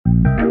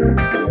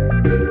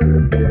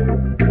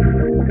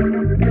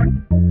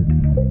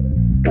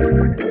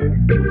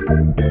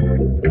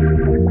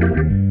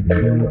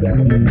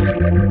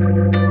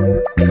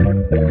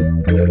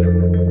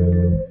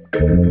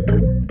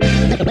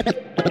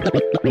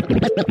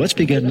Let's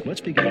begin.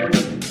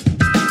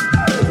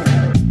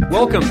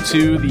 Welcome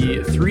to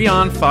the 3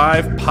 on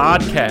 5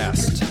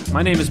 podcast.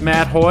 My name is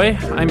Matt Hoy.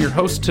 I'm your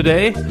host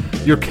today,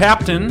 your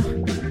captain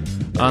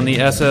on the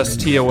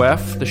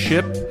SSTOF, the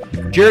ship.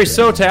 Jerry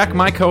Sotak,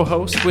 my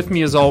co-host, with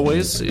me as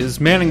always, is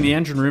manning the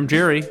engine room.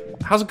 Jerry,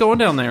 how's it going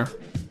down there?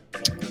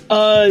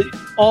 All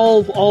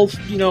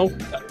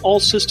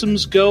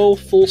systems go,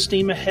 full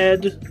steam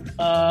ahead.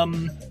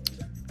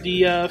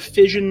 The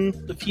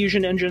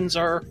fusion engines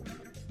are,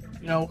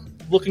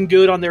 looking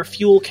good on their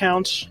fuel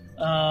count.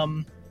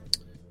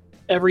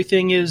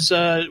 Everything is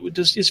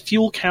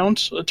fuel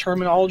count a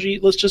terminology?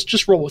 Let's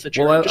just roll with it,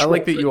 Jerry. Well, I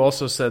like that you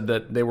also said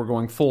that they were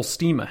going full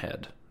steam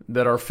ahead,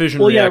 that our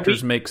fission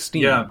reactors make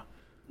steam. Yeah,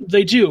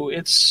 they do.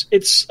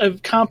 It's a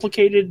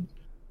complicated...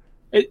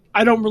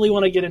 I don't really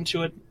want to get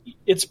into it.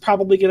 It's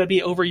probably going to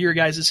be over your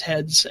guys'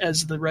 heads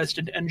as the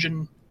resident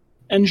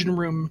engine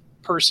room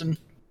person.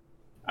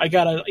 I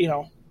gotta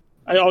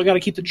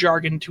keep the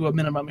jargon to a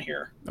minimum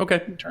here.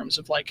 Okay. In terms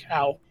of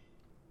how.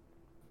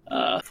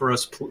 For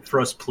us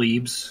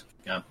plebes.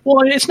 Yeah.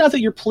 Well, it's not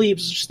that you're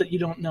plebes; it's just that you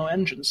don't know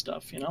engine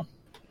stuff.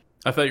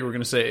 I thought you were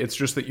going to say it's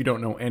just that you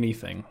don't know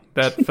anything.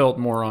 That felt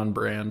more on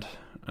brand.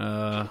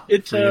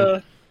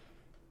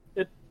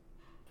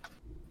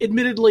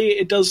 Admittedly,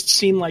 it does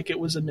seem like it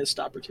was a missed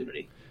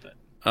opportunity.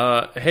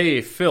 But.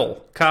 Hey,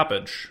 Phil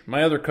Coppage,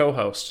 my other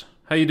co-host.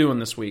 How you doing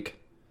this week?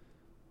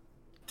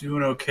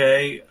 Doing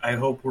okay. I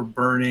hope we're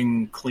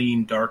burning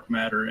clean dark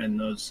matter in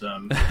those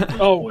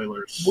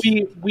boilers.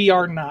 We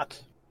are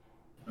not.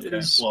 Okay, it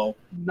is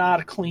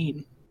not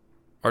clean.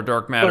 Our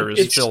dark matter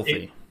is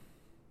filthy.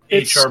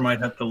 HR might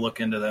have to look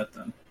into that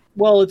then.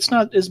 Well, it's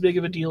not as big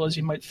of a deal as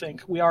you might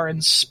think. We are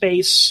in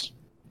space,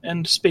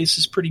 and space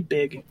is pretty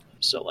big.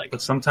 So,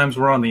 but sometimes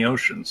we're on the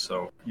ocean,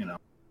 so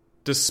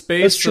Does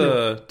space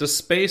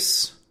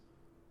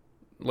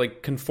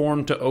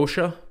conform to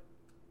OSHA?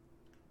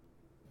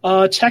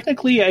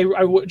 Technically,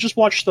 I just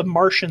watched The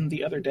Martian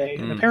the other day,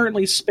 and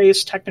apparently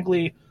space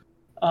technically,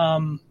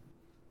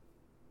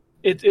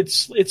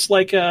 it's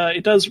like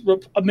it does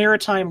a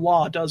maritime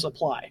law does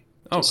apply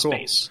to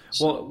space.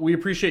 So. Well, we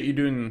appreciate you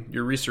doing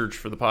your research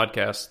for the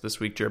podcast this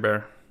week, Jer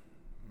Bear.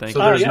 Thank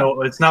you.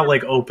 So it's not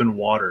like open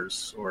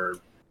waters or.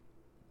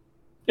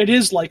 It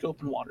is like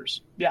open waters.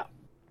 Yeah,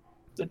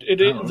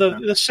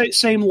 the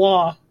same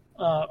law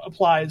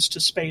applies to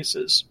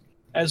spaces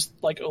as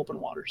like open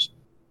waters.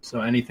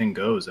 So anything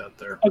goes out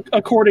there.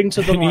 According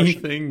to the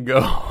anything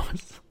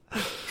goes.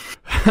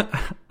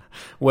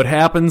 What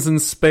happens in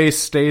space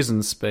stays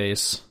in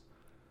space.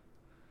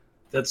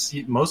 That's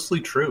mostly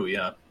true.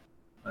 Yeah,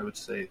 I would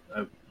say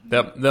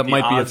that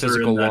might be a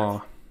physical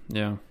law.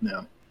 Yeah.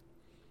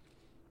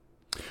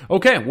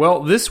 Okay,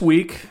 well, this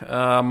week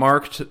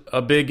marked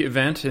a big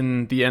event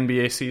in the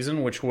NBA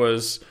season, which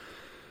was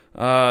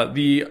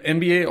the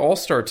NBA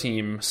All-Star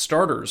Team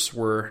starters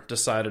were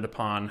decided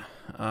upon.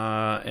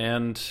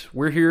 And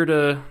we're here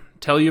to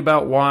tell you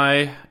about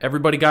why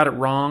everybody got it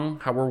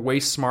wrong, how we're way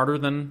smarter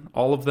than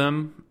all of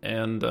them,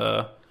 and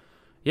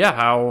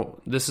how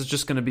this is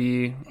just going to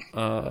be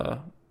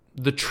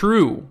the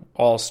true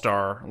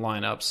All-Star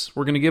lineups.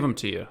 We're going to give them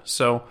to you.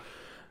 So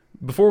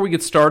before we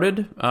get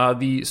started,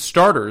 the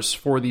starters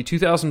for the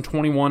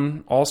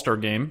 2021 All-Star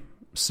Game,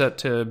 set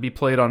to be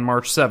played on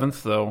March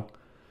 7th, though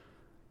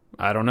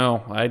I don't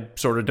know. I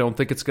sort of don't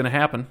think it's going to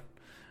happen.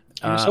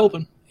 Here's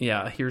hoping.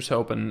 Yeah, here's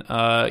hoping.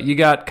 You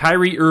got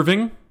Kyrie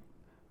Irving,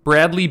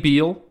 Bradley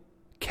Beal,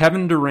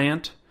 Kevin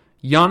Durant,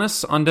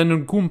 Giannis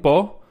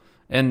Antetokounmpo,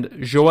 and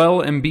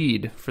Joel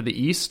Embiid for the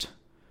East.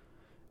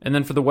 And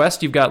then for the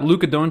West, you've got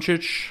Luka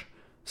Doncic,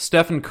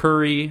 Stephen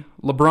Curry,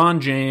 LeBron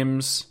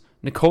James,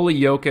 Nikola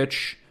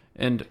Jokic,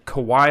 and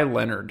Kawhi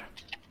Leonard.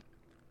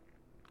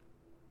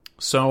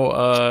 So,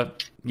 I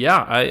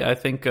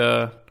think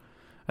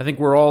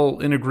we're all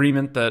in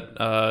agreement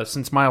that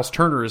since Miles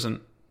Turner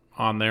isn't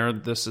on there,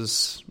 this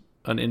is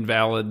an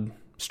invalid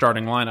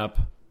starting lineup.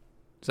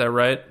 Is that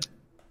right?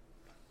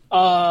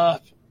 I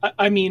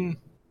mean,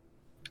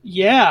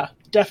 yeah,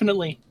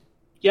 definitely.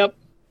 Yep.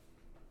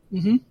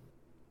 Mm-hmm.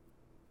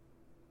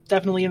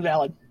 Definitely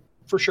invalid,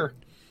 for sure.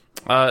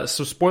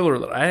 So spoiler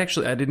alert, I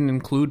didn't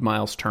include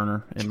Miles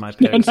Turner in my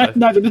picks.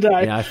 Neither did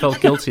I. Yeah, I felt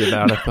guilty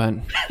about it, but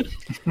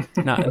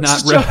not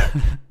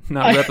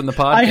repping the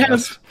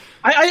podcast.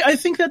 I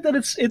think that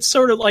it's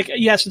sort of like,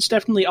 yes, it's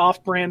definitely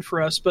off brand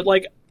for us, but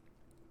like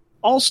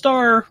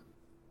All-Star,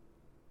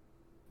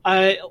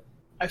 I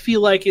feel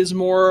like is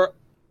more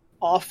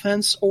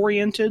offense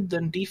oriented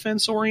than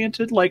defense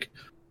oriented. Like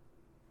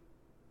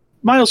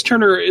Miles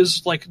Turner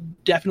is like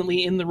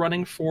definitely in the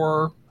running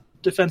for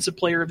Defensive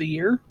Player of the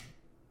Year.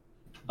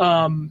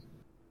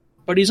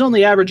 But he's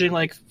only averaging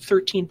like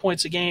 13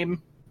 points a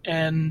game,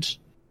 and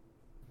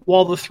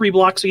while the 3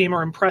 blocks a game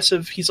are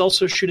impressive, he's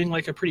also shooting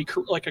like a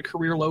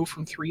career low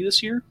from 3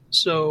 this year.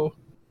 So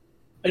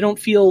I don't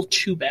feel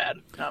too bad.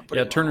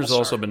 Yeah, Turner's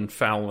also been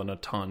fouling a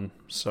ton.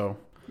 So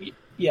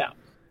yeah,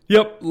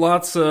 yep,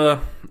 lots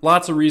of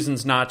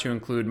reasons not to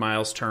include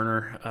Miles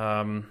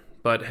Turner.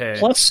 But hey,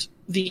 plus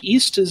the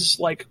East is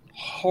like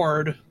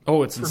hard.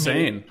 Oh, it's for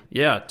insane. me.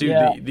 Yeah, dude,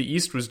 Yeah. The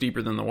East was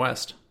deeper than the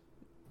West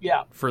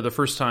Yeah. for the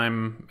first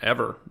time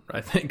ever,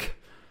 I think.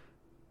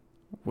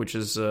 Which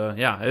is,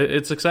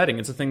 it's exciting.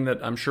 It's a thing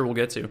that I'm sure we'll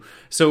get to.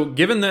 So,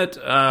 given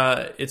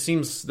that it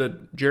seems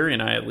that Jerry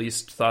and I at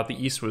least thought the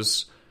East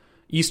was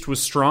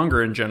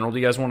stronger in general, do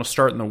you guys want to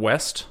start in the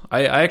West?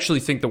 I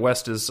actually think the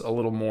West is a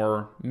little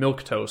more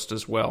milquetoast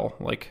as well.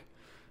 Like,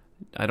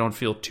 I don't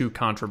feel too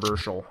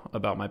controversial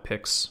about my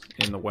picks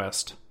in the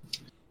West.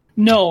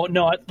 No,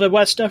 the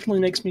West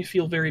definitely makes me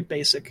feel very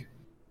basic.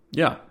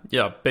 Yeah,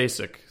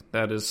 basic.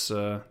 That is,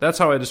 that's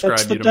how I describe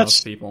you to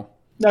most people.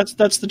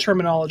 That's the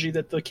terminology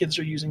that the kids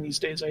are using these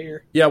days, I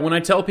hear. Yeah, when I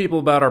tell people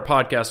about our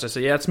podcast, I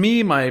say, yeah, it's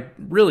me, my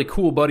really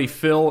cool buddy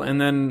Phil, and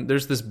then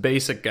there's this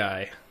basic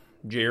guy,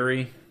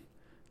 Jerry.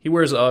 He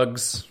wears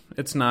Uggs.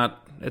 It's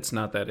not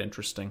that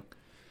interesting.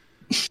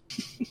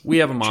 We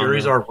have him on.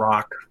 Jerry's our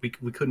rock.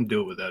 We couldn't do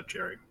it without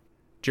Jerry.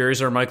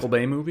 Jerry's our Michael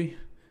Bay movie?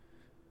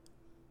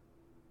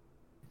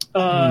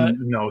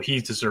 No, he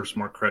deserves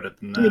more credit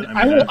than that. Dude,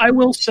 I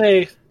will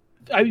say,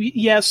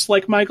 yes,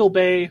 like Michael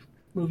Bay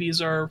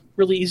movies are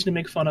really easy to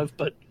make fun of,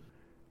 but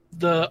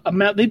the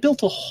amount they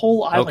built a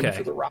whole island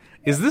for The Rock.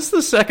 Is this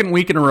the second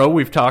week in a row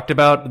we've talked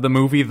about the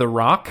movie The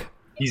Rock?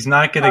 He's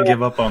not going to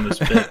give up on this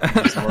bit.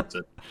 He just loves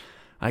it.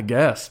 I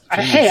guess.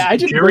 Hey, I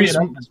didn't bring it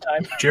up this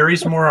time.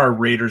 Jerry's more our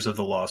Raiders of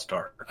the Lost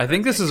Ark. I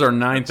think this is our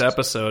 9th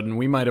episode, and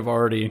we might have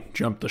already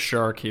jumped the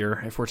shark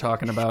here if we're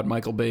talking about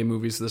Michael Bay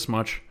movies this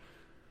much.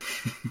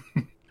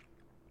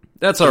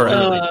 That's all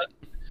right.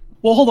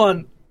 Well, hold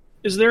on.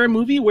 Is there a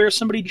movie where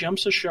somebody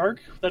jumps a shark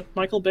that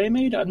Michael Bay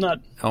made? I'm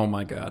not. Oh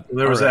my god!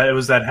 There was that. It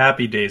was that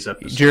Happy Days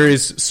episode.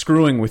 Jerry's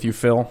screwing with you,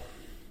 Phil.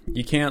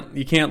 You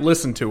can't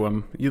listen to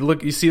him.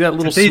 You see that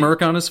little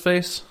smirk on his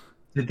face?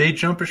 Did they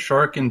jump a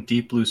shark in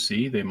Deep Blue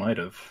Sea? They might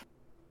have.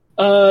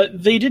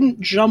 They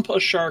didn't jump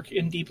a shark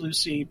in Deep Blue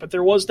Sea, but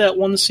there was that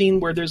one scene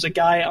where there's a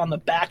guy on the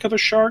back of a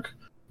shark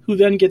who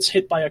then gets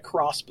hit by a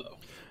crossbow.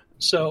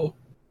 So.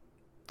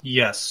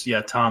 Yes,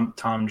 yeah, Tom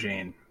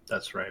Jane.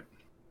 That's right.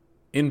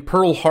 In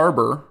Pearl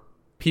Harbor,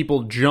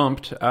 people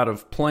jumped out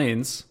of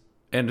planes,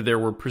 and there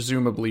were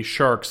presumably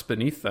sharks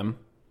beneath them.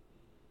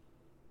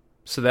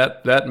 So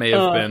that may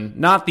have been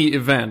not the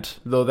event,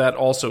 though that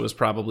also is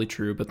probably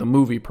true, but the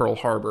movie Pearl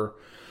Harbor.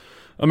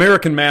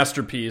 American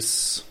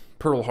masterpiece,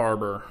 Pearl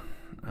Harbor.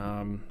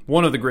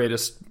 One of the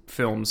greatest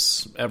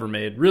films ever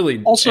made.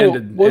 Really also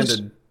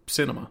ended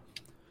cinema.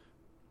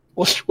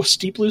 Was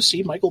Deep Blue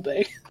Sea Michael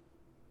Bay?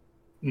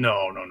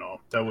 No.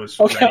 That was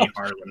Rennie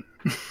Harlan.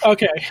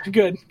 Okay,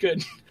 good.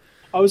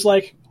 I was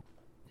like,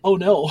 oh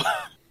no.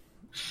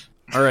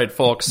 All right,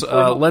 folks.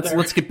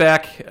 Let's get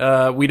back.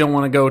 We don't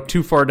want to go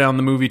too far down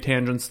the movie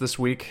tangents this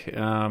week,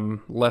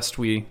 lest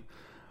we,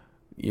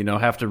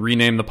 have to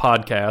rename the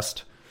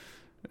podcast.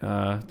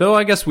 Though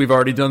I guess we've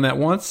already done that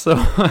once, so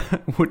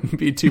it wouldn't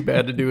be too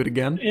bad to do it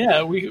again.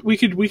 Yeah, we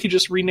could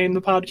just rename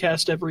the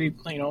podcast every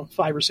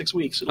 5 or 6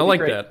 weeks. I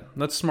like that.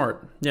 That's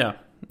smart. Yeah.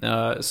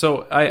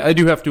 So I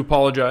do have to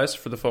apologize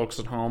for the folks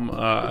at home.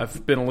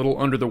 I've been a little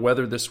under the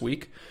weather this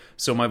week,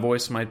 so my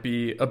voice might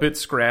be a bit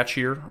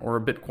scratchier or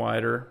a bit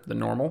quieter than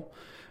normal.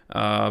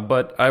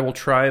 But I will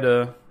try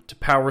to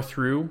power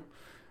through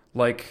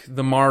like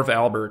the Marv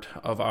Albert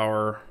of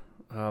our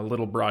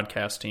little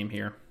broadcast team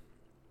here.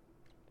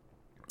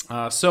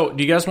 So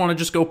do you guys want to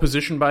just go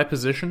position by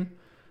position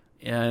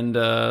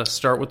and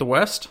start with the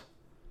West?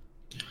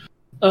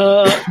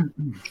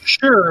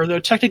 Sure, though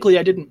technically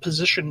I didn't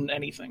position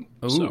anything.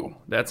 Ooh, so.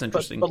 That's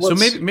interesting. But so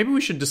maybe we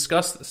should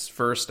discuss this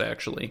first,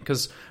 actually,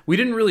 because we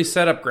didn't really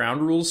set up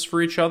ground rules for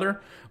each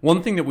other.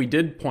 One thing that we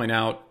did point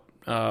out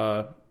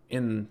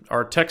in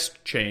our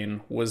text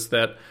chain was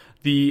that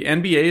the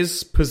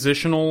NBA's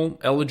positional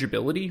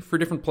eligibility for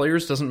different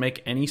players doesn't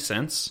make any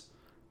sense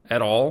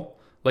at all.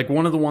 Like,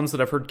 one of the ones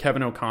that I've heard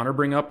Kevin O'Connor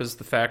bring up is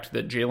the fact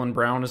that Jaylen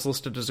Brown is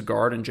listed as a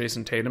guard and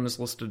Jason Tatum is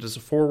listed as a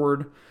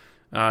forward.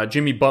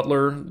 Jimmy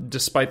Butler,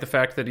 despite the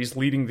fact that he's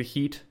leading the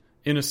Heat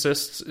in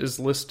assists, is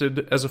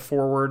listed as a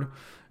forward.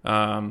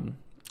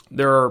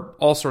 There are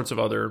all sorts of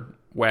other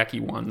wacky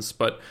ones,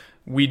 but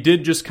we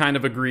did just kind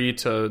of agree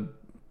to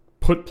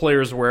put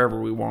players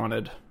wherever we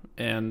wanted,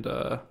 and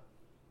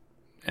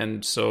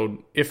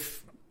so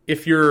if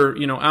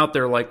you're out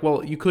there like,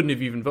 well, you couldn't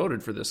have even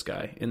voted for this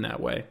guy in that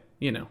way,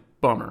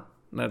 bummer.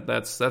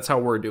 That's how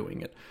we're doing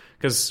it,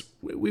 because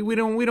we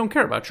don't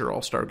care about your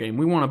All-Star game.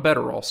 We want a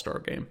better All-Star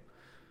game.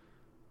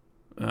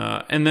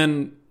 And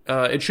then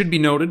it should be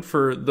noted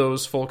for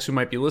those folks who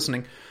might be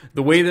listening,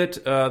 the way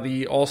that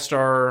the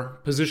All-Star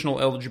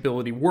positional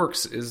eligibility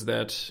works is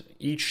that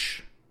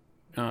each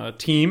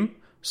team,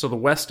 so the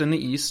West and the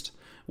East,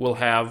 will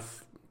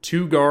have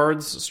 2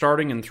 guards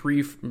starting and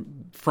 3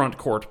 front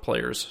court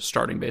players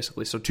starting,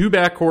 basically. So 2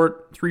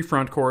 backcourt, 3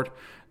 front court.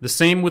 The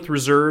same with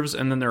reserves,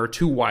 and then there are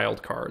 2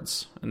 wild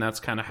cards. And that's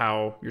kind of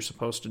how you're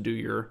supposed to do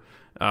your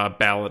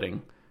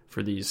balloting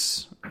for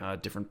these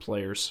different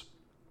players.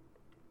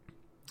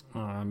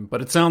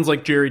 But it sounds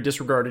like Jerry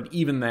disregarded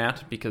even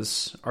that,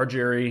 because our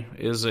Jerry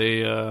is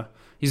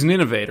he's an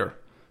innovator.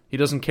 He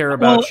doesn't care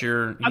about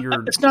your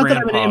it's not that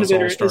I'm an grandpa's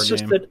innovator. all-star It's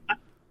just game. that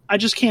I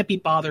just can't be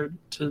bothered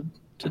to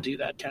do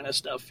that kind of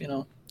stuff. You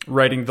know,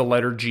 Writing the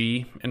letter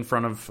G in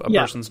front of a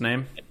person's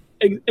name.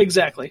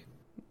 Exactly.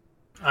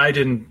 I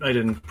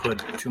didn't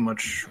put too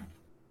much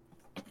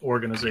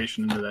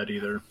organization into that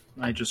either.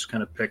 I just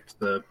kind of picked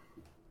the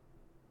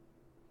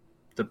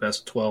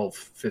best 12,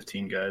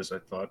 15 guys I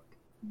thought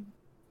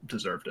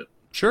deserved it.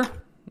 Sure.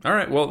 All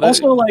right. Well,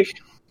 Also, like,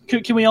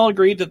 can we all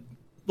agree that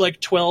like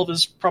 12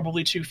 is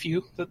probably too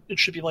few? That it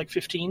should be like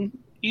 15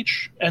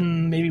 each,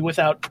 and maybe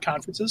without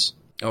conferences.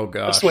 oh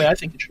gosh, That's the way I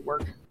think it should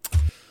work.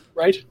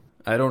 Right?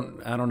 I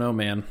don't know,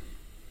 man.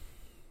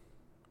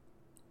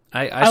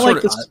 I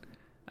like this.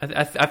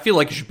 I feel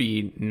like it should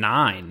be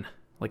 9,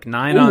 like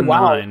 9 Ooh, on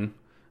wow. 9,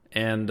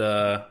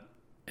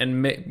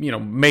 and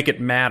make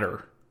it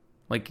matter.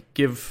 Like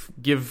give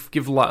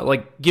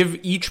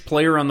each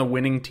player on the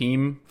winning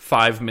team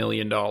 $5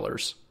 million.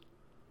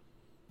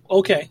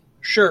 Okay,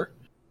 sure.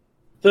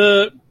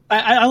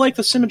 I like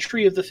the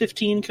symmetry of the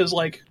 15 because,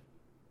 like,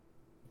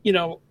 you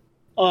know,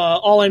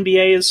 all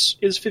NBA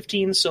is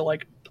 15, so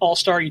like All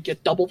Star you'd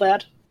get double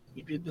that.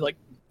 You'd be like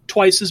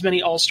twice as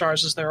many All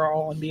Stars as there are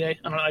All NBA.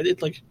 I don't know.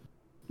 It like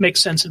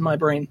makes sense in my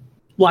brain.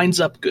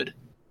 Lines up good.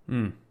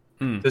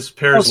 This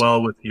pairs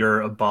well with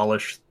your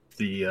abolish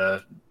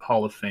the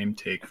Hall of Fame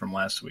take from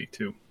last week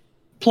too.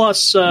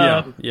 Plus,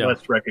 Yeah.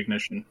 Less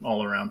recognition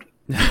all around.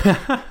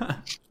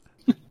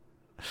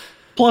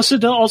 plus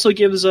it also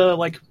gives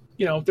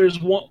there's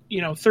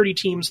 30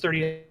 teams,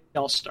 30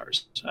 All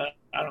Stars.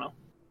 I don't know.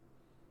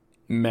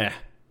 Meh.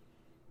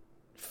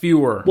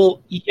 Fewer.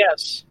 Well,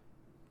 yes.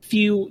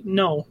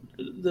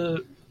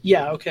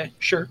 Okay,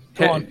 sure.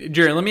 Go on.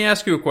 Jerry, let me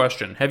ask you a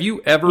question. Have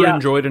you ever Yeah.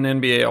 enjoyed an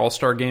NBA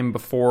All-Star game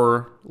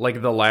before,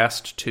 like, the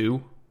last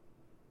 2?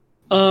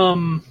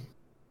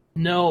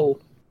 No.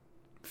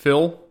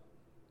 Phil?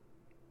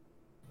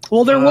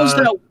 Well, there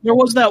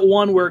was that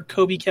one where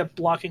Kobe kept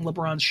blocking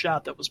LeBron's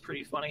shot that was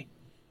pretty funny.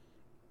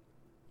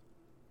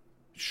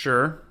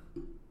 Sure.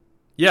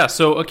 Yeah,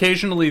 so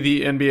occasionally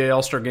the NBA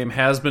All-Star game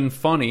has been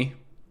funny.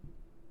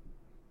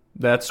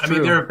 That's true. I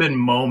mean, there have been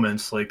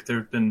moments, like there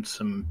have been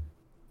some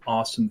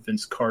awesome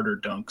Vince Carter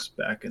dunks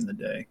back in the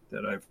day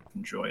that I've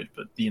enjoyed,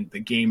 but the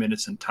game in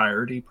its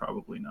entirety,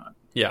 probably not.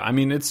 Yeah, I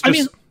mean, it's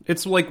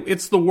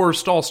the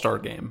worst All-Star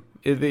game.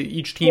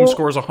 Each team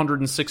scores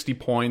 160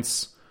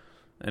 points,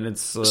 and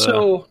it's...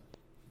 So,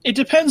 it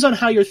depends on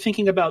how you're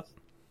thinking about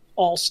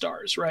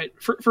All-Stars, right?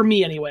 For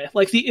me, anyway.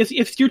 Like,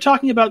 if you're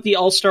talking about the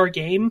All-Star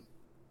game,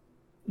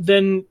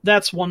 then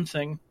that's one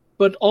thing.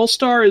 But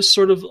All-Star is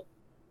sort of...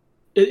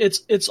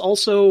 It's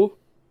also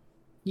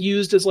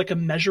used as, like, a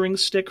measuring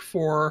stick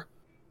for,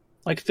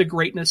 like, the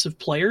greatness of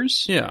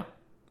players. Yeah.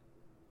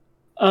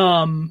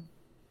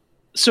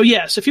 So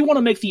yes, if you want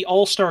to make the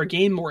All-Star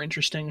game more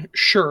interesting,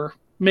 sure,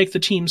 make the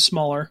team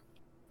smaller,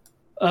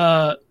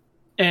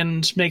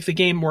 and make the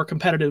game more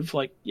competitive.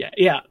 Like,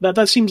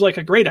 that seems like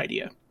a great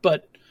idea.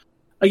 But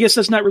I guess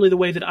that's not really the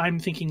way that I'm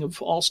thinking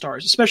of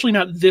All-Stars, especially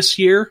not this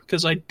year,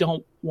 because I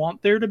don't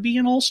want there to be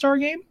an All-Star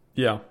game.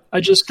 Yeah.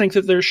 I just think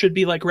that there should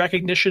be like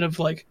recognition of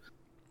like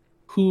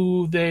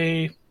who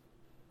they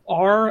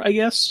are. I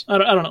guess I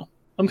don't know.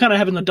 I'm kind of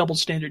having the double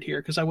standard here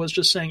because I was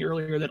just saying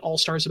earlier that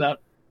All-Star is about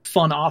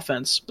fun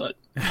offense, but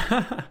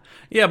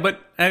Yeah,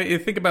 but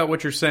think about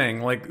what you're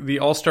saying. Like, the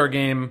All-Star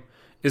game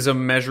is a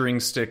measuring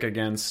stick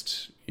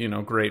against,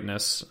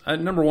 greatness.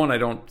 Number one, I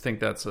don't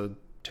think that's a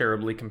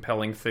terribly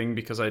compelling thing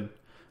because I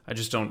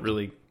just don't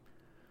really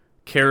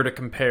care to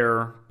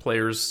compare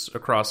players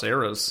across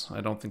eras.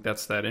 I don't think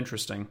that's that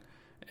interesting.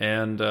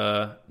 And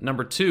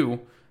number two,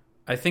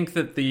 I think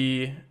that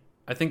the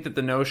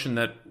notion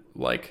that,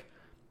 like,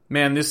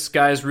 man, this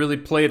guy's really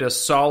played a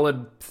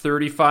solid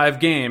 35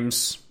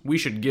 games, we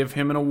should give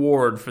him an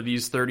award for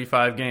these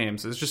 35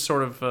 games, is just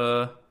sort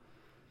of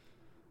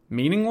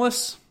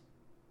meaningless.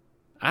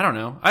 I don't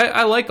know.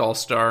 I like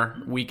All-Star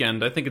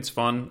Weekend. I think it's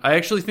fun. I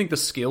actually think the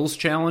skills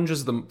challenge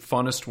is the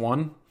funnest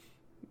one.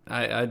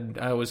 I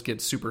always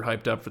get super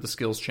hyped up for the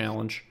skills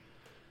challenge.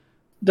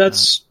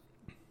 that's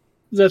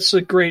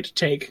a great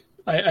take.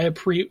 I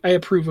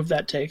approve of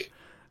that take.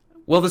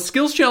 Well, the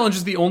skills challenge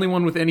is the only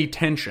one with any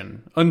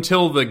tension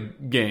until the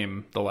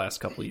game the last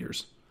couple of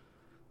years.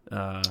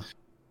 But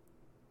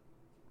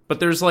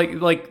there's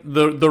like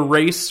the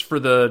race for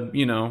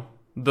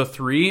the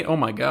 3. Oh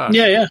my gosh.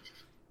 Yeah.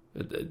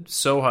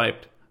 So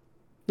hyped.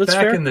 That's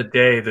Back fair. in the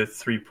day, the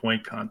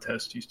 3-point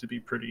contest used to be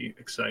pretty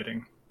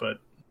exciting, but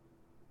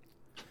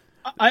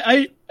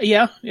I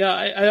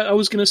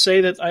was going to say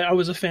that I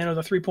was a fan of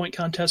the 3-point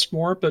contest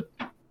more, but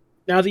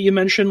now that you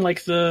mention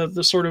like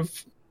the sort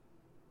of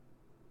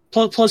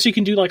plus you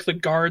can do like the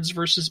guards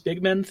versus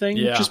big men thing,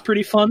 Yeah. which is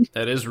pretty fun.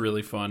 That is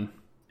really fun.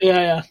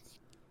 Yeah.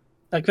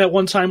 Like that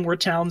one time where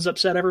Towns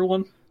upset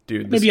everyone.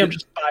 Dude, Maybe I'm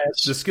just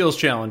biased. the skills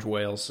challenge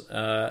whales.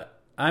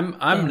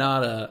 I'm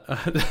not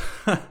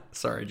a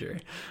sorry,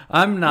 Jerry.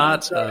 I'm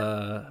not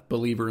a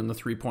believer in the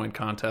 3-point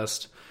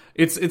contest.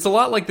 It's a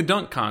lot like the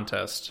dunk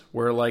contest,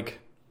 where, like,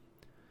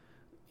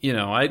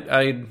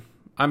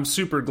 I'm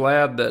super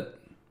glad that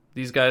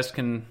these guys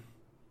can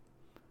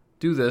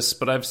do this,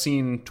 but I've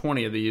seen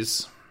 20 of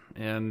these,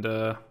 and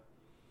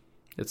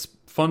it's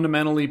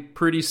fundamentally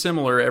pretty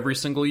similar every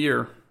single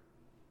year.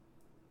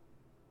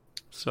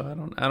 So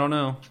I don't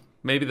know.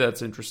 Maybe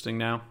that's interesting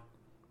now.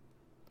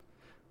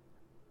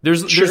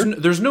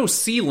 There's no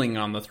ceiling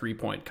on the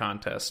 3-point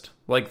contest.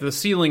 Like, the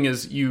ceiling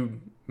is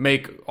you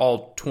make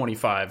all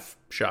 25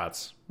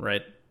 shots,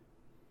 right?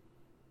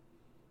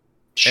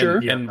 Sure.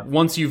 And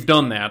once you've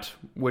done that,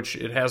 which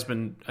it has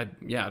been,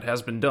 it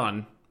has been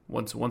done.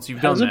 Once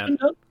you've done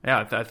that,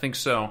 yeah, I think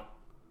so.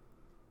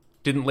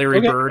 Didn't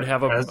Larry Bird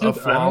have a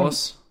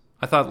flawless?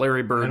 I thought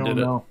Larry Bird did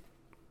it.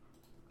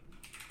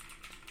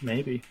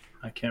 Maybe.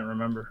 I can't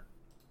remember.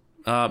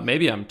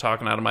 Maybe I'm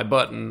talking out of my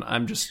butt, and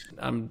I'm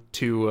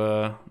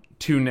too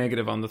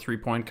negative on the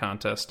 3-point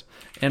contest.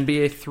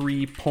 NBA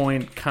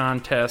 3-point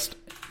contest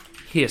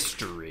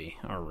history.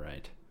 All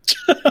right.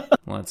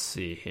 Let's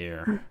see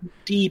here.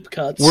 Deep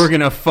cuts. We're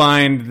gonna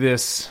find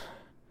this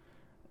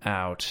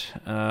out.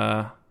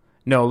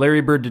 No,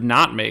 Larry Bird did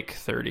not make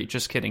 30.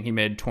 Just kidding. He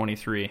made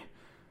 23.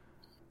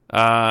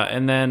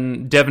 And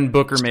then Devin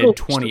Booker made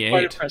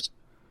 28.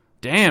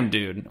 Damn,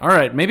 dude. All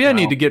right, maybe I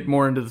need to get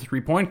more into the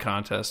 3-point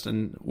contest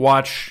and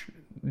watch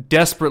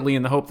desperately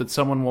in the hope that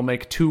someone will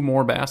make 2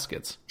 more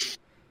baskets.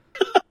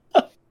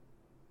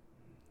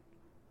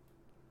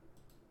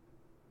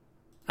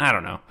 I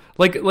don't know.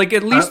 Like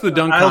at least the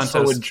dunk contest.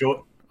 Also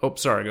enjoy... Oh,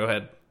 sorry. Go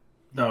ahead.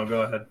 No,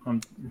 go ahead.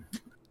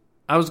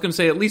 I was going to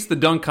say, at least the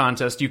dunk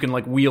contest, you can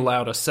like wheel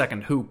out a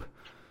second hoop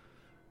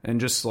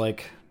and just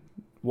like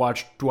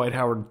watch Dwight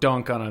Howard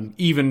dunk on an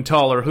even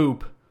taller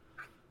hoop.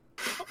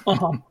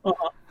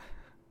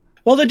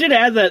 Well, they did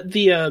add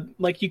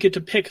that you get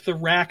to pick the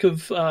rack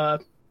of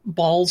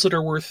balls that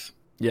are worth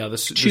 2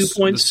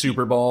 points. The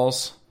super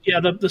balls. Yeah,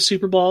 the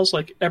super balls.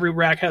 Like, every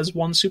rack has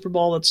one super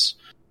ball. That's,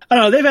 I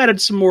don't know. They've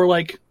added some more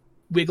like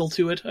wiggle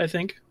to it, I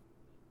think.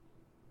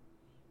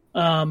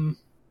 But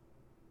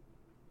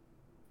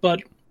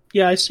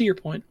yeah, I see your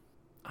point.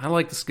 I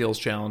like the skills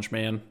challenge,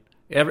 man.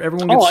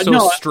 Everyone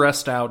gets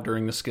stressed out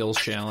during the skills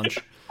challenge.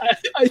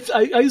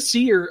 I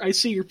see your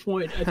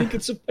point. I think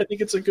it's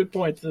a good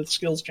point, the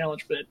skills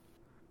challenge bit.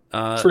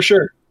 For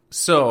sure.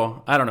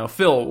 So I don't know,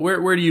 Phil.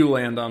 Where do you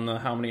land on the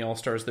how many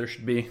All-Stars there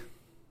should be?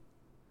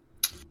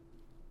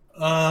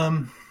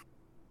 I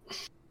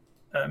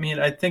mean,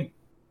 I think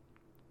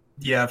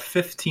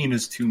 15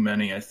 is too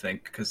many. I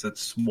think because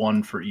that's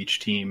 1 for each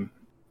team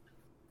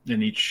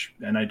in each,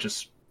 and I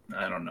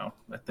don't know.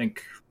 I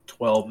think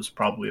 12 is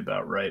probably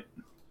about right.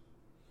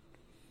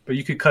 But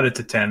you could cut it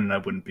to 10, and I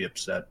wouldn't be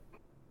upset.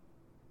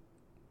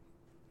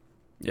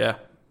 Yeah,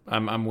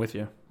 I'm with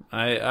you.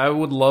 I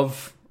would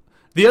love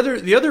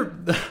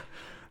the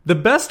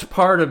best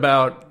part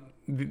about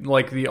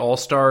like the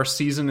All-Star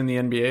season in the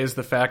NBA is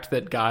the fact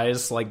that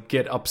guys like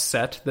get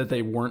upset that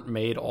they weren't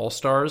made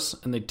All-Stars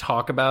and they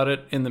talk about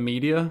it in the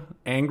media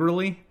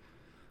angrily.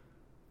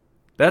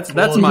 That's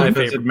my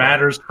favorite. It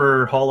matters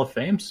for Hall of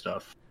Fame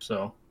stuff.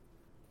 So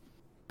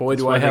boy,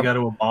 do I have got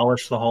to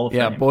abolish the Hall of Fame.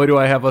 Yeah, boy, do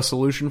I have a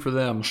solution for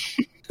them.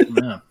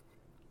 Yeah.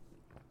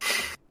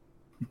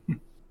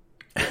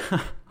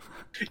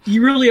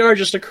 You really are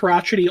just a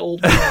crotchety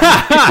old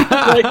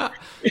man.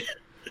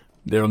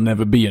 There'll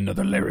never be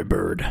another Larry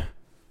Bird.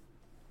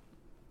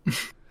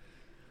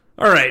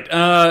 All right.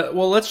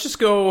 Well, let's just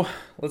go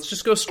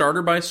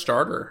starter by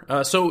starter.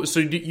 So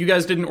you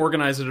guys didn't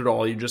organize it at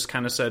all. You just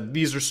kind of said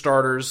these are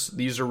starters,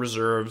 these are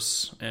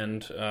reserves,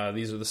 and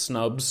these are the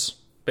snubs,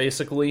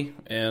 basically.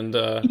 And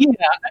yeah,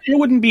 it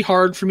wouldn't be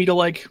hard for me to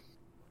like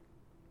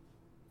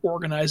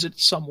organize it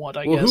somewhat.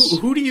 I guess.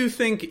 Who do you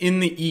think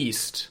in the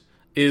East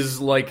is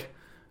like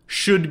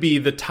should be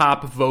the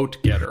top vote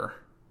getter?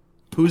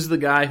 Who's the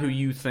guy who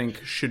you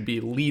think should be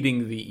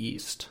leading the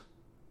East?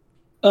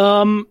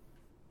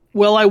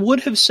 Well, I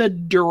would have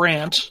said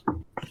Durant,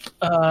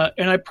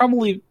 and I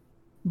probably,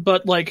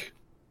 but like,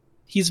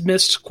 he's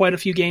missed quite a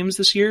few games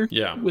this year,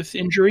 with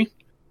injury.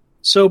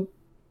 So,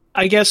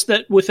 I guess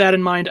that with that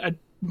in mind, I'd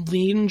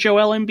lean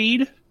Joel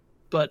Embiid,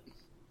 but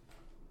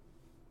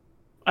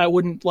I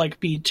wouldn't like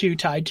be too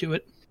tied to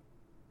it.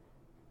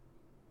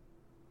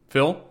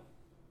 Phil?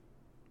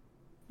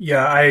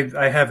 Yeah,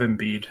 I have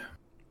Embiid,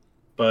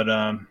 but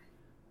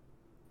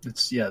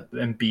it's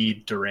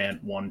Embiid,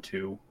 Durant,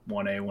 1-2,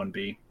 1A,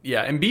 1B.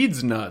 Yeah,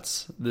 Embiid's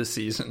nuts this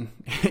season.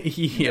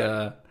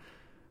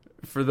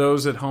 For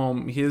those at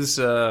home, he's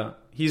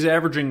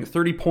averaging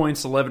 30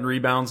 points, 11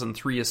 rebounds, and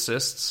 3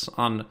 assists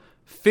on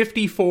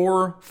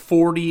 54,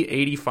 40,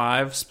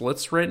 85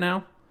 splits right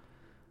now,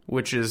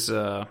 which is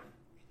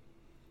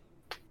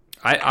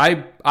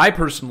I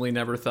personally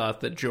never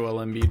thought that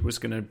Joel Embiid was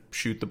going to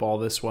shoot the ball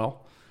this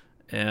well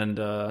and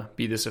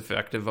be this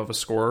effective of a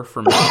scorer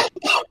from.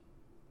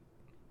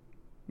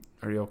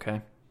 Are you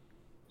okay?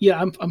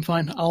 Yeah, I'm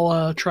fine.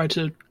 I'll try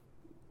to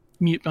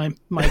mute my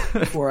mic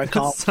before I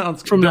call.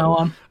 Sounds from good. now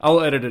on.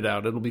 I'll edit it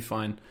out. It'll be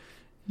fine.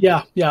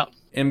 Yeah.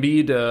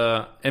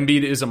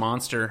 Embiid is a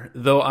monster.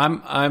 Though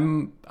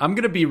I'm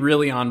gonna be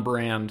really on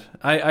brand.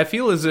 I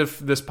feel as if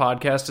this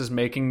podcast is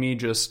making me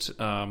just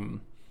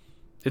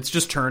it's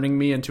just turning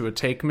me into a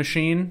take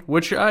machine,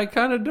 which I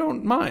kind of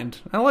don't mind.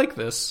 I like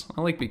this.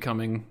 I like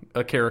becoming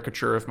a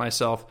caricature of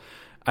myself.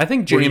 I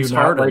think James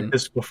Harden. Were you not like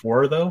this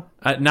before, though?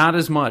 Not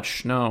as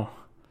much, no.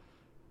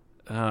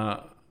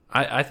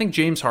 I think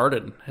James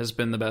Harden has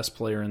been the best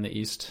player in the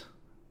East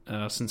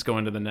since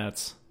going to the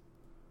Nets.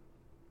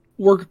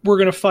 We're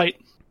gonna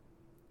fight.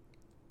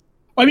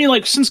 I mean,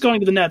 like, since going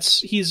to the Nets,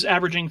 he's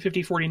averaging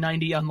 50, 40,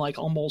 90 on, like,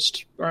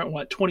 almost,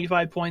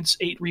 25 points,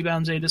 8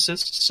 rebounds, 8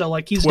 assists. So,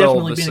 like, he's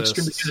definitely been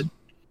extremely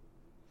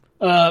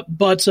good.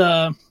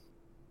 But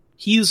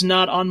he's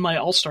not on my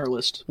all-star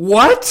list.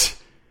 What?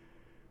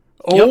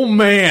 Oh,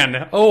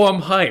 man. Oh,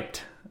 I'm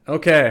hyped.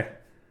 Okay.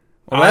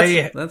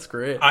 Well, that's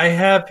great. I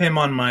have him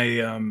on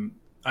my,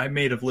 I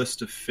made a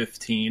list of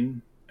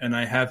 15, and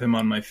I have him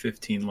on my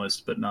 15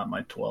 list, but not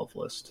my 12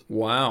 list.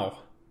 Wow.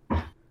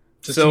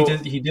 So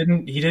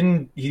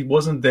he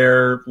wasn't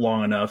there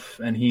long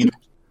enough, and he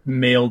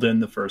mailed in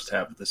the first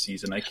half of the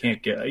season. I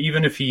can't get,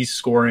 even if he's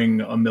scoring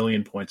 1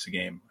 million points a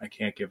game, I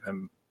can't give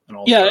him an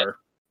all-star.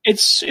 Yeah,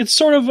 it's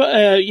sort of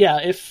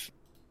if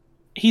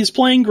he's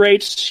playing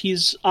great,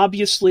 he's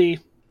obviously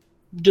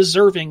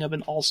deserving of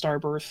an all-star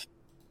berth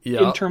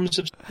in terms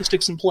of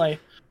statistics and play.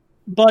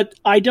 But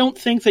I don't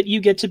think that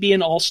you get to be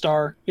an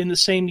all-star in the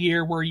same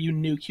year where you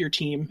nuke your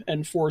team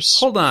and force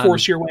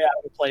your way out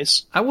of the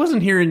place. I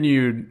wasn't hearing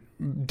you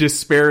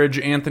disparage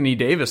Anthony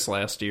Davis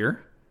last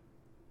year.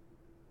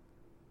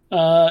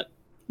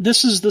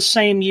 This is the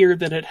same year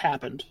that it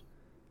happened.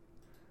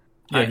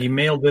 Yeah, he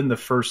mailed in the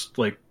first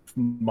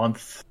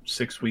month,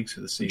 6 weeks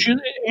of the season.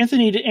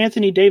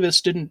 Anthony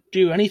Davis didn't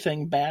do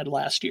anything bad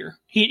last year.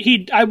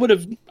 I would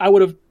have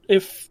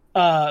if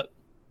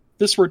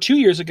this were 2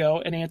 years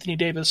ago and Anthony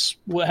Davis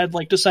had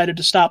decided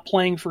to stop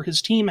playing for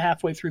his team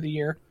halfway through the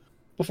year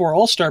before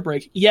All-Star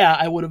break. Yeah,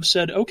 I would have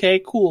said,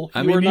 okay, cool.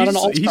 I mean, not an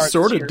All-Star. He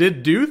sort of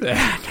did do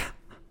that.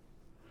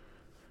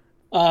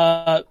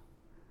 That's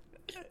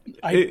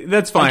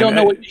fine. I don't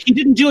know. He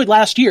didn't do it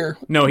last year.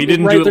 No, he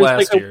didn't do it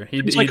last year.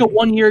 It's a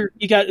 1 year.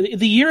 You got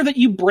the year that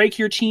you break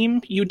your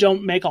team, you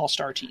don't make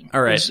All-Star team.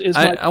 All right.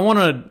 I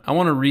want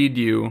to read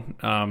you.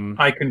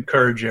 I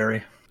concur,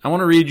 Jerry. I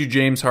want to read you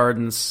James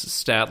Harden's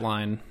stat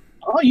line.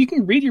 Oh, you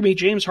can read me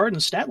James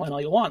Harden's stat line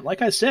all you want.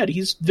 Like I said,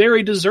 he's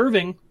very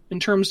deserving in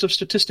terms of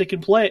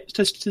statistics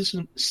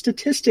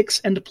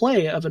and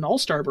play of an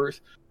All-Star berth.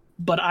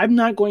 But I'm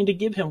not going to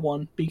give him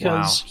one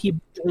because he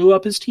blew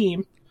up his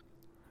team.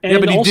 And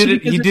but he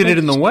did it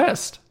in the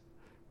West.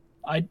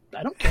 I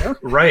don't care.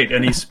 Right,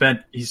 and he's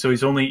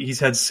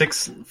had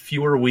 6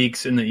 fewer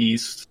weeks in the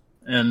East,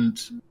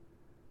 and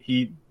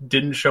he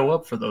didn't show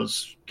up for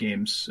those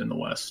games in the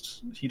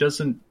West. He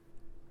doesn't.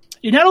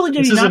 Not only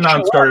did this he is not a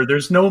non-starter. Show up,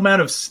 there's no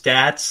amount of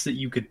stats that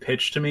you could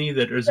pitch to me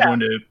that is going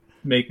to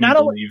make me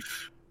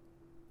believe.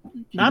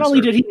 Not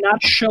only did he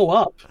not show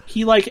up,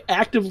 he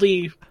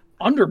actively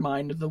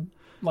undermined the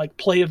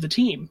play of the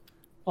team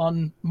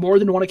on more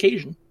than one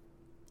occasion.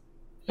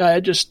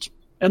 Was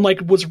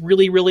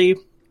really, really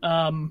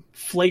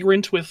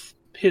flagrant with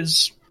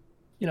his,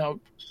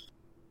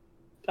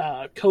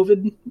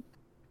 COVID.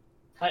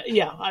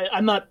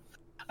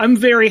 I'm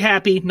very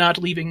happy not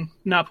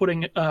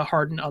putting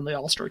Harden on the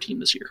All-Star team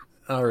this year.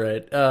 All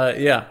right.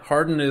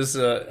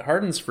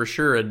 Harden's for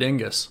sure a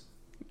dingus.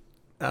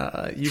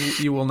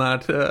 You will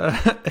not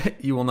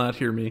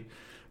hear me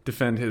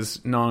defend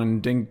his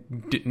non-dingus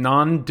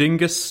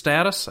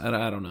status.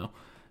 I don't know.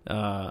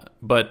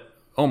 But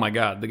oh my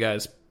God, the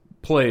guy's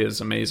play is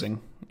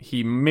amazing.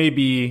 He may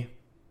be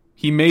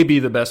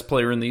the best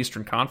player in the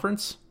Eastern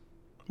Conference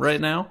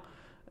right now.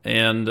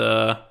 And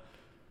I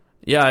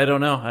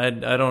don't know. I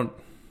don't.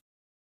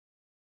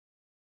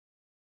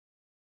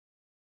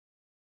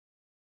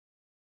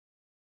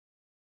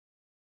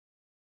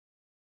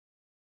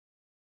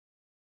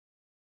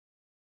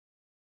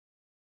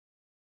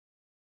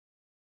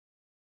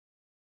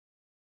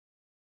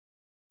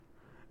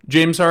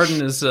 James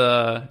Harden is,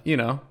 a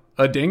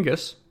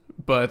dingus,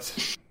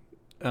 but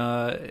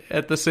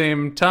at the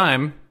same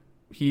time,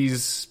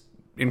 he's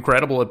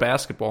incredible at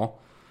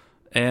basketball.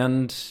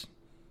 And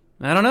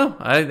I don't know.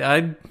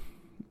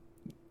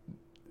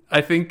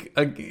 I think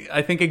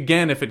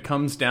again, if it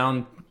comes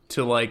down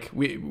to I'm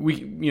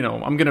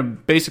going to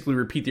basically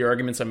repeat the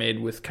arguments I made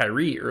with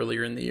Kyrie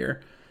earlier in the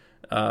year,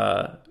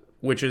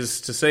 which is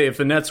to say, if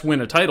the Nets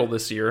win a title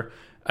this year,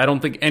 I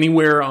don't think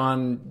anywhere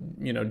on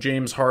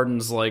James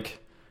Harden's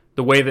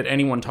the way that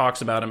anyone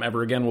talks about him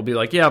ever again will be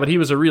yeah, but he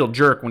was a real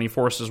jerk when he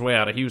forced his way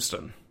out of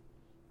Houston.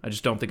 I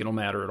just don't think it'll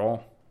matter at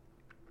all.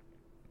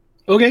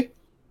 Okay.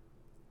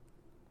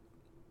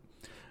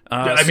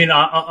 I mean,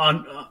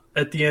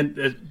 at the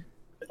end,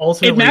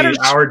 ultimately,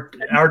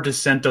 our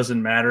descent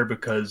doesn't matter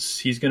because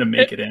he's going to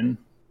make it in.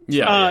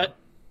 Yeah.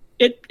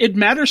 It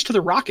matters to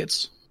the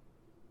Rockets.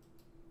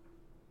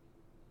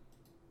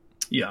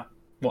 Yeah.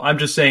 Well, I'm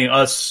just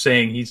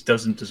saying he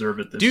doesn't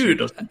deserve it this year. It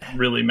doesn't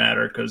really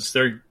matter because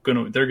they're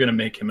gonna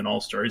make him an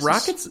All-Star.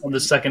 He's on the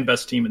second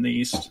best team in the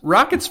East.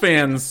 Rockets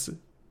fans,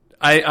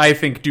 I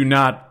think, do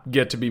not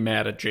get to be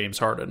mad at James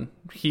Harden.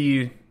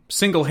 He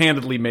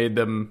single-handedly made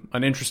them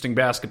an interesting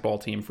basketball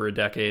team for a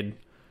decade.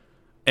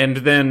 And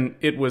then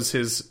it was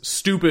his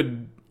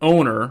stupid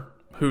owner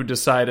who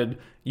decided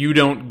you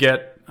don't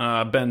get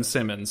Ben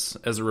Simmons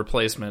as a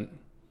replacement.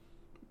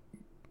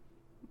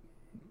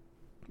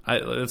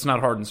 It's not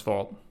Harden's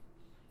fault.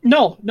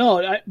 No,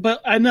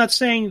 but I'm not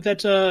saying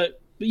that.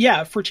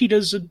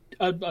 Fertitta's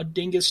a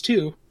dingus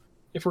too.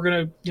 If we're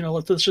gonna,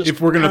 let's just.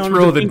 If we're gonna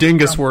throw the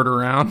dingus word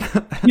around.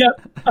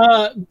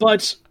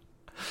 But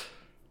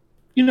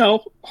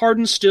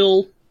Harden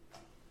still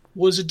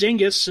was a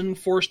dingus and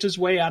forced his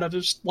way out of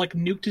his,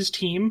 nuked his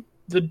team.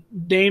 The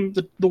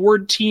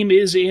word team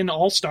is in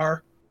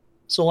All-Star.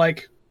 So,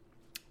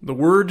 the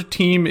word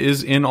team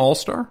is in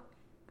All-Star?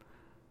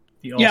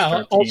 The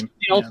All-Star team.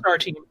 The All-Star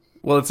team.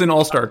 Well, it's in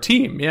All-Star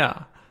team,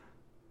 yeah.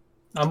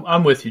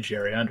 I'm with you,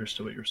 Jerry. I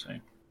understood what you were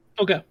saying.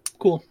 Okay,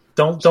 cool.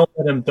 Don't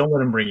let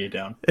him bring you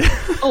down.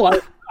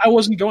 I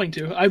wasn't going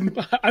to.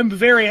 I'm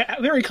very,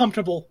 very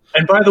comfortable.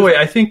 And by the way,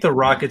 I think the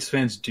Rockets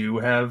fans do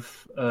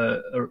have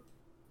a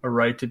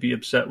right to be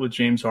upset with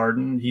James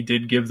Harden. He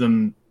did give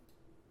them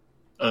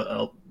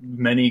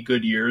many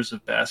good years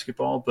of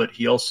basketball, but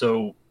he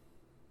also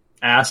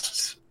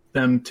asked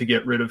them to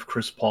get rid of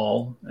Chris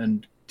Paul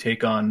and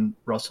take on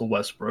Russell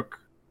Westbrook,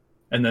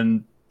 and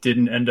then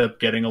didn't end up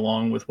getting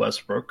along with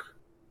Westbrook.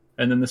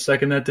 And then the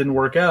second that didn't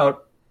work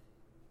out,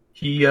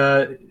 he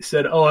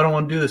said, "Oh, I don't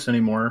want to do this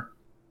anymore,"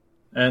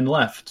 and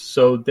left.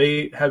 So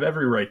they have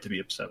every right to be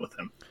upset with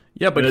him.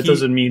 Yeah, but that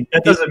doesn't mean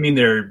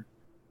they're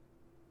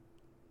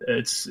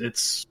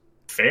it's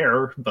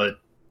fair. But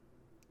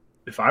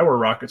if I were a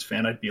Rockets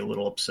fan, I'd be a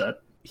little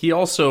upset. He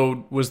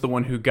also was the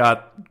one who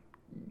got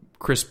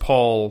Chris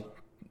Paul,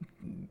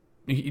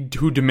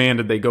 who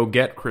demanded they go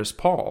get Chris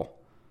Paul.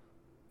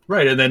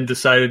 Right, and then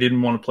decided he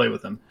didn't want to play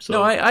with him. So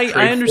no, I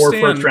understand. 4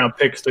 first-round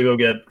picks to go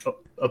get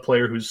a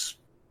player who's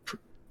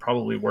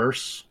probably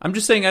worse. I'm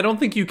just saying, I don't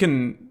think you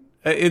can.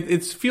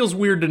 It feels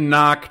weird to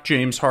knock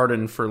James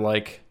Harden for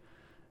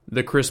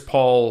the Chris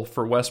Paul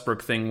for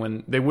Westbrook thing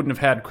when they wouldn't have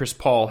had Chris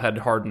Paul had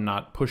Harden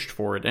not pushed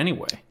for it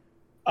anyway.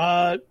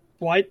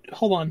 Why?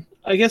 Hold on.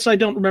 I guess I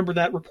don't remember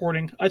that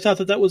reporting. I thought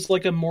that was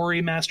a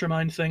Morey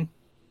mastermind thing.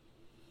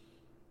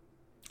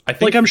 I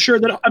think, I'm sure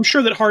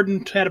that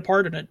Harden had a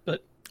part in it,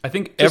 but I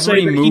think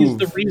every move. He's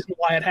the reason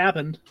why it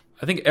happened.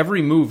 I think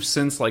every move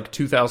since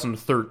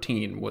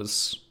 2013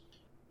 was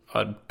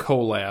a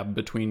collab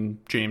between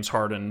James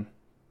Harden,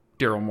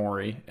 Daryl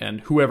Morey,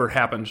 and whoever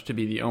happened to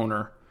be the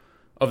owner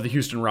of the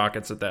Houston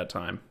Rockets at that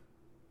time.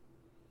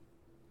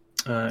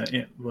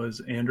 It was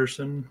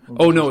Anderson.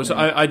 Oh no! So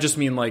I just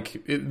mean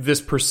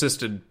this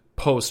persisted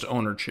post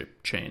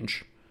ownership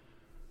change.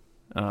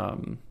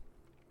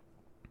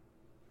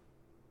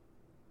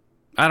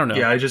 I don't know.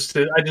 Yeah, I just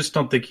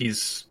don't think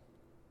he's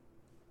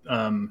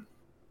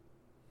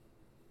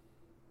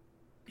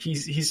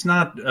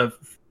not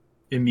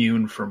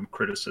immune from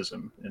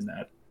criticism in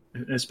that,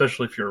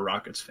 especially if you're a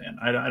Rockets fan.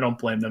 I don't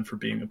blame them for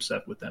being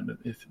upset with him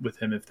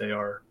if they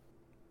are,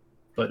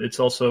 but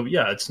it's also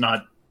it's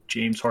not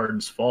James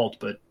Harden's fault,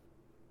 but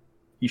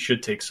he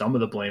should take some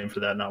of the blame for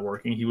that not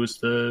working. He was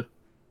the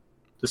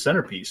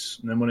centerpiece,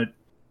 and then when it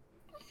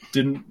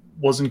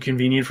wasn't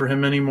convenient for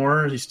him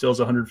anymore, he still has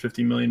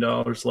 $150 million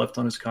left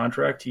on his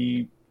contract.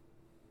 He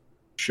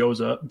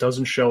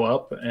doesn't show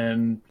up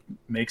and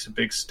makes a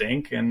big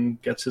stink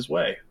and gets his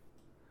way.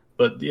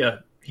 But yeah,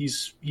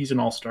 he's an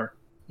all-star.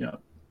 Yeah.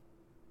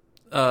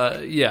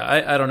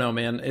 I don't know,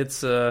 man.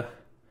 It's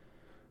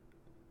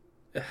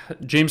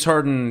James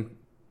Harden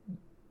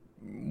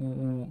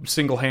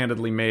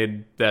single-handedly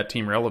made that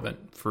team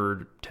relevant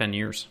for 10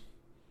 years.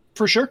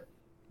 For sure.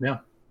 Yeah.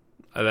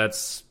 I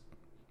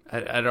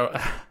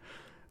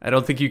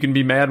don't think you can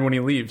be mad when he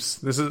leaves.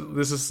 This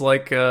is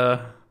like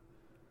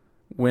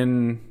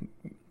when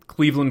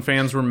Cleveland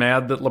fans were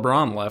mad that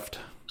LeBron left.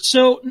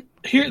 So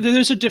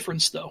there's a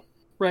difference, though,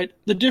 right?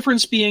 The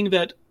difference being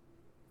that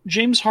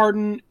James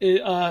Harden,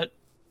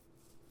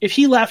 if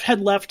he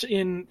had left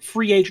in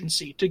free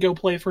agency to go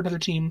play for another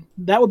team,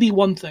 that would be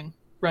one thing,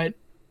 right?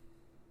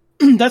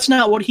 That's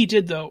not what he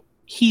did, though.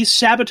 He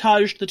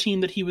sabotaged the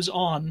team that he was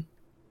on,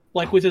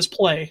 with his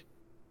play,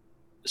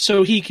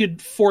 so he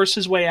could force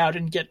his way out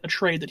and get a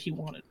trade that he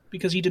wanted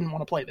because he didn't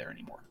want to play there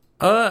anymore.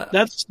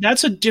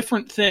 That's a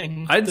different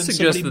thing. I'd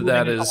suggest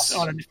that is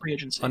on a free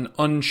agency. An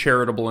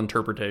uncharitable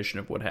interpretation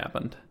of what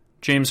happened.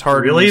 James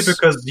Harden. Really?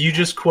 Because you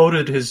just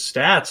quoted his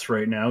stats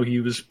right now.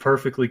 He was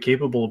perfectly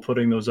capable of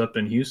putting those up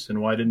in Houston.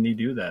 Why didn't he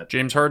do that?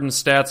 James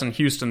Harden's stats in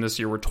Houston this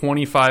year were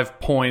 25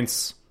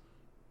 points,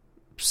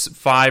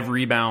 5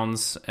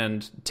 rebounds,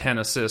 and 10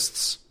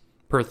 assists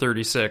per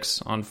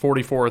 36 on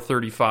 44,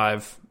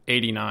 35,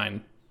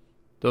 89.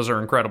 Those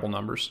are incredible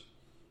numbers.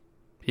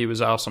 He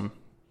was awesome.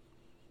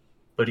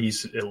 But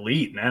he's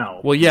elite now.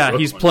 Well, yeah,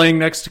 he's playing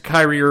next to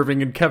Kyrie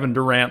Irving and Kevin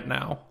Durant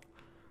now.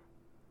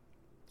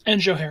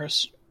 And Joe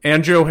Harris.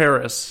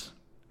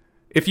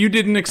 If you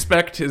didn't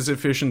expect his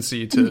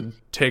efficiency to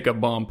take a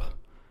bump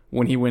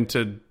when he went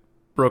to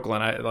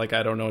Brooklyn, I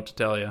don't know what to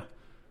tell you.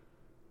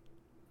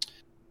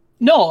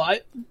 No,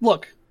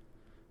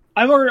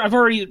 I've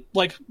already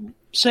like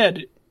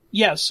said,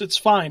 yes, it's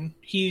fine.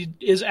 He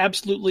is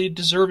absolutely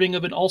deserving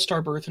of an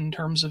All-Star berth in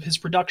terms of his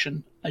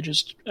production.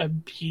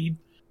 He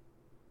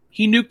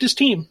nuked his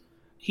team.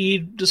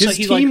 His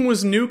team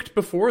was nuked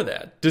before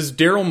that. Does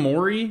Daryl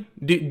Morey?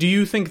 Do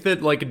you think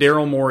that like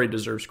Daryl Morey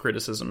deserves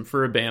criticism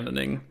for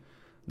abandoning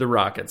the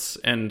Rockets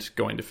and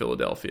going to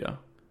Philadelphia?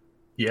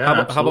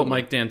 Yeah. How about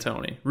Mike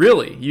D'Antoni?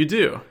 Really, you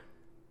do?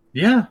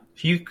 Yeah,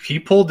 he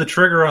pulled the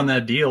trigger on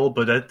that deal,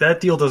 but that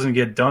deal doesn't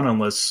get done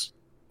unless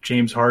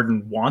James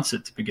Harden wants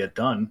it to get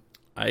done.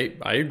 I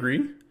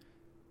agree.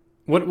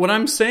 What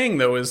I'm saying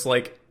though is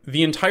like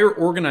the entire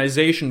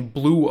organization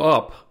blew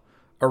up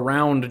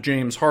around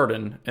James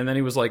Harden, and then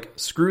he was like,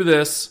 screw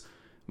this,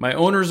 my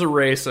owner's a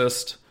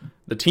racist,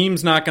 the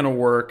team's not going to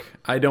work,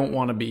 I don't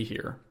want to be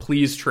here,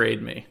 please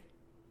trade me.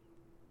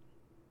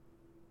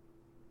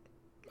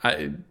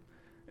 I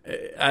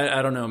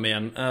don't know,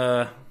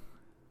 man.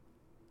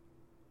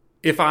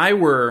 If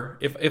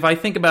I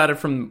think about it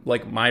from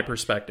like my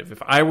perspective,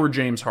 if I were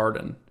James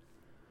Harden,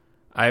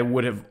 I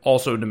would have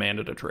also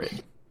demanded a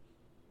trade.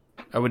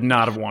 I would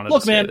not have wanted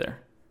to stay there.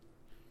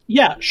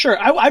 Yeah, sure.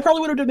 I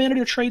probably would have demanded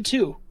a trade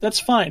too. That's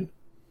fine.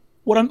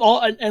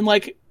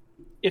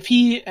 If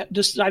he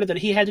decided that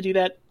he had to do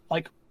that,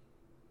 like,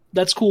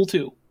 that's cool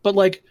too. But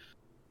like,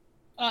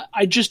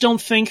 I just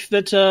don't think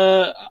that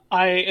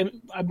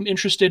I'm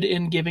interested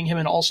in giving him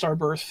an All-Star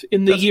berth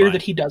in the year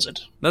that he does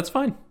it. That's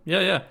fine.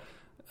 Yeah.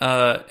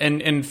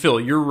 And Phil,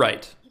 you're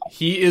right.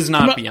 He is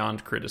not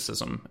beyond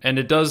criticism, and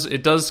it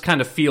does kind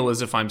of feel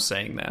as if I'm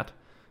saying that.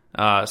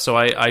 So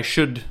I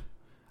should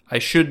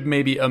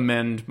maybe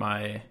amend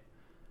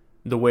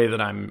the way that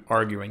I'm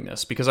arguing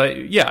this, because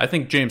I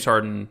think James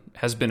Harden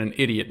has been an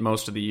idiot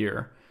most of the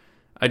year.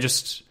 I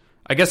guess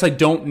I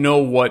don't know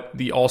what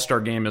the All-Star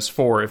game is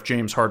for if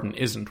James Harden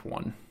isn't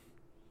one.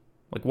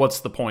 Like, what's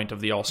the point of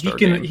the All-Star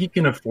game? He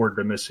can afford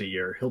to miss a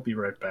year. He'll be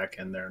right back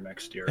in there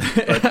next year.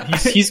 But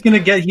he's gonna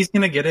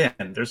get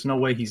in. There's no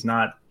way he's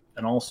not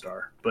an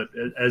All-Star. But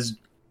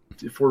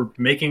if we're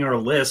making our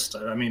list,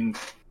 I mean,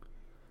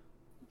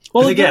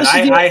 well, again,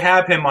 I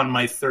have him on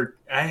my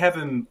I have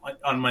him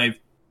on my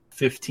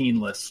 15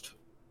 list.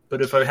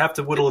 But if I have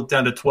to whittle it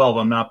down to 12,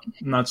 I'm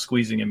not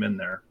squeezing him in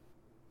there.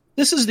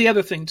 This is the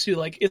other thing too.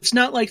 Like, it's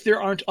not like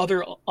there aren't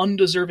other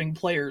undeserving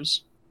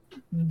players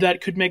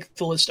that could make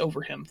the list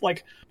over him.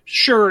 Like,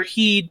 sure,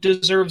 he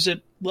deserves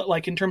it,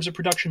 like, in terms of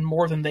production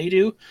more than they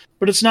do,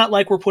 but it's not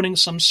like we're putting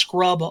some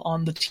scrub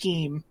on the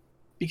team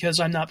because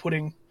I'm not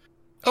putting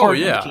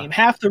Harden on the team.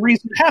 Half the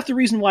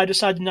reason why I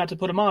decided not to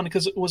put him on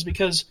was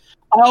because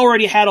I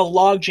already had a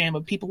logjam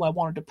of people I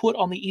wanted to put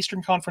on the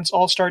Eastern Conference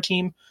All-Star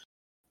team,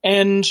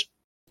 and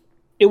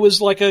it was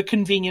like a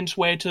convenient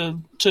way to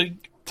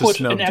put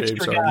an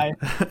extra guy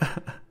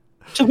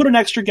to put an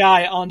extra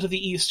guy onto the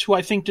East who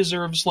I think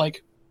deserves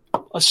like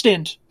a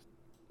stint.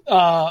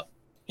 So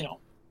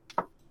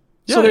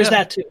there's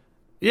that too.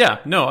 Yeah,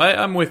 no,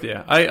 I'm with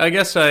you. I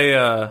guess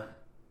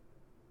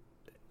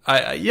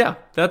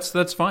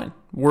that's fine.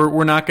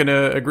 We're not going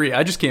to agree.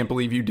 I just can't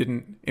believe you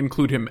didn't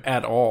include him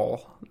at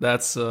all.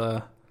 That's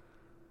do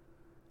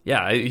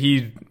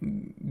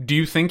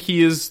you think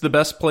he is the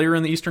best player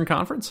in the Eastern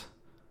Conference?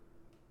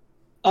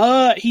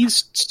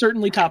 He's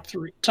certainly top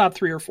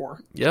three or four.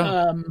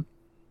 Yeah.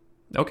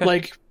 Okay.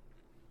 Like,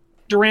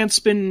 Durant's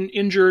been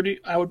injured.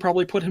 I would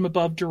probably put him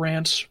above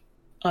Durant.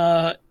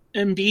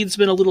 Embiid's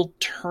been a little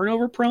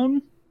turnover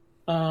prone.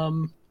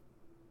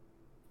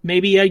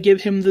 Maybe I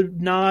give him the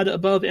nod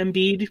above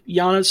Embiid.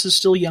 Giannis is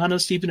still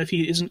Giannis, even if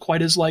he isn't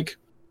quite as like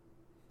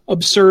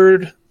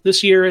absurd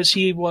this year as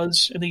he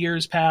was in the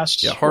years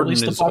past. Yeah, Harden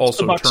is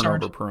also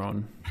turnover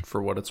prone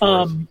for what it's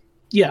worth.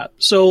 Yeah,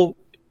 so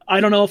I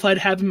don't know if I'd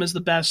have him as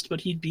the best,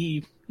 but he'd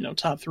be,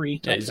 top three.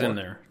 Top he's four. in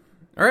there.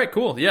 All right,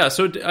 cool. Yeah,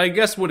 so I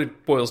guess what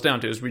it boils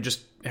down to is we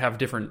just have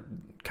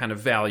different kind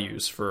of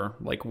values for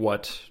like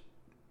what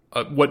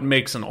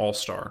makes an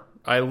all-star.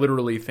 I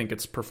literally think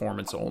it's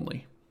performance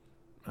only.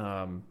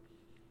 That's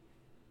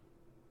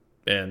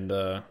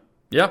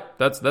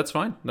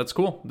fine. That's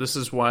cool. This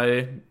is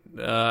why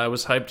I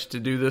was hyped to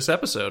do this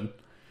episode.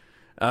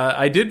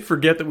 I did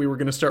forget that we were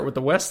going to start with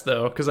the West,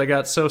 though, because I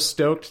got so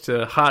stoked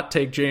to hot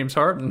take James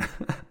Harden.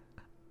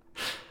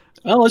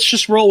 Well, let's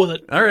just roll with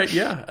it. All right,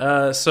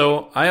 yeah.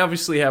 So I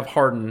obviously have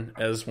Harden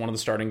as one of the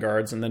starting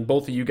guards, and then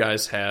both of you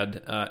guys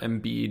had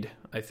Embiid,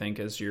 I think,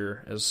 as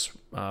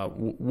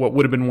what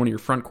would have been one of your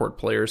front court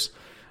players.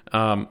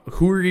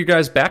 Who are you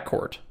guys'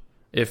 backcourt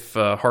if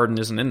Harden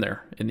isn't in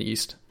there in the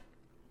East?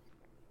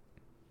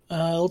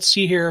 Let's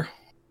see here.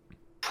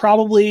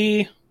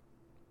 Probably,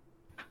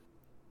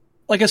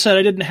 like I said,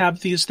 I didn't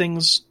have these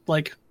things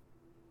like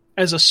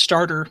as a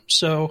starter,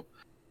 so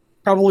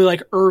probably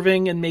like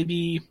Irving and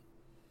maybe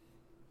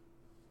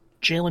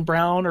Jaylen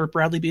Brown or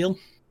Bradley Beal.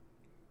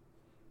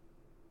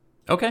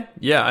 Okay.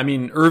 Yeah, I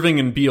mean, Irving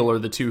and Beal are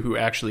the two who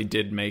actually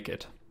did make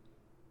it.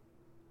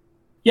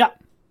 Yeah.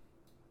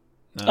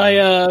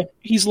 Beal's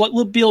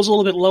a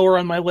little bit lower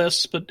on my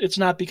list, but it's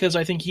not because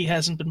I think he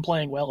hasn't been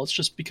playing well. It's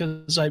just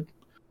because I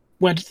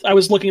I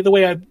was looking at the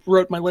way I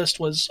wrote my list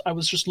was I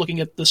was just looking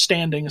at the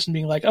standings and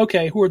being like,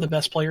 okay, who are the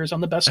best players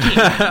on the best team?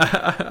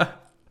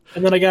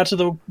 And then I got to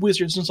the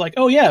Wizards and it's like,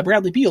 oh yeah,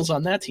 Bradley Beal's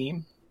on that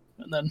team.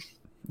 And then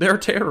they're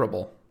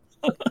terrible.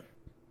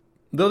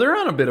 Though they're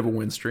on a bit of a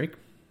win streak.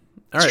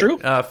 All it's right,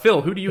 true.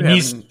 Phil, who do you have?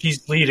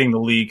 He's leading the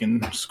league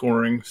in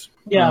scoring.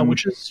 Yeah,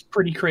 which is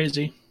pretty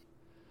crazy.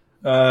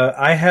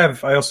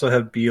 I also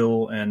have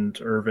Beal and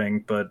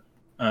Irving, but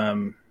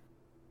Beal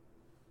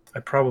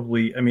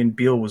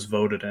was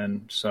voted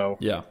in, so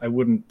yeah, I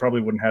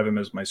probably wouldn't have him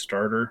as my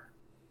starter.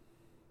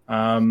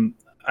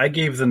 I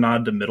gave the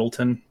nod to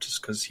Middleton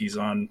just because he's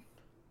on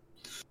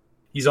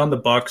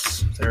the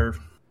Bucks. They're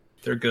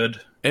good.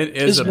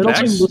 Is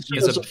Middleton listed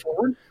as a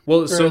forward?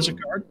 Well, so as a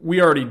guard?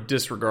 We already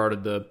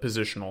disregarded the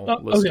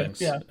positional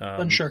listings. Okay, yeah,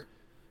 then sure.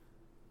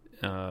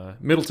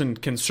 Middleton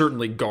can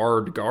certainly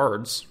guard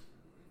guards.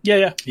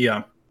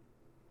 Yeah.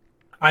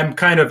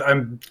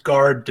 I'm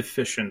guard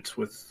deficient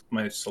with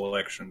my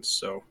selections,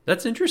 so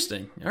that's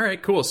interesting. All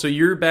right, cool. So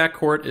your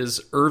backcourt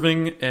is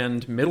Irving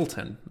and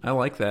Middleton. I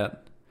like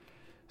that.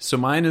 So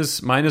mine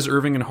is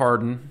Irving and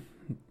Harden.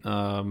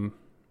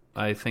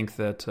 I think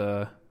that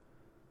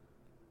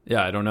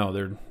I don't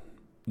know.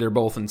 They're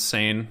both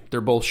insane.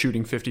 They're both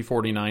shooting 50,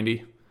 40,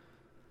 90.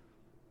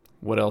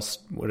 What else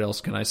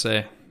can I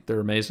say? They're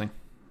amazing.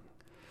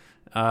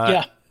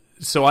 Yeah.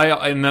 So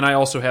I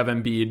also have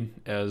Embiid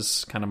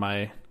as kind of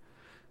my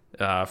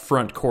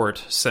front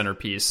court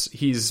centerpiece.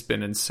 He's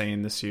been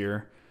insane this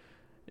year.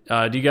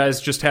 Do you guys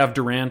just have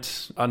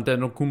Durant,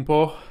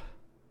 Antetokounmpo?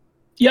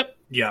 Yep.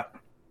 Yeah.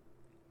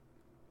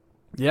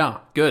 Yeah,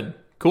 good.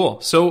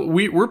 Cool. So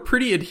we're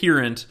pretty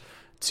adherent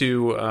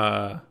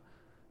to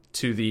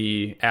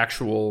the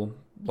actual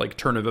like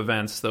turn of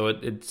events, though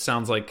it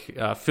sounds like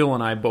Phil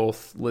and I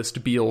both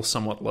list Beal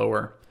somewhat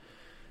lower.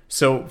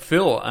 So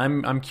Phil,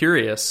 I'm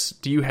curious.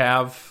 Do you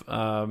have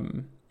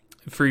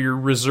for your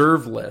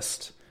reserve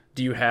list?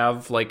 Do you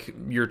have like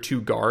your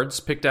two guards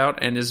picked out,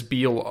 and is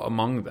Beal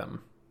among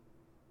them?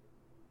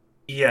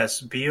 Yes,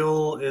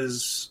 Beal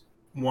is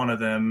one of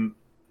them,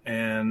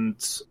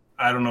 and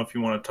I don't know if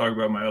you want to talk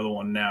about my other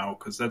one now,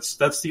 because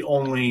that's the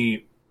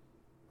only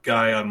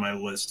guy on my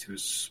list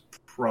who's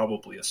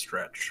probably a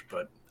stretch.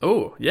 But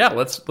oh yeah,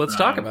 let's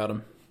talk about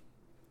him.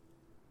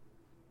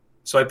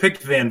 So I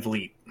picked Van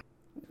Vliet.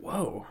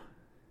 Whoa.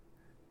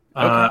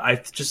 Okay. I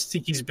just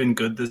think he's been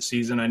good this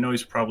season. I know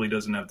he probably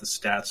doesn't have the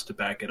stats to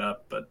back it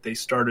up, but they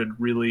started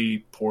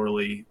really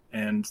poorly,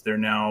 and they're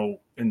now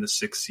in the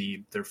 6th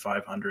seed. They're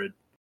 500,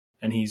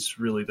 and he's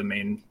really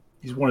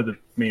he's one of the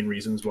main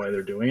reasons why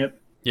they're doing it.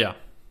 Yeah.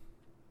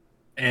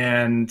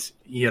 And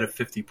he had a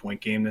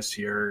 50-point game this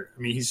year. I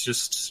mean, he's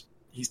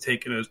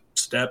taken a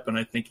step, and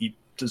I think he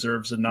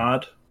deserves a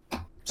nod.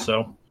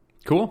 So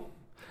cool.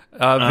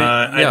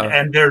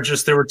 And there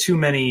were too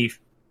many.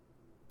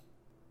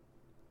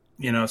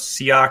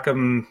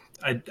 Siakam.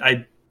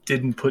 I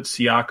didn't put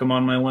Siakam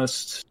on my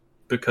list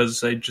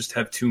because I just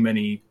have too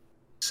many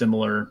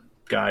similar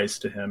guys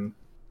to him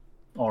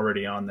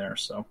already on there.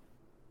 So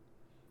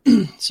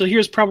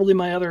here's probably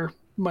my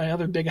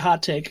other big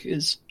hot take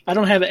is I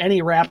don't have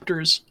any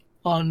Raptors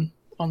on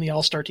the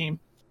All-Star team.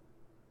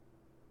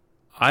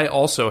 I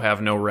also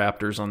have no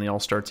Raptors on the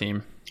All-Star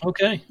team.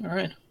 Okay, all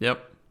right.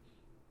 Yep.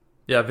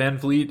 Yeah, Van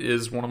Vliet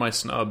is one of my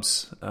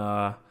snubs.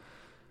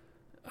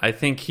 I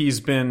think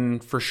he's been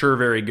for sure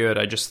very good.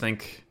 I just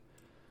think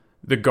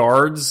the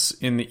guards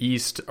in the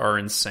East are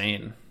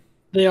insane.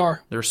 They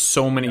are. There's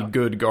so many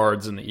good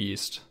guards in the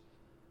East.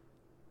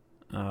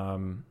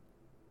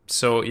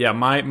 So yeah,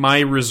 my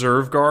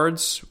reserve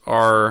guards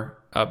are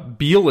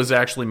Beal is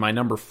actually my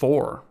number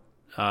 4.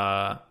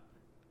 I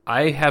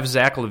have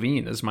Zach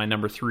LaVine as my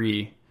number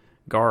 3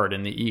 guard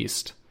in the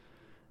East.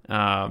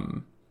 Let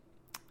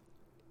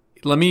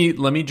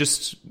me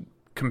just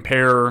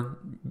compare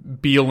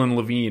Beal and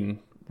LaVine,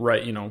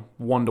 right?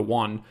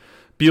 1-to-1.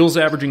 Beal's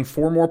averaging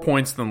 4 more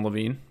points than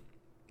LaVine,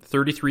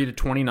 33 to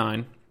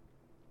 29.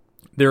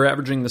 They're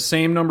averaging the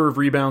same number of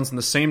rebounds and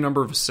the same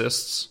number of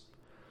assists.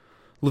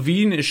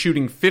 LaVine is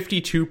shooting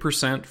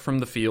 52% from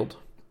the field.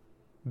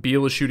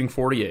 Beal is shooting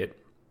 48%.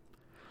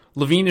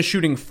 LaVine is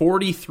shooting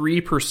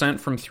 43%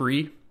 from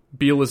 3.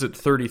 Beal is at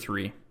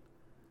 33%.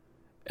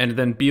 And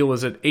then Beal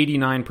is at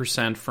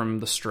 89% from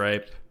the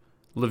stripe.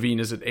 LaVine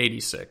is at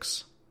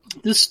 86%.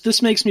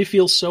 This makes me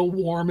feel so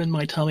warm in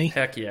my tummy.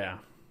 Heck yeah.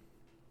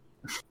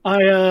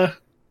 I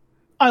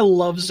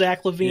love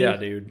Zach LaVine. Yeah,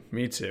 dude.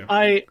 Me too.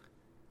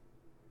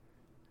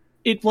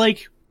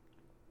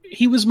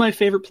 He was my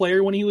favorite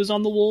player when he was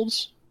on the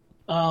Wolves,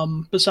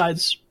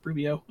 besides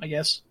Rubio, I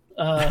guess.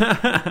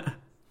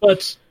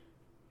 But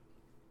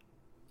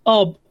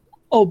oh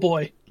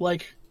boy, I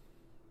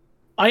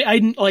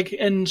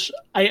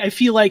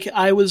feel like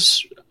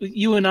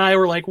you and I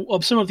were like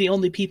some of the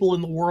only people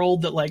in the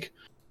world that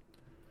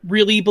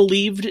really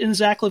believed in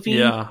Zach LaVine.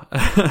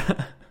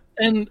 Yeah.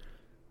 And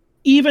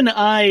even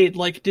I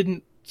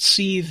didn't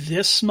see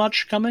this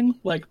much coming.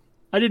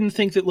 I didn't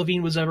think that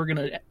LaVine was ever going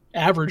to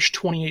average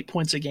 28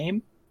 points a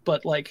game,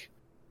 but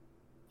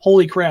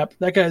holy crap,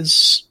 that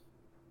guy's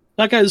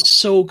That guy's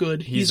so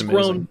good. He's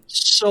grown amazing.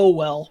 so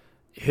well.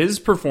 His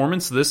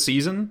performance this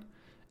season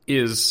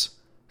is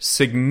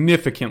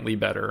significantly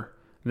better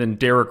than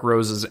Derrick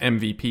Rose's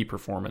MVP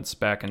performance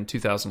back in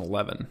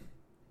 2011.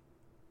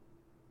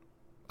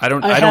 I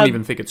don't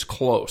even think it's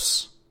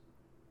close.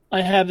 I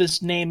have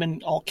his name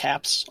in all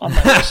caps on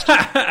my list.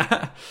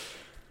 I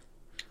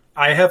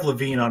have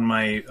Levine on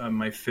my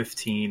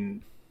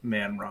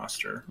 15-man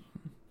roster.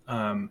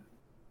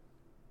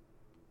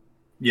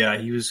 Yeah,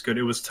 he was good.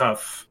 It was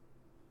tough.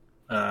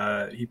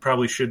 He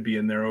probably should be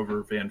in there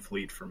over Van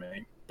Fleet for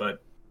me,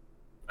 but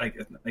I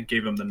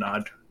gave him the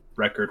nod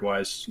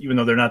record-wise, even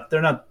though they're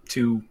not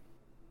too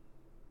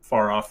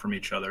far off from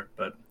each other.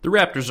 But the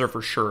Raptors are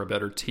for sure a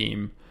better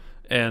team,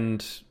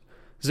 and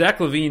Zach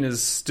LaVine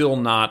is still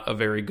not a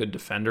very good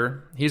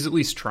defender. He's at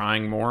least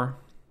trying more,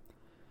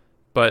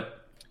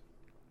 but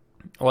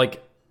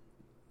like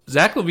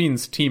Zach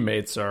LaVine's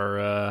teammates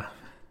are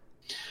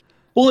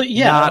well,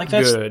 yeah, not like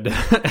that's good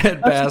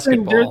at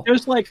basketball.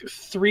 There's like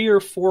 3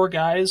 or 4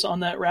 guys on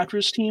that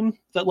Raptors team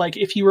that, like,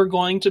 if you were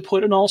going to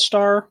put an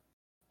All-Star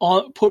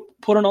on, put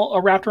a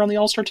Raptor on the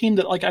All-Star team,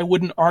 that like I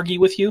wouldn't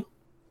argue with you,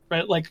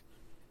 right? Like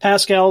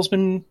Pascal's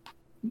been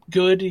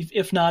good,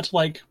 if not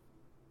like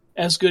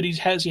as good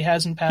as he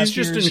has in past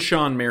years. He's just in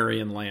Sean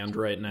Marion land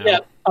right now. Yeah,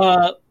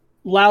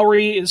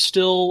 Lowry is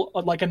still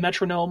like a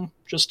metronome,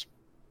 just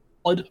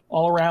blood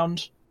all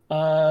around.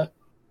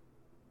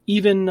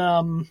 Even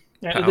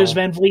there's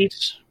Van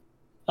Vliet,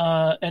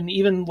 and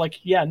even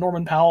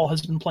Norman Powell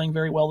has been playing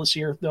very well this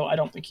year, though I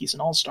don't think he's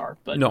an all-star.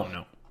 But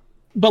no.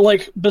 But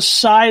like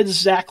besides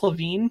Zach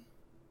LaVine,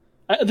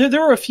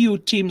 there are a few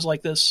teams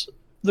like this.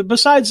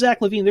 Besides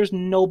Zach LaVine, there's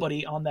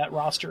nobody on that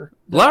roster.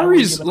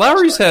 Lowry's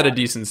had a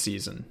decent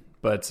season,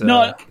 but he's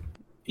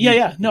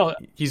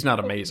not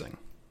amazing.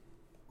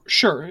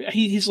 Sure,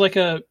 he's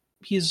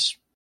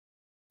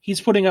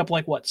putting up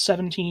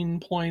 17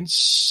 points,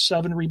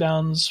 7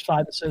 rebounds,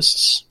 5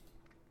 assists.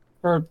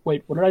 Or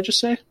wait, what did I just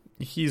say?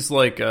 He's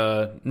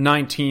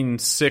 19,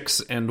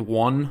 6, and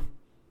 1.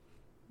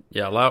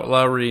 Yeah,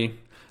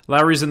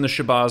 Lowry's in the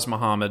Shabazz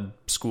Muhammad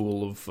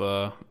school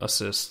of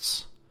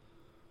assists.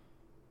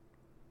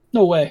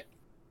 No way.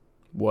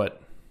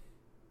 What?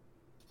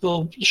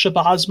 The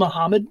Shabazz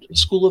Muhammad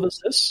school of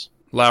assists?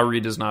 Lowry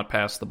does not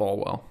pass the ball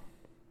well.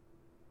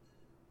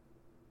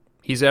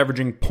 He's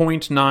averaging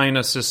 0.9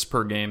 assists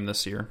per game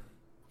this year.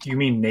 Do you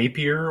mean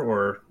Napier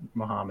or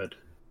Muhammad?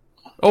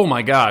 Oh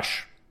my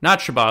gosh. Not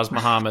Shabazz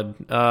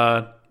Muhammad.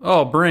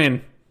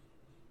 Brain.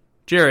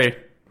 Jerry,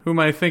 who am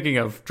I thinking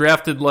of?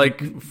 Drafted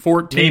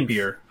 14th.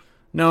 Napier.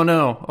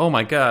 No. Oh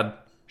my god.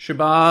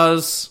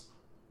 Shabazz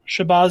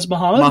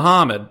Muhammad?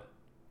 Muhammad.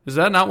 Is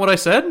that not what I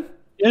said?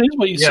 It is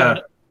what you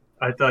said.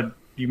 I thought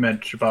you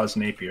meant Shabazz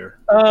Napier.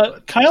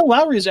 Kyle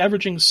Lowry is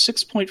averaging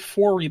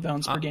 6.4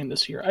 rebounds per game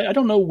this year. I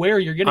don't know where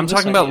you're getting this I'm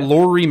talking idea. about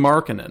Lauri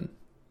Markkanen.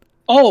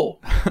 Oh.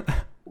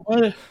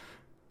 What?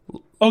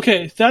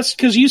 Okay, that's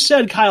because you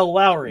said Kyle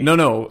Lowry. No,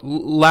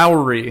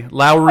 Lowry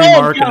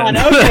Markkanen. God,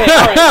 okay,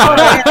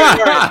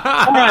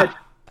 all right.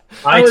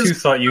 I too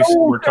thought you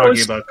were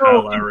talking about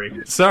Kyle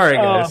Lowry. Sorry,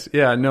 guys.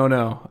 Yeah,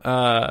 no.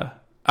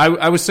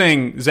 I was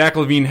saying Zach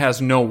LaVine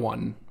has no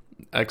one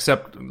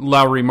except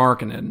Lauri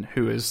Markkanen,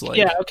 who is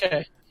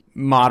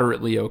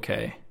moderately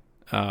okay,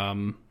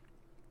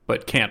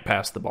 but can't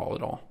pass the ball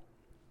at all.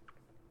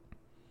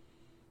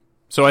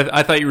 So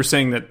I thought you were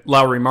saying that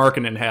Lauri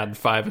Markkanen had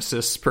 5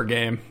 assists per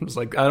game. I was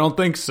like, I don't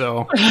think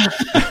so.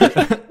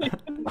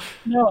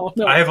 No.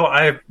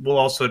 I will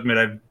also admit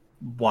I've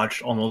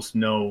watched almost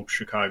no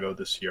Chicago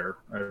this year.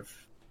 I've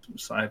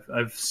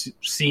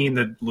seen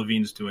that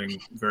Levine's doing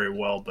very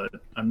well, but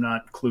I'm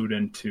not clued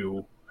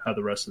into how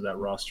the rest of that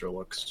roster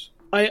looks.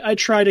 I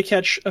try to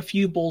catch a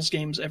few Bulls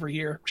games every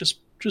year just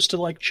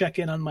to check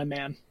in on my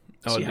man,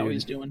 see how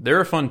he's doing.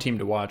 They're a fun team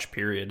to watch.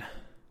 Period.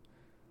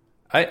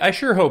 I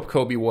sure hope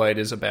Kobe White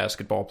is a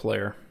basketball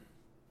player.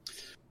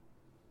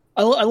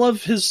 I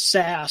love his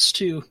sass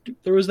too.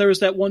 There was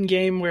that one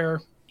game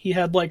where he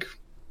had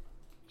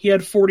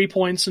 40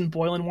 points and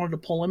Boylan wanted to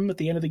pull him at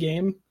the end of the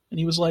game, and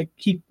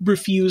he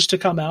refused to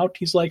come out.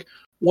 He's like,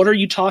 "What are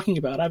you talking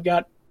about? I've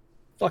got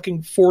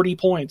fucking 40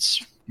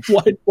 points.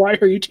 Why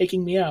are you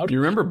taking me out?" Do you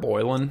remember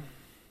Boylan?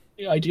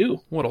 Yeah, I do.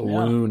 What a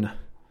loon.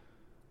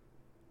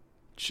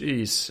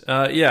 Jeez.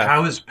 Yeah.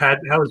 How has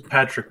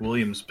Patrick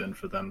Williams been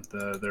for them?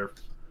 Their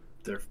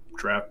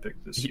draft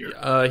pick this year.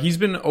 He's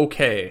been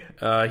okay.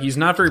 He's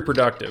not very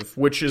productive,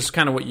 which is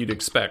kind of what you'd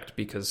expect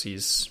because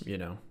he's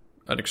an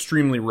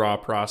extremely raw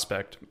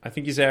prospect. I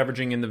think he's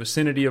averaging in the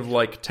vicinity of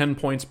 10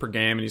 points per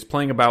game, and he's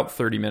playing about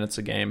 30 minutes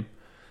a game.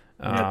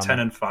 10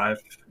 and 5.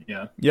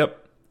 Yeah.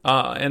 Yep.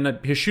 And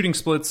his shooting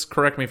splits,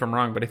 correct me if I'm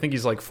wrong, but I think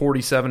he's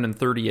 47 and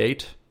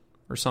 38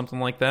 or something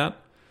like that.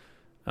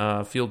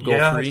 Field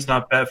goal free. It's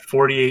not bad.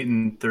 48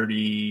 and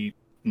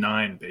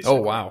 39, basically.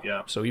 Oh, wow.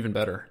 Yeah. So even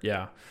better.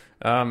 Yeah.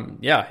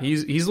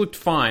 He's looked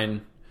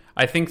fine.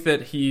 I think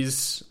that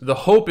the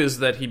hope is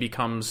that he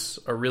becomes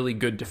a really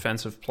good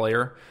defensive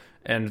player,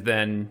 and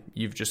then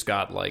you've just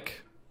got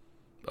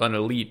an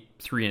elite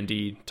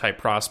 3-and-D type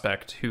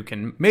prospect who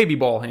can maybe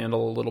ball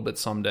handle a little bit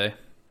someday.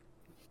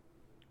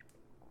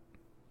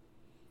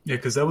 Yeah,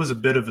 because that was a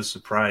bit of a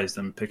surprise,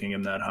 them picking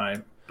him that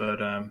high.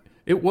 But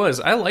It was.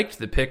 I liked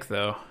the pick,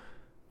 though.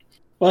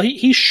 Well,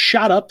 he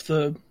shot up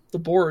the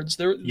boards.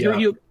 I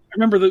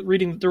remember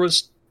reading that there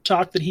was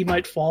talk that he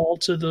might fall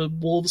to the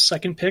Wolves'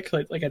 second pick,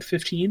 like at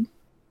 15.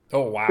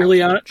 Oh wow!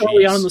 Early on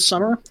in the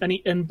summer,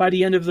 and by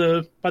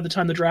the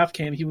time the draft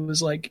came, he was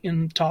like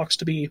in talks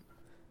to be,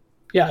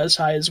 as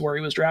high as where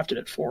he was drafted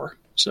at 4.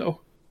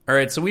 So all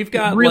right, so we've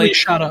got really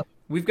shot up.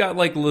 We've got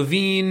like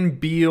Levine,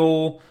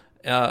 Beal.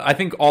 I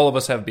think all of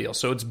us have Beal,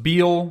 so it's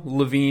Beal,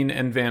 Levine,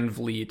 and Van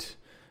Vliet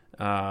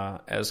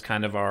as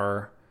kind of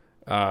our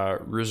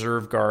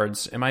reserve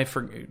guards.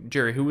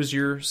 Jerry? Who was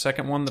your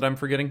second one that I'm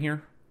forgetting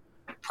here?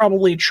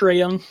 Probably Trae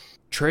Young.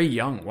 Trae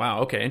Young. Wow.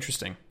 Okay.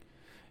 Interesting.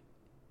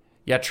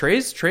 Yeah,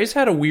 Trae's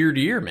had a weird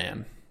year,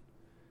 man.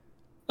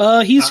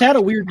 He's had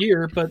a weird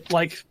year, but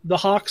like the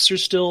Hawks are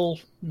still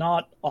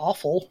not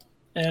awful,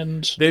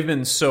 and they've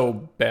been so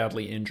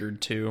badly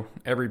injured too.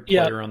 Every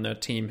player on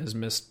that team has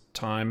missed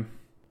time,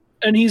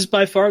 and he's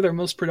by far their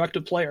most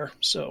productive player.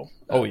 So,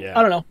 oh yeah,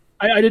 I don't know.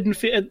 I didn't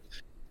feel.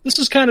 This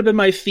has kind of been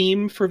my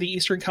theme for the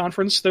Eastern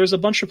Conference. There's a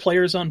bunch of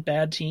players on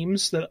bad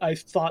teams that I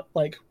thought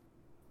like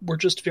were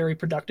just very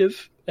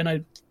productive, and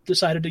I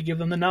decided to give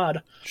them the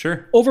nod.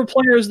 Sure. Over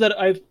players that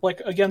I've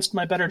like against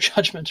my better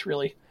judgment,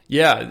 really.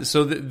 Yeah,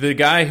 so the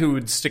guy who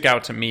would stick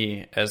out to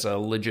me as a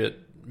legit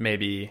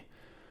maybe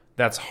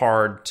that's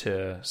hard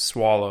to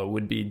swallow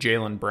would be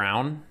Jaylen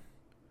Brown.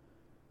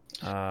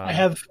 I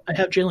have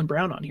Jaylen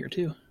Brown on here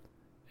too.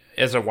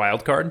 As a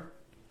wild card?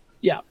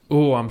 Yeah.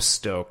 Oh, I'm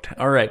stoked.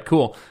 All right,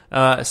 cool.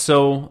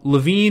 So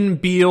Levine,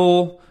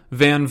 Beal,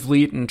 Van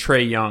Vliet, and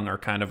Trae Young are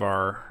kind of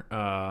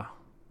our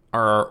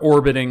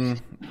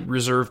orbiting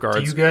reserve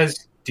guards.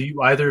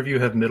 Do either of you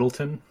have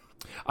Middleton?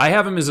 I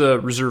have him as a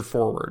reserve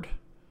forward.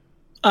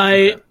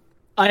 I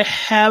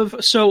have,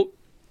 so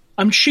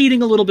I'm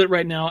cheating a little bit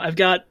right now. I've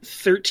got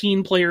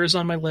 13 players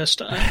on my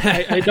list.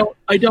 I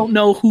don't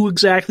know who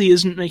exactly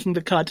isn't making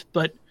the cut,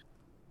 but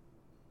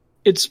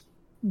it's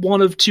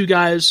one of 2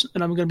 guys,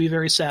 and I'm going to be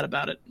very sad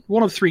about it.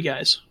 One of 3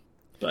 guys,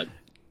 but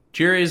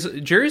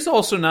Jerry's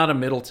also not a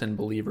Middleton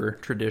believer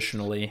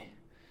traditionally.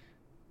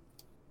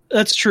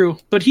 That's true,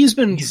 but he's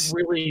been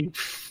really,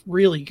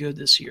 really good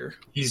this year.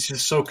 He's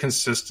just so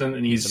consistent,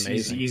 and he's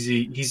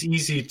easy. He's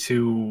easy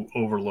to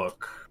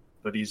overlook,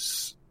 but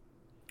he's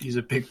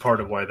a big part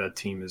of why that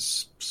team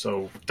is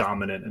so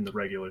dominant in the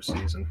regular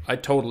season. I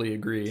totally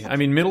agree. I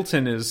mean,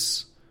 Middleton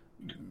is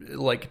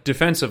like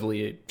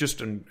defensively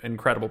just an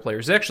incredible player.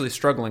 He's actually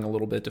struggling a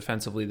little bit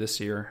defensively this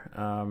year.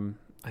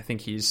 I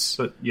think he's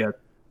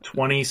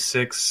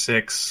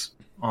 26-6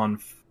 on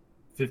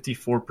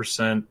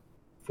 54%.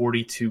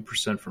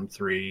 42% from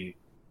 3,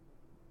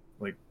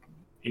 like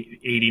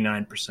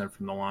 89%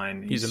 from the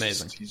line. He's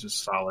amazing. He's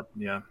just solid.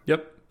 Yeah.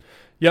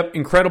 Yep.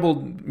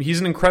 Incredible. He's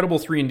an incredible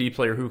 3-and-D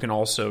player who can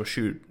also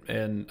shoot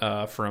and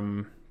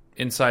from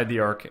inside the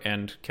arc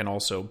and can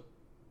also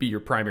be your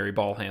primary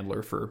ball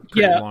handler for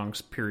pretty long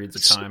periods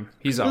of time.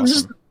 He's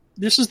awesome.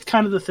 This is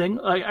kind of the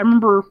thing. I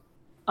remember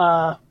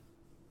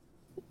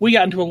we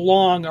got into a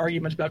long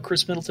argument about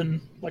Chris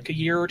Middleton like a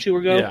year or 2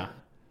 ago.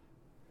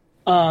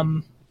 Yeah.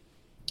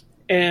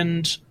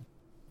 And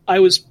I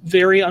was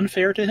very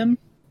unfair to him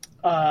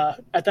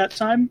at that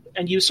time,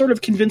 and you sort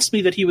of convinced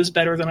me that he was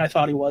better than I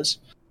thought he was.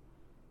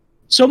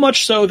 So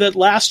much so that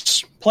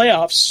last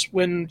playoffs,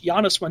 when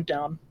Giannis went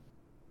down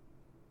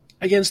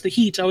against the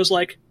Heat, I was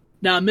like,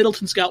 nah,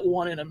 Middleton's got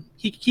one in him.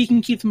 He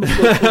can keep them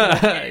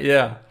afloat.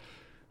 Yeah.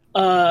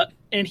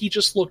 And he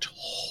just looked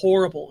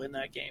horrible in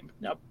that game.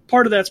 Now,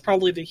 part of that's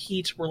probably the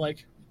Heat were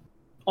like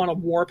on a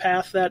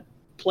warpath that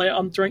play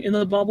in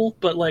the bubble,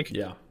 but like,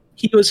 yeah.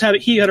 He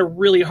had a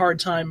really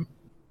hard time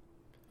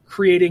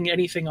creating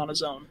anything on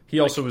his own. He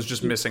also was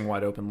just missing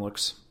wide open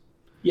looks.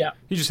 Yeah.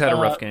 He just had a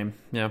rough game.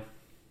 Yeah.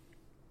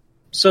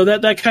 So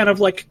that kind of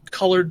like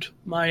colored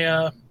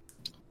my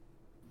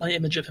my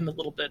image of him a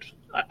little bit.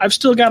 I've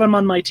still got him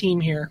on my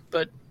team here,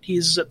 but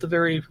he's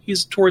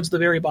towards the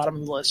very bottom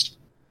of the list.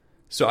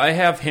 So I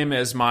have him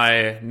as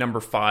my number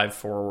 5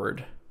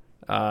 forward.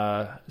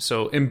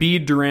 So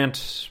Embiid,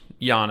 Durant,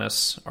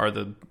 Giannis are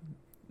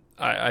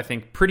I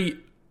think pretty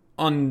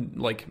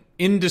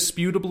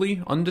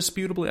indisputably,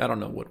 I don't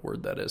know what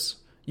word that is.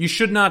 You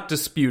should not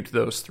dispute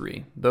those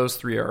 3. Those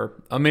 3 are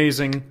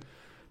amazing,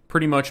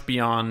 pretty much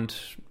beyond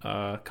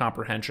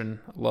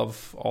comprehension.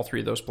 Love all 3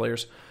 of those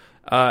players.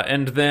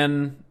 And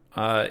then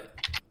I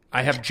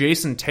have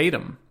Jason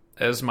Tatum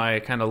as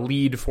my kind of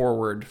lead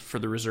forward for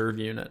the reserve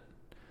unit.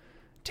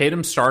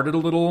 Tatum started a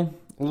little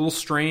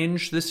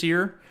strange this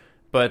year,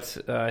 but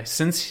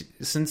since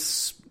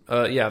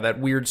that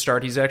weird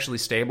start, he's actually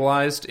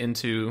stabilized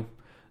into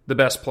the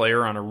best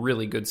player on a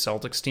really good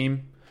Celtics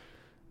team.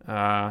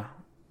 I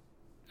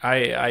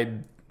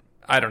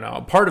don't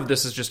know. Part of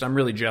this is just I'm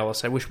really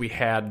jealous. I wish we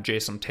had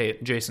Jason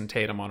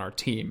Tatum on our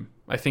team.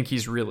 I think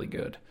he's really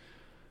good,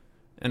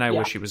 and I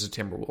wish he was a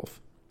Timberwolf.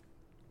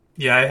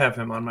 Yeah, I have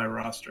him on my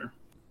roster.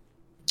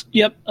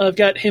 Yep, I've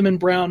got him and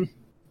Brown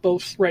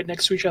both right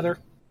next to each other,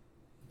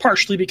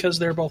 partially because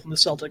they're both in the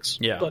Celtics.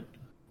 Yeah. But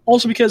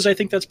also because I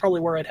think that's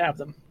probably where I'd have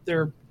them.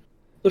 They're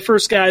the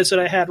first guys that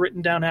I had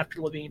written down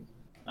after Levine.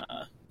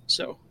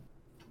 So.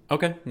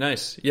 Okay,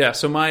 nice. Yeah,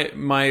 so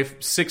my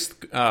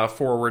sixth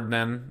forward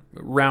then,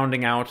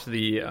 rounding out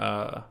the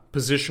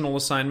positional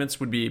assignments,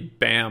 would be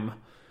Bam.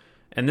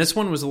 And this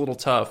one was a little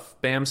tough.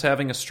 Bam's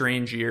having a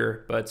strange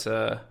year, but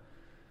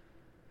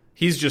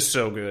he's just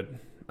so good.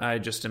 I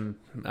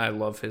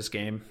love his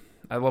game.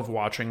 I love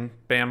watching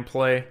Bam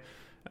play.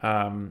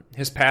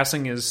 His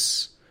passing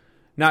is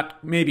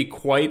not maybe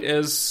quite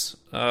as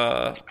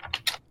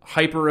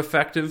hyper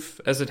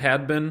effective as it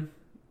had been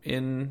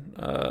in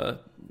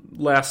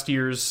last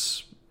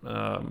year's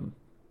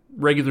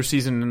regular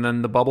season and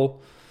then the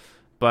bubble,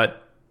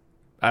 but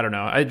I don't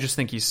know. I just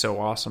think he's so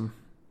awesome.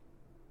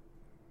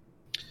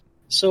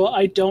 So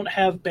I don't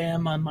have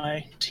Bam on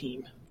my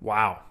team.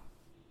 Wow.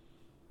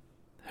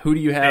 Who do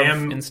you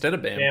have instead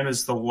of Bam? Bam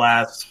is the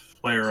last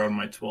player on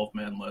my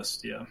 12-man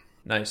list, yeah.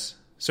 Nice.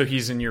 So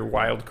he's in your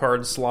wild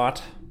card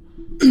slot?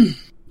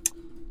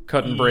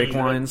 Cut and break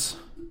lines?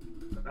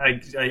 I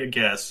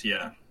guess,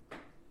 yeah.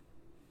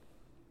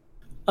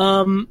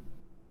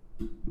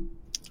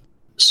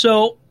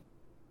 So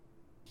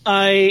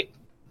I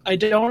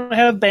don't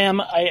have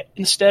Bam.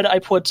 Instead I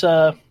put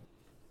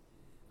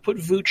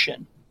Vooch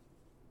in.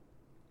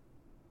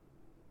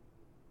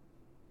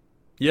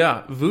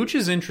 Yeah, Vooch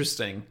is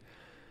interesting.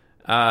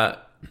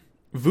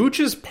 Vooch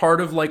is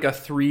part of like a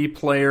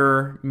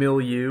 3-player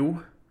milieu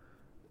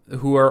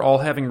who are all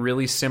having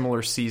really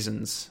similar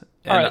seasons.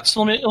 All right,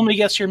 so let me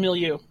guess your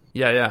milieu.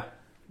 Yeah.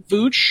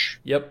 Vooch.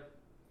 Yep.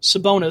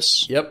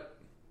 Sabonis. Yep.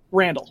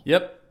 Randall.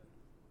 Yep.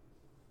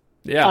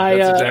 Yeah,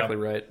 that's exactly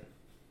right.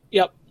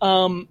 Yep.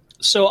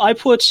 So I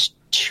put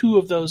 2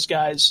 of those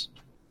guys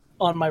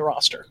on my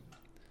roster.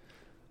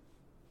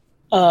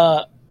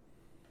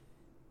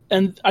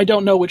 And I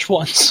don't know which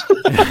ones.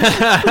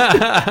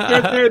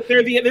 they're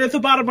at the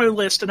bottom of my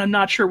list, and I'm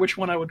not sure which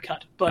one I would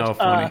cut. But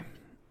funny.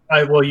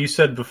 Well, you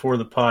said before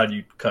the pod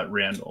you cut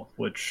Randall,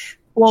 which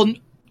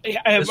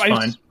is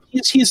fine.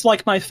 He's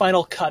like my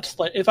final cut.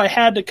 Like, if I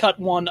had to cut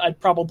one, I'd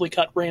probably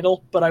cut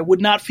Randall, but I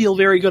would not feel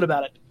very good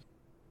about it.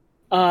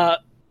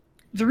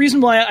 The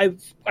reason why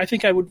I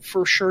think I would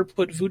for sure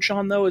put Vooch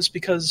on, though, is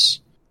because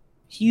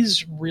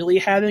he's really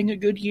having a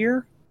good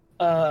year.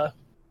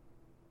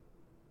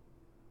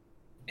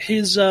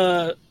 His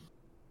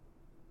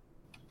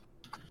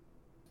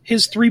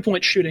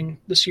 3-point shooting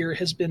this year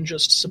has been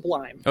just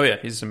sublime. Oh yeah,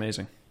 he's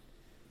amazing.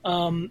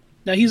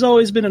 Now he's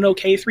always been an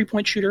okay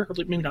 3-point shooter, or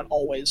maybe not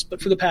always,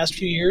 but for the past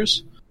few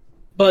years.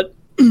 But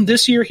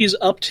this year he's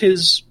upped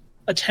his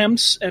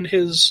attempts and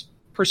his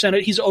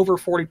percentage. He's over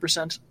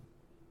 40%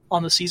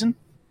 on the season.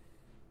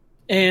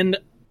 And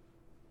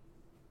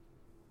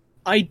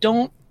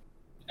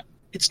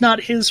it's not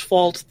his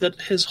fault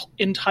that his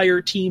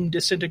entire team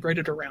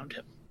disintegrated around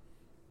him.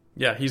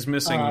 Yeah, he's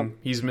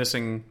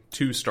missing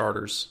 2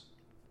 starters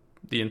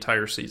the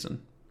entire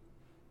season.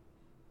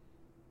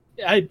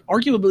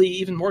 Arguably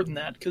even more than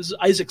that, because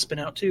Isaac's been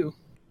out too.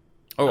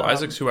 Oh,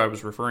 Isaac's who I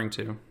was referring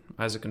to.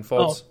 Isaac and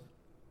Fultz.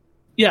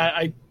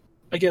 Yeah,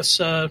 I guess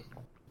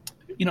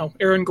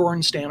Aaron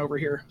Gordon Stan over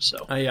here. So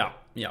yeah.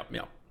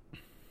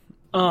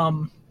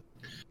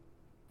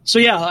 So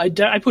yeah, I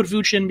put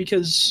Vooch in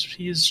because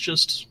he's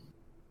just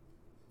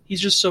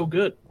so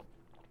good.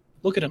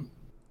 Look at him.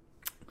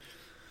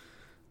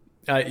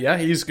 Yeah,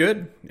 he's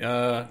good.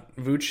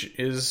 Vooch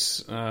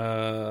is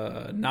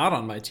not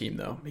on my team,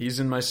 though. He's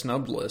in my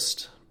snub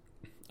list.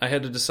 I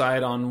had to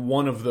decide on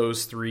one of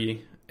those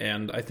 3,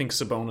 and I think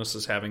Sabonis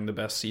is having the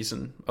best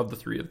season of the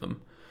 3 of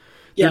them.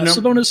 Yeah,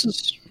 Sabonis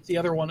is the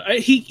other one.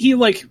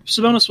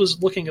 Sabonis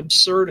was looking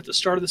absurd at the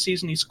start of the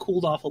season. He's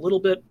cooled off a little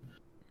bit.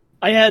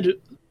 The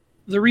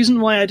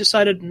reason why I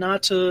decided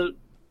not to,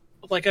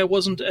 I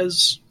wasn't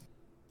as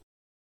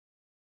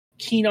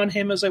keen on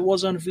him as I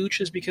was on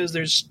Vooch is because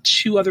there's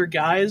 2 other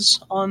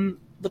guys on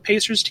the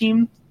Pacers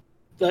team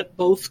that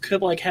both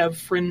could have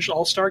fringe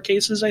all-star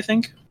cases, I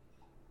think,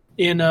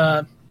 in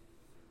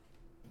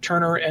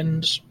Turner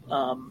and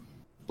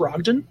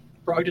Brogdon.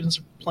 Brogdon's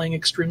playing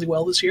extremely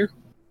well this year.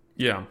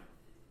 Yeah.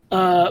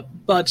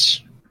 But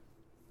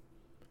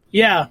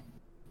yeah,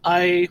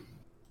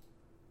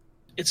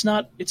 it's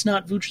not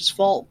Vooch's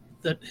fault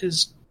that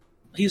he's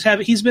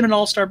been an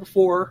all-star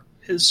before.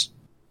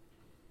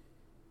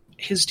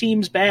 His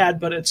team's bad,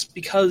 but it's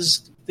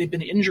because they've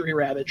been injury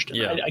ravaged.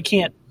 Yeah. I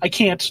can't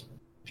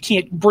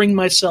bring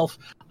myself.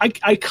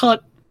 I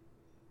cut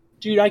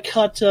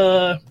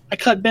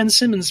Ben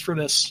Simmons for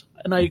this,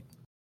 and it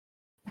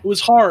was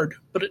hard,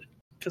 but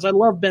because I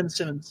love Ben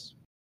Simmons,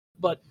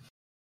 but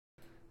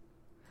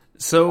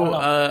so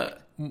a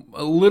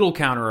little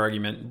counter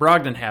argument.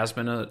 Brogdon has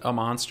been a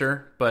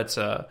monster, but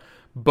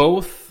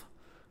both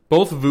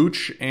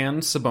Vooch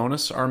and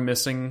Sabonis are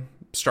missing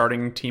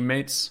starting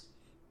teammates.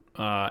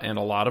 And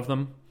a lot of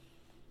them.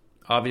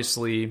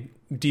 Obviously,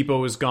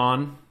 Depot is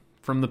gone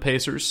from the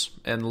Pacers,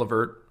 and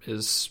LeVert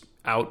is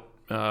out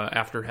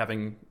after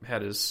having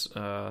had his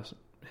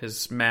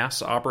his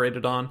mass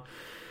operated on.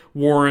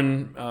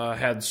 Warren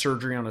had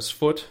surgery on his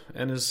foot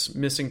and is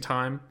missing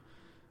time.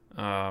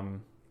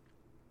 And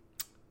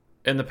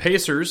the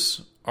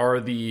Pacers are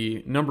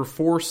the number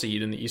 4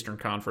 seed in the Eastern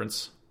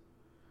Conference.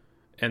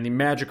 And the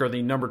Magic are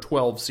the number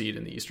 12 seed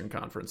in the Eastern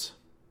Conference.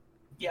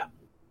 Yeah.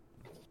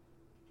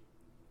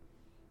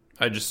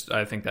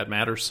 I think that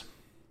matters.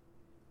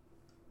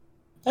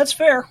 That's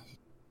fair.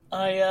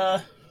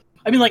 I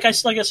mean, like I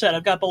said,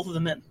 I've got both of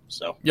them in.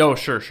 So. Oh,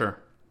 sure.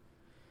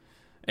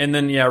 And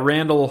then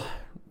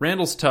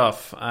Randall's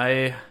tough.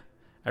 I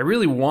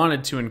really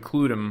wanted to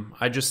include him.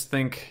 I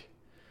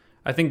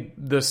think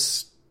the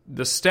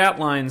stat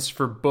lines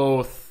for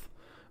both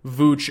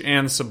Vooch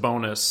and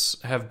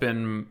Sabonis have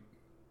been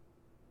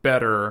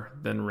better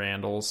than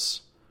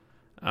Randall's.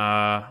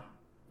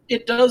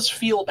 It does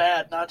feel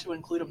bad not to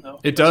include him, though.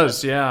 It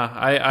does,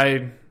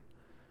 yeah.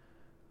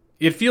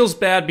 It feels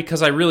bad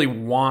because I really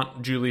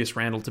want Julius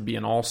Randle to be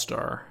an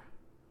all-star.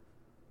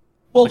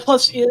 Well,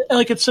 plus,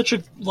 it's such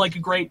a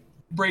great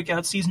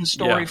breakout season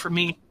story for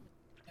me.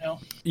 You know?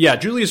 Yeah,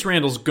 Julius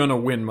Randle's gonna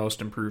win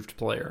Most Improved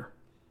Player.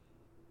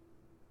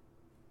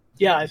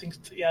 Yeah, I think.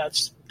 Yeah,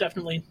 it's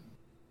definitely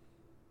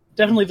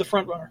the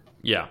front runner.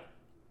 Yeah.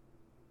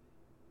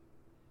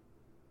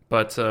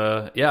 But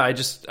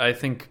I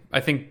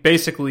think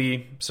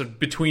basically, so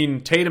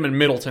between Tatum and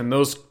Middleton,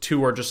 those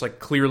two are just like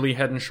clearly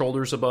head and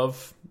shoulders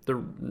above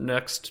the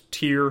next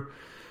tier.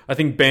 I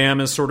think Bam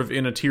is sort of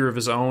in a tier of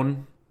his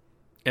own.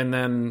 And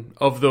then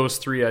of those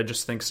three, I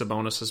just think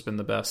Sabonis has been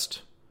the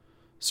best.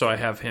 So I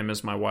have him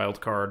as my wild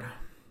card.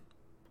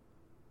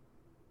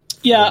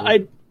 Yeah,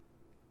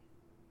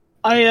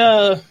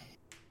 I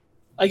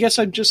guess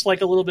I'm just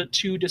like a little bit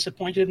too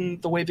disappointed in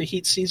the way the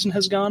Heat season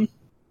has gone.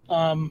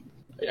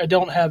 I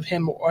don't have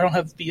him. I don't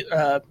have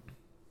the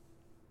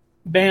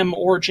Bam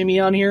or Jimmy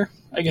on here.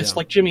 I guess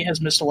like Jimmy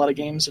has missed a lot of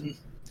games and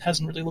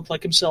hasn't really looked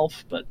like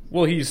himself. But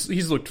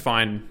he's looked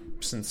fine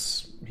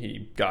since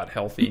he got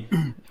healthy.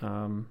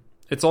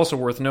 It's also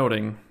worth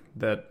noting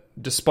that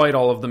despite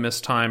all of the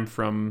missed time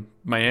from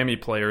Miami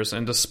players,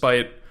 and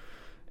despite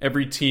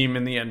every team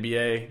in the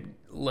NBA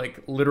like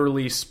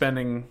literally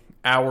spending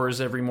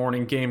hours every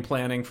morning game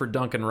planning for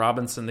Duncan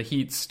Robinson, the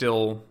Heat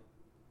still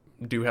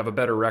do have a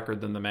better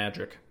record than the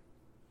Magic.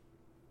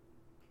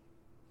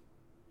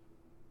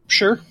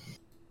 Sure.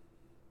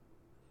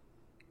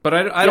 But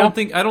I don't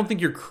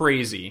think you're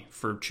crazy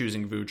for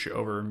choosing Vooch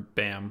over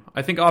Bam.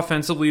 I think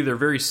offensively they're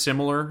very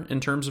similar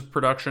in terms of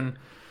production,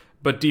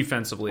 but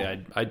defensively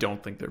I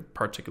don't think they're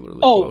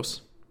particularly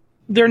close.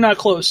 They're not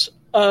close.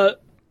 The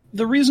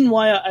reason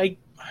why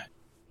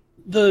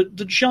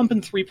the jump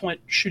in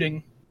 3-point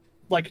shooting,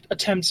 like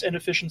attempts and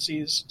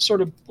efficiencies,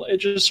 it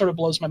just sort of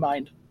blows my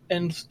mind.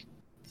 And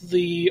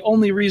the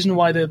only reason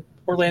why the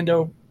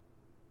Orlando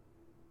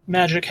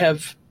Magic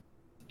have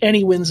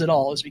any wins at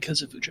all is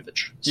because of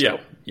Vucevic. So.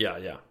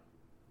 Yeah.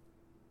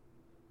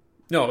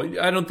 No,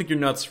 I don't think you're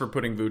nuts for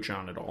putting Vooch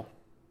on at all.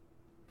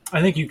 I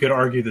think you could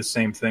argue the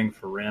same thing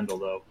for Randall,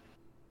 though,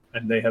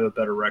 and they have a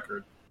better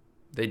record.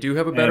 They do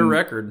have a better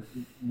record.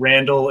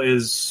 Randall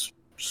is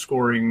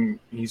scoring.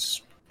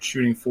 He's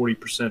shooting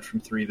 40%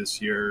 from 3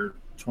 this year,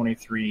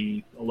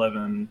 23,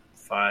 11,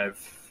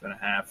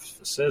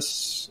 5.5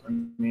 assists. I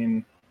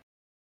mean,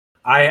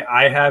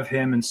 I have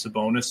him and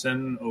Sabonis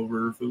in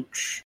over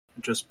Vooch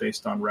just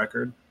based on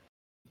record.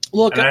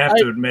 Look, and I have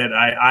to admit,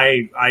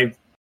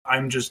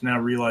 I'm just now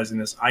realizing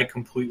this. I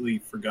completely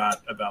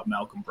forgot about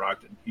Malcolm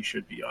Brogdon. He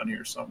should be on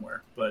here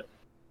somewhere, but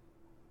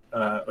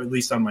at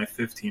least on my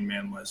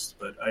 15-man list.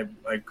 But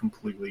I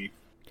completely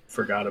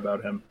forgot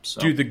about him. So.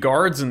 Dude, the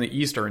guards in the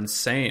East are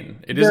insane.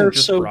 It isn't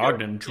just so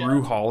Brogdon. Good.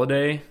 Drew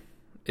Holiday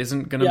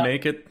isn't going to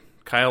make it.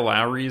 Kyle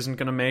Lowry isn't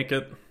going to make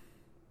it.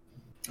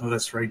 Oh,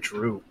 that's right,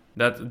 Drew.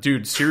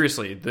 Dude,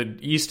 seriously, the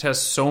East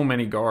has so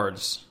many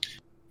guards.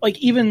 Like,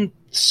 even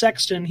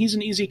Sexton, he's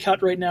an easy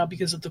cut right now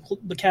because of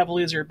the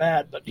Cavaliers are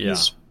bad, but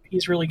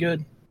he's really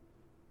good.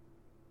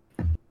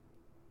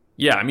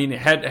 Yeah, I mean,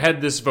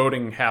 had this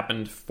voting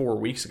happened 4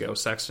 weeks ago,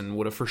 Sexton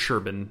would have for sure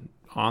been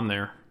on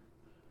there.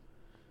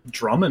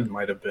 Drummond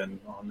might have been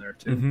on there,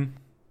 too. Mm-hmm.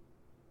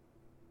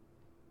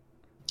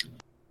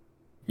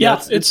 Yeah,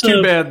 it's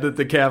too bad that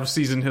the Cavs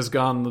season has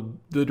gone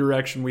the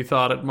direction we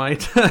thought it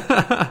might.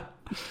 That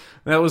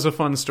was a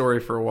fun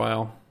story for a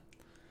while.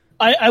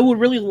 I would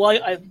really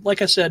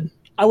like I said,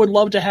 I would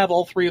love to have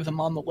all three of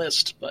them on the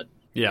list, but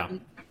yeah,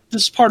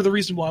 this is part of the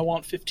reason why I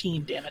want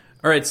 15, damn it.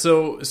 All right,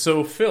 so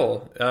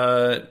Phil,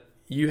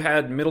 you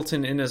had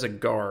Middleton in as a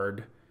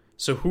guard.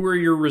 So who are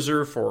your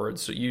reserve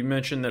forwards? So you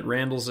mentioned that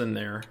Randall's in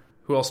there.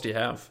 Who else do you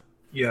have?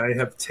 Yeah, I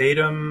have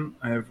Tatum,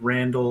 I have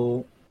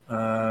Randall,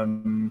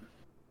 and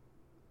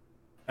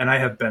I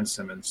have Ben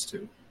Simmons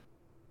too.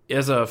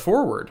 As a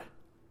forward?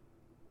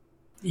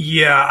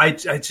 Yeah, I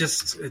don't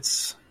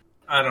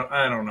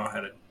know how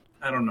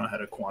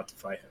to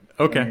quantify him.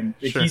 Okay, I mean,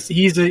 sure.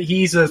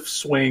 He's a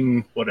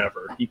swing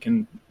whatever. You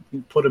can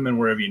put him in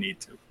wherever you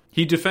need to.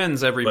 He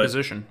defends every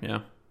position,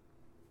 yeah.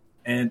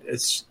 And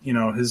it's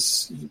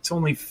it's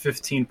only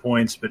 15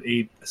 points, but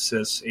 8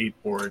 assists, 8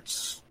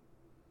 boards.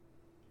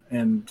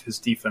 and his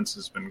defense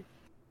has been,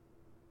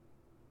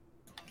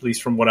 at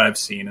least from what I've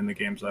seen in the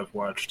games I've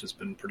watched, has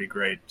been pretty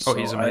great. Oh,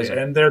 he's amazing.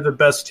 And they're the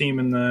best team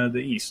in the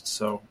East,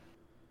 so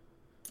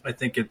I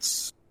think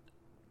it's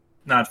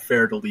not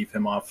fair to leave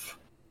him off.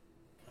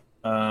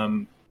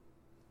 But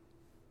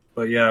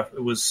yeah,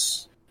 it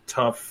was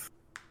tough.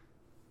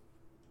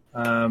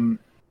 I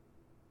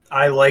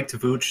liked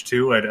Vooch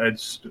too.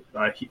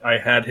 I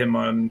had him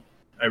on.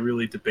 I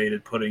really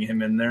debated putting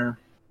him in there.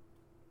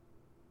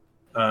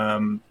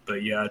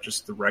 But yeah,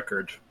 just the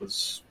record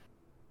was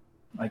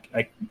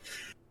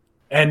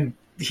and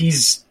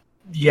his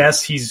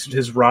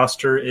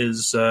roster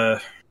is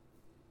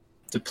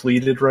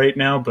depleted right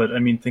now. But I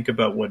mean, think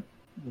about what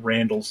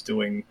Randall's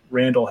doing.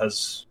 Randall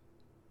has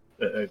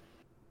a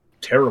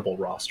terrible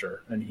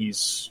roster, and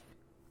he's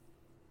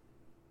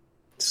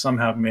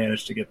somehow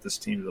managed to get this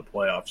team to the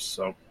playoffs.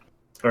 So,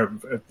 or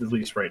at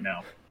least right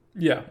now.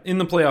 Yeah, in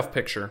the playoff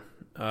picture.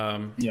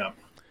 Yeah.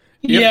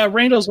 Yeah,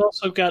 Randall's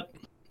also got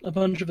a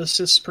bunch of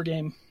assists per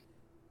game.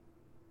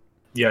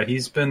 Yeah,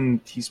 he's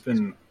been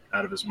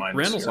out of his mind.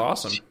 Randall's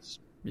awesome.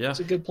 Yeah,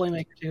 he's a good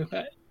playmaker too.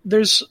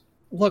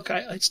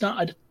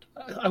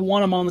 I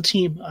want him on the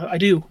team. I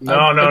do.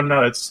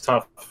 No. It's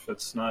tough.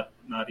 It's not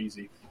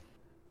easy.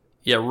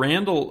 Yeah,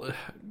 Randall.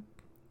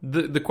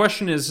 The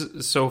question is,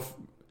 so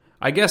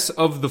I guess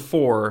of the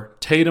four,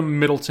 Tatum,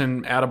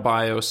 Middleton,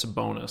 Adebayo,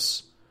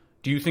 Sabonis,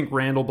 do you think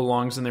Randall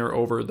belongs in there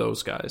over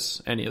those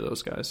guys? Any of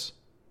those guys?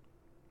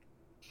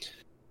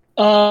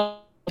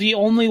 The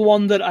only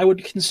one that I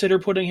would consider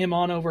putting him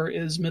on over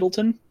is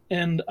Middleton,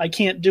 and I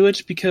can't do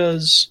it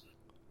because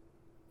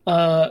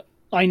I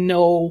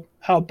know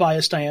how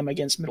biased I am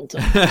against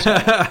Middleton.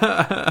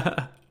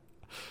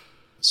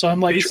 So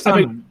I'm like,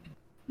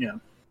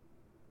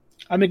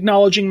 I'm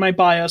acknowledging my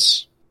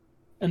bias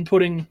and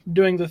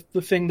doing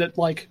the thing that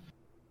like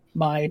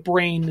my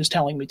brain is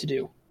telling me to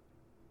do.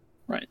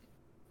 Right.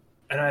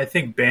 And I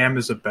think Bam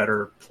is a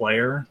better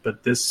player,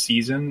 but this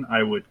season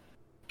I would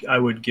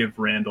give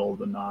Randall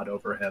the nod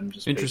over him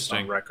just based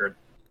on record.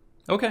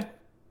 Okay.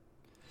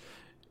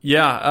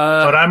 Yeah.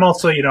 But I'm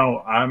also,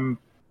 I'm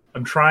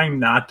trying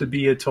not to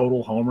be a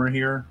total homer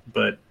here,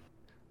 but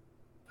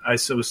I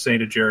was saying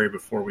to Jerry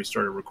before we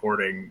started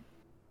recording,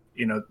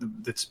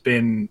 it's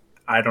been,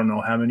 I don't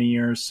know how many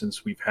years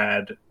since we've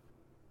had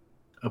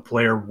a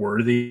player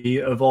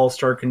worthy of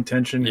all-star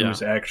contention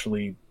who's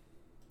actually,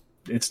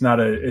 it's not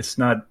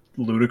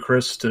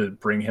ludicrous to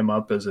bring him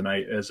up as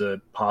a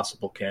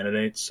possible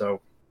candidate. So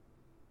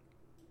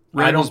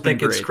I don't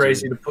think it's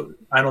crazy to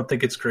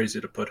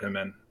put him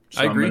in.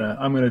 So I agree.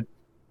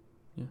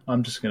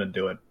 I'm just gonna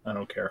do it. I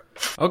don't care.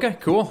 Okay,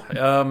 cool.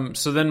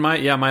 So then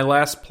my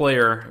last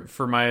player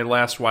for my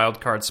last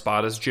wild card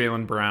spot is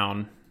Jaylen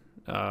Brown,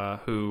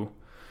 who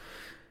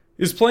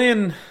is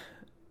playing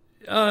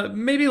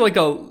maybe like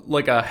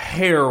a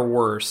hair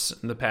worse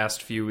in the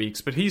past few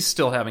weeks, but he's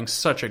still having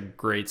such a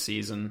great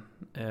season,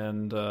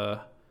 and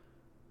I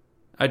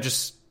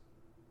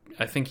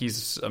think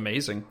he's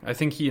amazing. I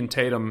think he and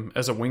Tatum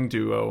as a wing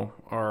duo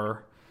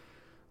are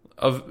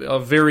a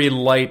very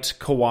light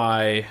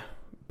Kawhi,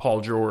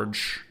 Paul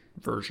George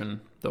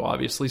version, though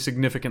obviously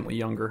significantly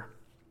younger.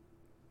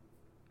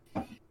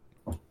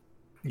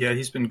 Yeah,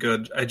 he's been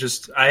good.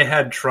 I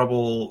had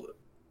trouble.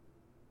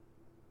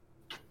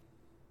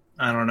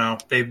 I don't know.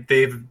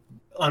 They've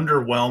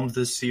underwhelmed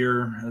this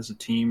year as a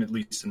team, at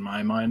least in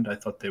my mind. I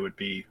thought they would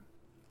be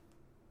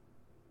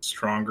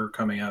stronger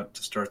coming out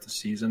to start the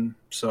season,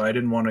 so I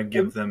didn't want to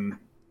give them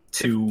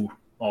 2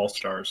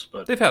 all-stars,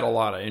 but they've had a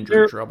lot of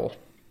injury trouble.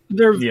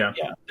 They're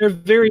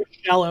very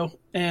shallow,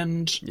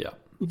 and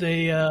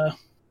they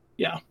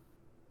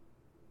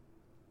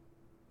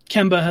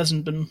Kemba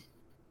hasn't been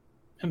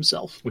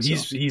himself. Well,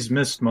 he's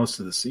missed most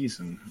of the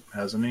season,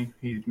 hasn't he?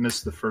 He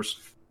missed the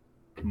first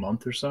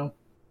month or so,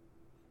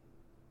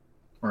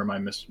 or am I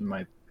missing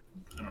I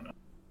don't know.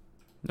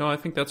 No, I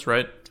think that's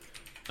right.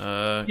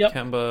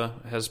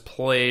 Kemba has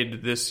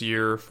played this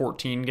year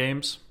 14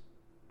 games.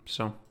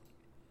 So,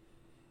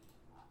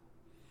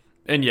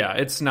 and yeah,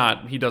 it's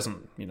not, he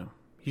doesn't,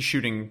 he's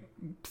shooting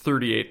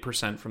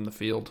 38% from the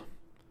field.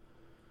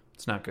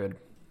 It's not good.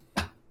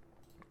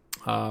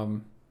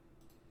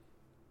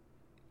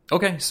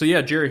 Okay, so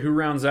yeah, Jerry, who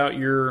rounds out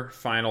your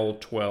final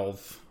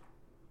 12?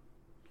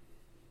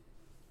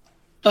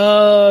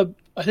 I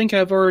think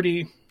I've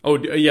already... Oh,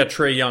 yeah,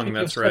 Trae Young,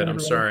 that's right. I'm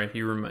sorry. I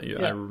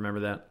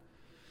remember that.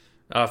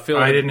 Phil,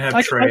 I didn't have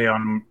Trae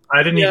on.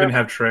 I didn't even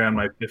have Trae on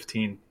my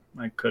 15.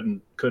 I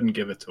couldn't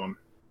give it to him.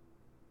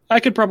 I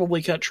could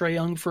probably cut Trae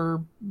Young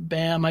for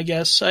Bam, I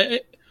guess.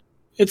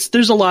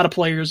 There's a lot of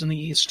players in the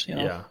East.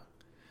 Yeah.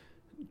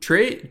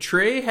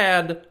 Trae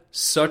had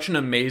such an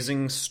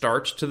amazing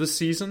start to the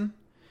season,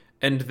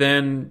 and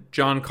then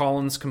John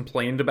Collins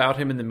complained about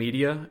him in the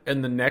media,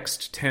 and the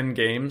next 10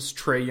 games,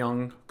 Trae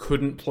Young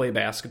couldn't play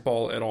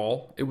basketball at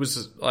all.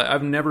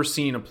 I've never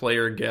seen a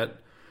player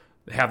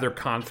have their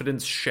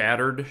confidence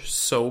shattered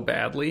so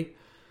badly.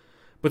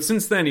 But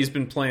since then, he's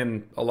been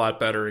playing a lot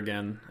better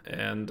again.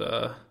 And,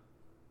 I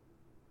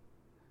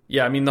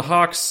mean, the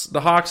Hawks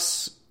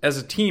as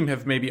a team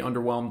have maybe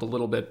underwhelmed a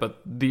little bit,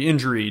 but the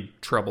injury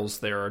troubles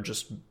there are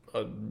just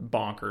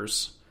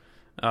bonkers.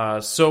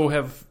 So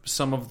have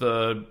some of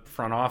the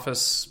front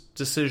office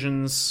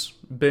decisions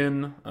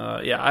been.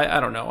 I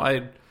don't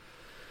know.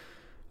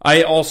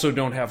 I also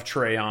don't have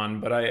Trey on,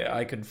 but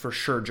I could for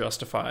sure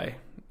justify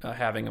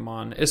having him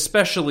on,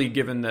 especially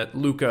given that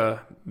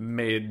Luka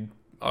made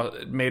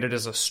it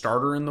as a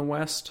starter in the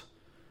West.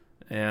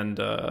 And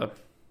I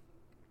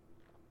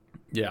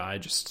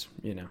just,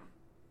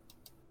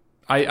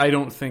 I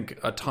don't think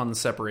a ton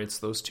separates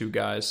those two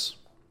guys.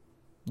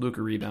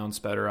 Luka rebounds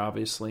better,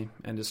 obviously,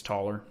 and is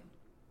taller.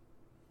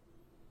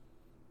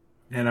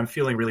 And I'm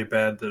feeling really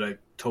bad that I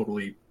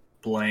totally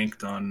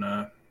blanked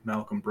on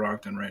Malcolm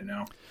Brogdon right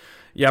now.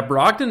 Yeah,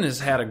 Brogdon has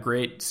had a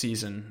great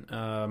season.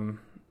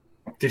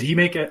 Did he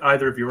make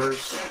either of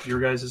your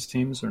guys'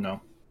 teams or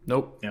no?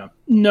 Nope. Yeah.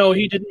 No,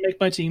 he didn't make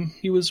my team.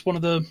 He was one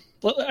of the.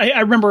 I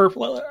remember,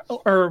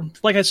 or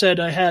like I said,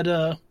 I had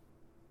I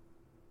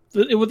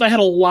had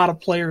a lot of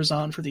players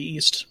on for the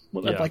East,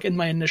 like in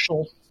my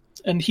initial,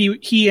 and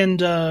he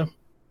and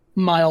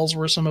Miles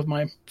were some of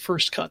my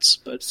first cuts.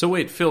 But so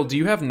wait, Phil, do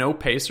you have no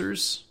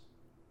Pacers?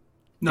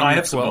 No, I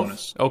have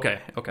Sabonis. Okay.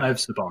 I have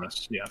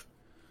Sabonis. Yeah.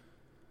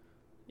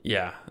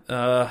 Yeah.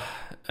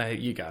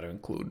 You got to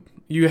include.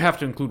 You have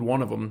to include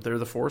one of them. They're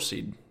the 4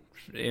 seed,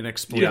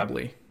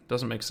 inexplicably. Yeah.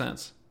 Doesn't make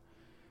sense.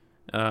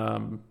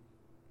 So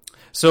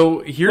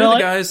here are the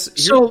guys.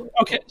 So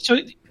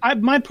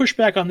my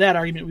pushback on that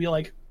argument would be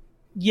like,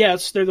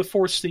 yes, they're the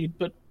 4th seed,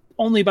 but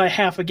only by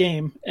half a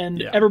game,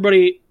 and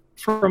everybody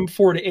from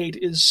 4 to 8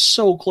 is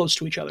so close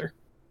to each other.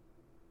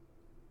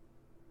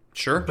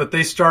 Sure, but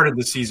they started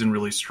the season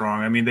really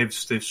strong. I mean, they've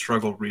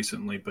struggled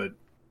recently, but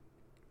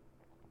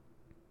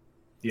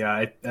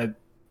yeah,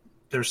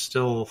 they're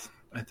still.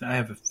 I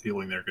have a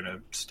feeling they're going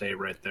to stay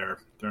right there.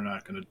 They're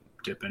not going to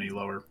dip any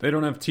lower. They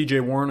don't have T.J.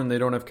 Warren and they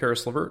don't have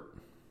Karis LeVert.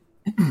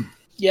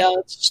 Yeah,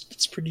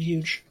 it's pretty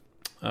huge.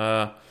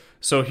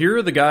 So here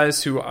are the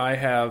guys who I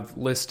have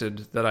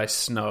listed that I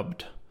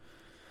snubbed.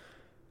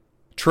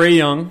 Trae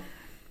Young,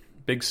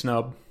 big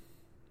snub.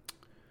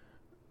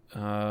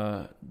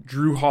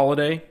 Drew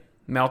Holiday,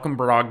 Malcolm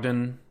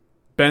Brogdon,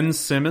 Ben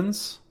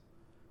Simmons,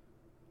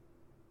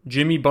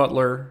 Jimmy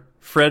Butler,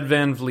 Fred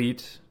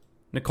VanVleet,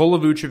 Nikola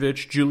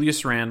Vucevic,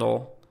 Julius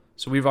Randle.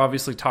 So we've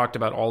obviously talked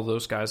about all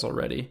those guys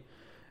already.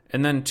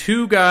 And then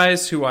 2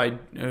 guys who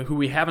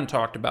we haven't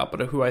talked about,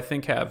 but who I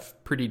think have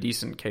pretty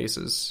decent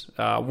cases.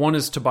 One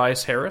is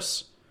Tobias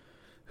Harris,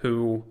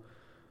 who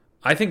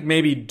I think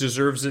maybe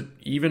deserves it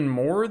even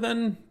more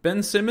than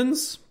Ben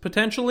Simmons,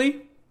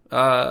 potentially.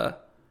 I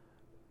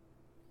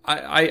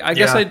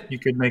guess you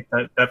could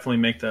definitely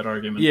make that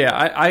argument. Yeah,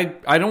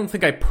 I don't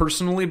think I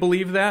personally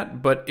believe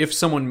that, but if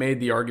someone made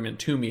the argument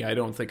to me, I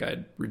don't think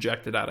I'd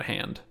reject it out of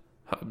hand.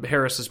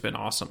 Harris has been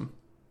awesome.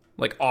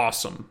 Like,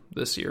 awesome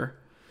this year.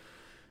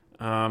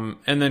 And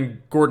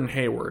then Gordon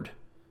Hayward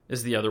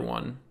is the other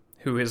one,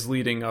 who is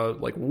leading a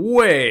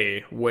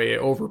way, way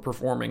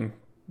overperforming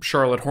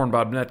Charlotte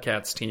Hornbob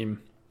Netcats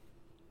team.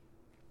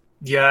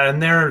 Yeah,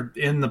 and they're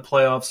in the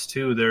playoffs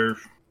too.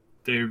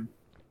 They're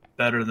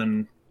better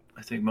than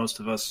I think most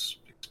of us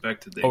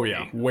expected they'd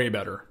be. Way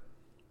better.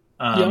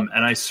 And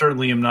I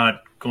certainly am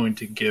not going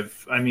to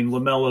give. I mean,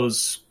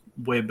 LaMelo's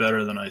way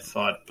better than I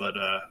thought, but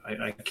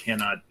I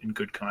cannot, in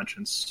good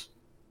conscience.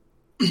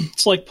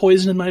 It's like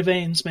poison in my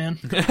veins, man.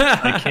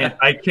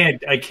 I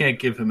can't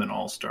give him an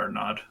all-star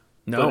nod.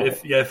 No. But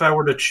if I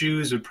were to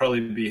choose, it'd probably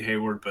be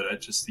Hayward.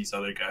 But just these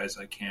other guys,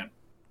 I can't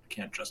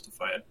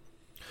justify it.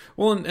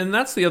 Well, and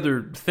that's the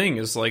other thing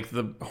is like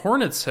the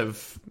Hornets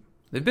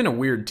they've been a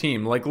weird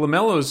team. Like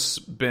LaMelo's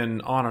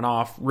been on and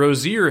off.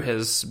 Rozier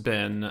has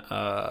been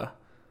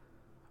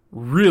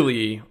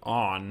really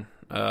on.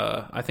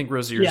 I think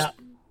Rozier's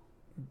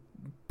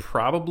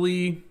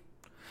probably.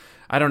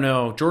 I don't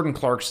know. Jordan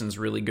Clarkson's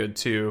really good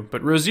too,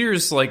 but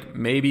Rozier's like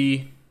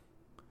maybe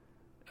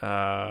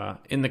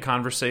in the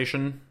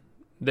conversation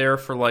there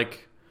for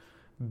like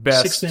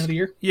best 6th man of the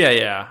year.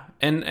 Yeah,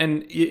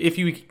 and if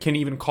you can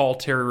even call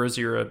Terry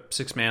Rozier a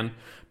 6th man,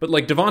 but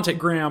like Devontae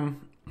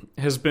Graham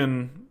has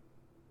been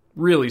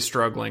really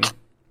struggling,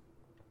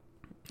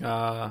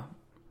 just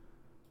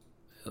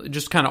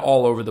kind of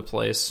all over the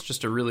place.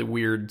 Just a really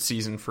weird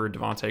season for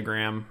Devontae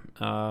Graham,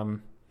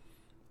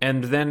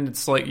 and then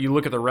it's like you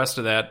look at the rest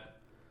of that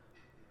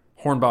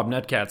Hornbob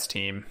Netcats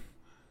team,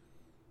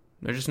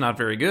 they're just not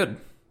very good.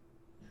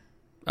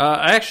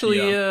 Miles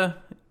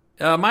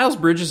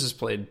Bridges has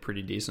played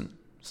pretty decent,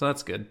 so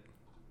that's good.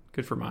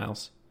 Good for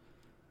Miles.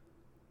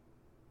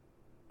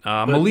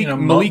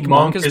 Malik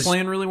Monk is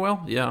playing really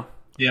well. Yeah.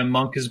 Yeah,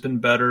 Monk has been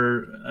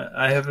better.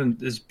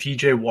 Is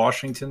PJ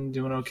Washington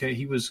doing okay?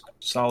 He was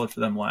solid for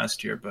them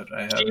last year, but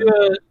I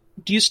haven't.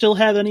 Do you still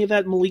have any of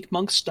that Malik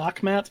Monk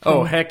stock, Matt?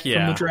 Heck yeah.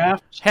 From the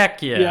draft?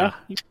 Heck yeah.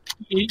 Yeah.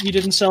 You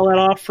didn't sell that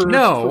off for...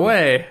 No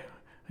way.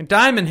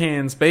 Diamond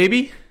hands,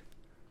 baby.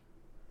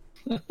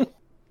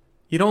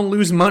 You don't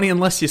lose money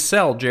unless you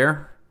sell,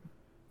 Jer.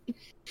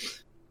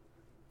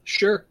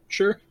 Sure.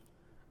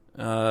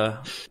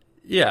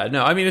 Yeah,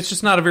 no, I mean it's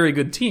just not a very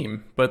good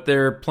team, but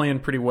they're playing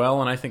pretty well,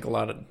 and I think a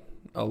lot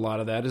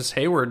of that is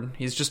Hayward.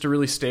 He's just a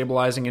really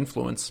stabilizing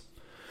influence,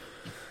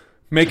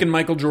 making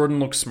Michael Jordan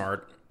look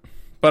smart.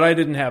 But I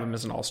didn't have him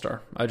as an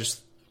all-star. I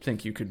just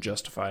think you could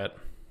justify it.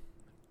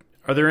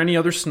 Are there any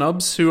other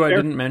snubs who I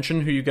didn't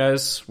mention who you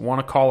guys want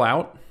to call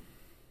out?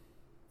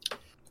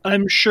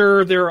 I'm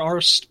sure there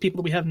are people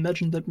that we haven't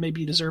mentioned that may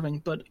be deserving,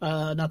 but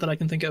not that I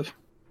can think of.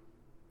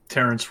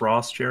 Terrence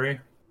Ross, Jerry?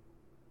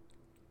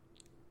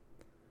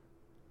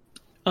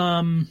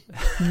 No.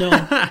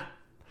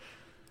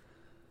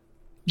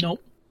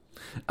 Nope.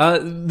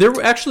 There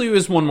actually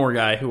was one more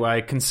guy who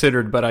I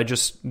considered, but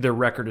their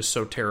record is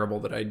so terrible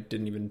that I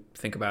didn't even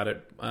think about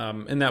it.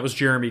 And that was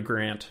Jeremy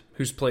Grant,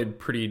 who's played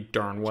pretty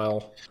darn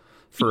well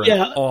for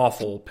an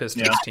awful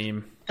Pistons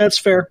team. That's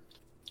fair.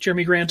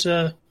 Jeremy Grant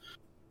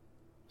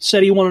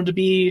said he wanted to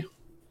be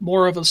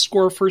more of a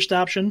score first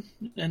option,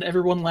 and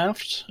everyone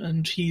laughed,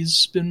 and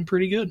he's been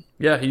pretty good.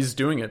 Yeah, he's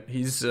doing it.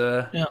 He's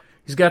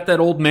got that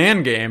old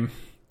man game.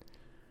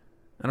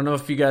 I don't know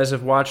if you guys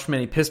have watched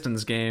many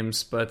Pistons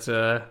games, but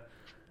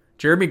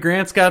Jeremy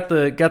Grant's got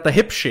the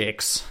hip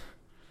shakes.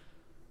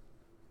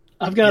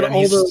 I've got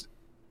all the.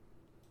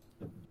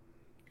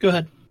 Go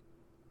ahead.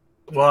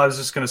 Well, I was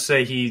just going to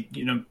say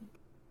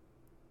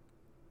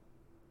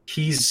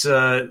he's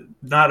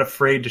not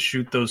afraid to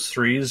shoot those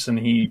threes, and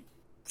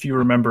if you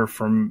remember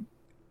from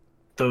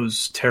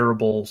those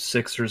terrible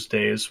Sixers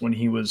days when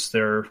he was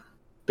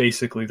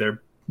basically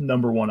their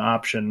number one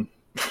option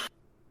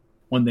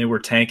when they were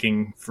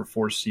tanking for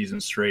 4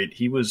 seasons straight,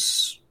 he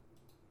was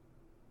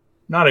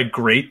not a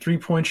great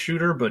 3-point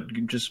shooter, but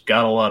just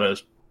got a lot of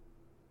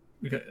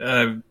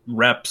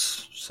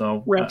reps.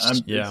 So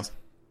it's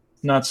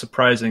not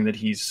surprising that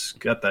he's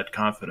got that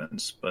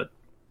confidence, but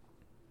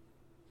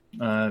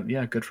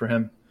good for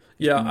him.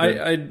 Yeah,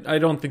 I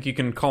don't think you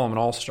can call him an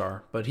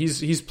all-star, but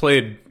he's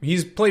played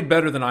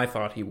better than I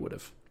thought he would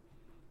have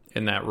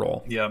in that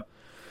role. Yeah.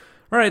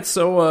 All right,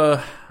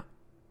 so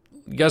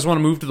you guys want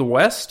to move to the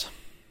West?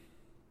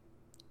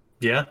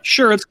 Yeah.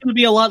 Sure, it's going to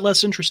be a lot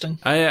less interesting.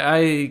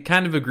 I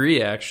kind of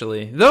agree,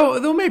 actually.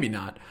 Though maybe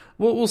not.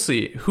 We'll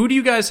see. Who do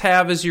you guys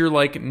have as your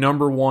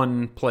number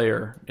one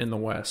player in the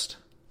West?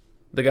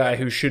 The guy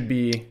who should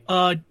be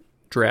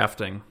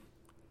drafting.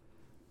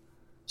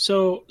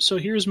 So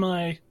here's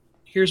my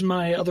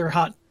other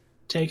hot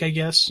take, I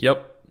guess.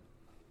 Yep.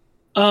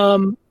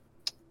 The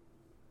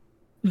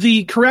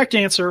correct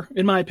answer,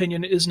 in my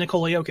opinion, is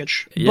Nikola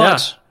Jokic. Yeah.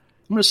 But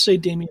I'm going to say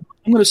Damian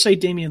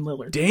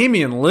Lillard.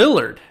 Damian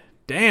Lillard.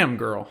 Damn,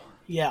 girl.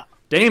 Yeah.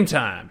 Dame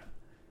time.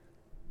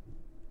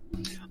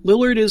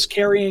 Lillard is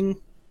carrying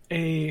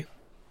a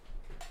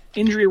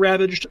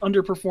injury-ravaged,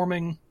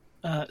 underperforming.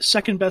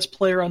 Second best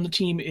player on the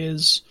team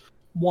is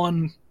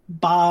one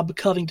Bob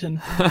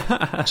Covington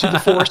to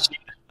the 4 seed.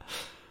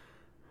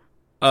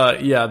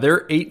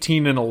 They're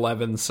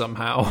 18-11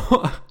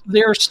 somehow.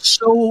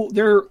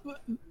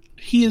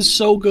 He is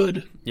so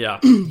good. Yeah,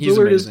 he's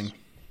amazing.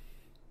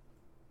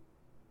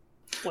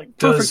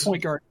 Perfect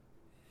point guard.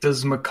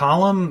 Does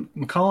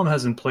McCollum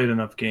hasn't played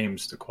enough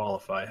games to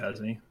qualify, has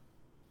he?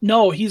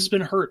 No, he's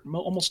been hurt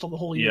almost the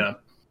whole year.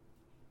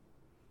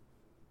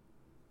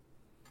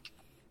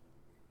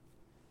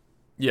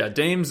 Yeah. Yeah,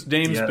 Dame's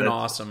been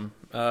awesome.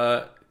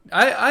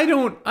 I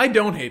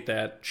don't hate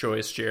that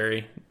choice,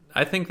 Jerry.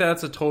 I think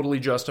that's a totally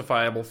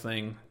justifiable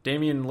thing.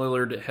 Damian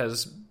Lillard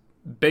has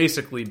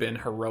basically been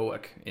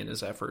heroic in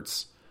his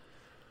efforts.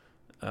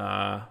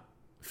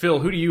 Phil,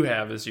 who do you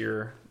have as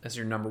your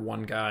number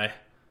one guy?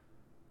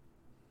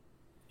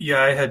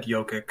 Yeah, I had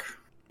Jokic.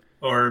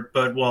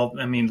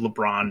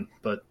 LeBron,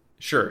 but...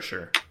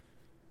 Sure.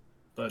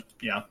 But,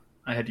 yeah,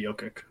 I had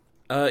Jokic.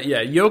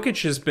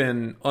 Jokic has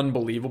been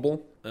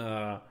unbelievable.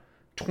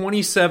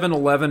 27,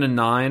 11, and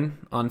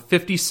 9 on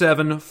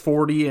 57,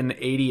 40, and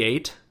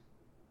 88.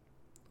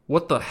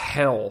 What the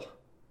hell?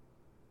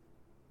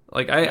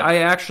 I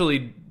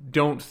actually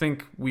don't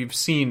think we've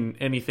seen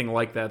anything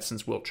like that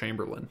since Wilt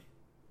Chamberlain.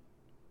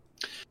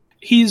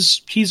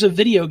 He's a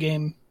video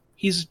game.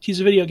 He's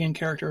a video game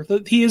character.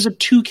 He is a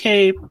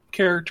 2K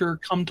character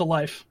come to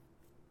life.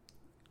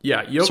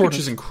 Yeah, Jokic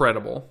is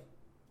incredible.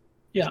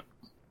 Yeah.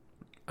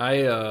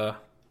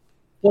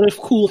 What if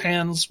Cool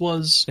Hands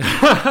was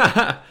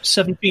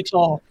 7 feet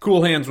tall?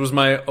 Cool Hands was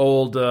my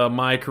old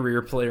my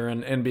career player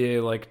in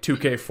NBA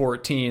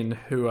 2K14,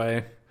 who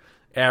I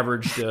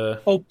averaged.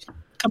 Oh,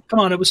 come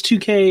on! It was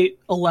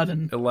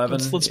 2K11.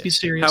 11. Let's be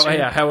serious.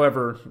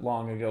 However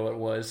long ago it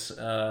was,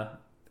 I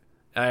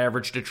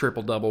averaged a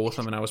triple double with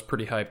him, and I was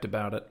pretty hyped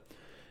about it.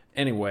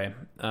 Anyway,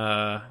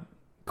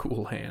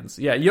 Cool Hands.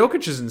 Yeah,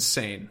 Jokic is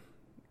insane.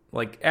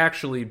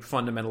 Actually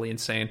fundamentally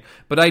insane.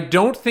 But I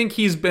don't think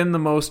he's been the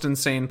most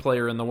insane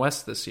player in the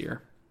West this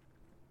year.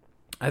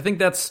 I think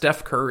that's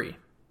Steph Curry.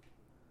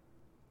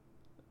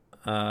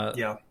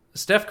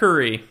 Steph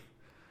Curry,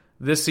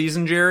 this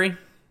season, Jerry,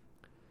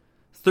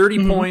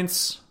 30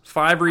 points,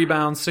 5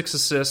 rebounds, 6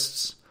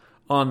 assists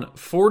on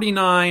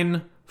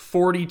 49,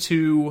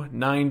 42,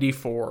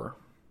 94.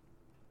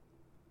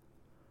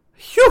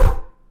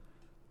 Phew!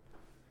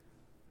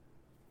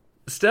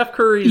 Steph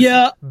Curry's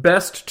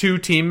best two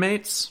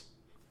teammates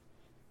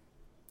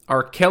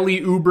are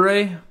Kelly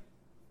Oubre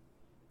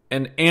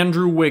and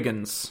Andrew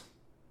Wiggins.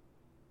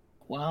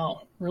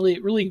 Wow. Really,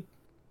 really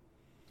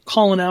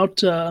calling out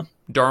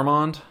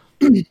Darmond.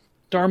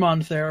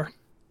 Darmond there.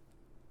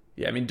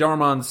 Yeah, I mean,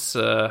 Darmond's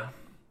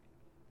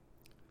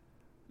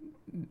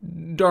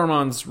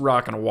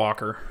rocking a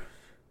walker.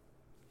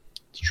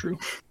 It's true.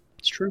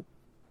 It's true.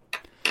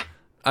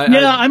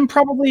 I'm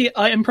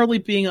probably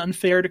being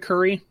unfair to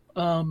Curry,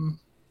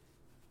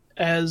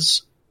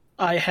 as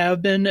I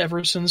have been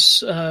ever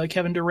since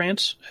Kevin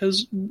Durant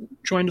has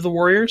joined the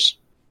Warriors.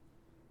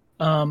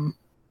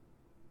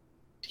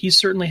 He's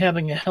certainly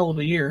having a hell of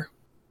a year.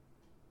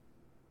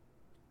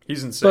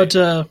 He's insane.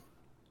 But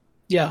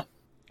yeah.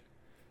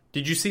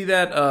 Did you see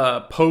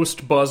that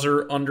post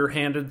buzzer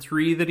underhanded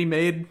three that he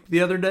made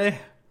the other day?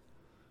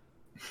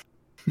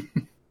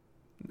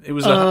 It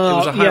was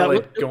a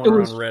highlight going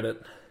around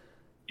Reddit.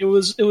 It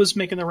was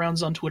making the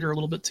rounds on Twitter a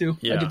little bit too.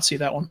 Yeah. I did see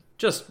that one.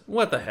 Just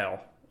what the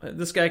hell?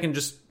 This guy can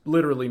just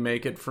literally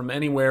make it from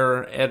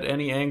anywhere at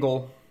any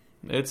angle.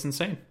 It's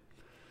insane.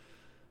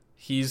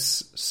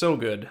 He's so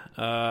good.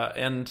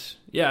 And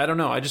yeah, I don't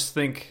know. I just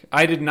think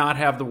I did not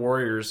have the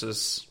Warriors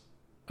as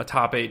a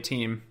top 8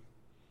 team.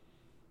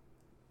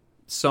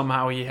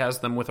 Somehow he has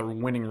them with a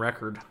winning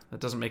record. That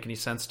doesn't make any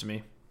sense to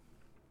me.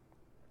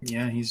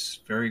 Yeah, he's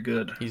very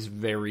good. He's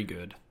very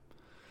good.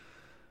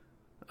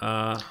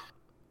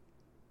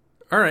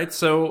 All right,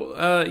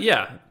 so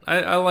yeah,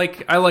 I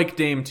like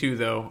Dame too,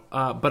 though.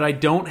 But I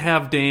don't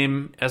have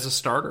Dame as a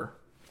starter.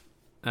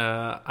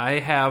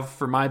 I have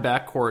for my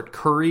backcourt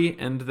Curry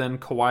and then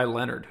Kawhi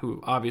Leonard,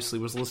 who obviously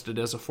was listed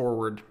as a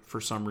forward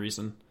for some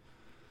reason.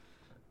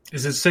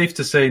 Is it safe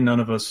to say none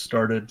of us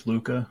started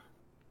Luka?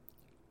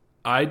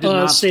 I did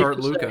not start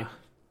Luka.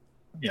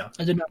 Yeah,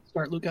 I did not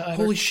start Luka either.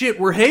 Holy shit,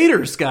 we're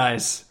haters,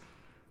 guys.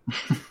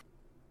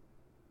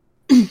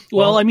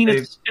 Well, I mean,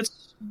 it's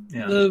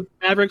the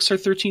Mavericks are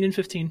 13 and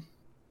 15.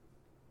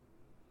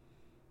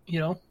 You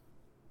know.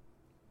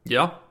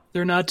 Yeah.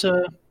 They're not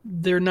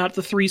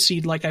the 3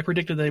 seed like I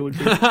predicted they would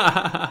be.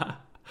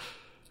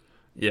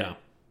 Yeah.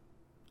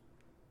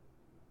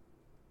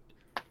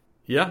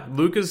 Yeah,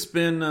 Luka's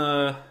been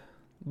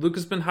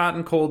hot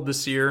and cold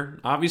this year.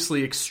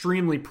 Obviously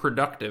extremely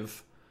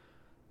productive.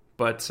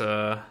 But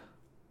I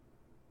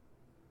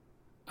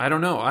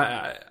don't know.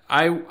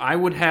 I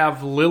would have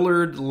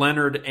Lillard,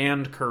 Leonard,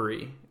 and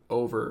Curry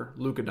over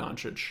Luka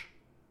Doncic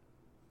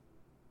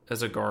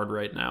as a guard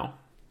right now.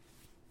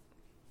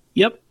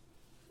 Yep.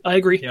 I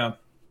agree. Yeah.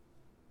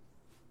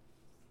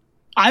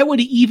 I would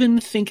even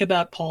think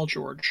about Paul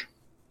George.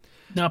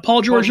 Now,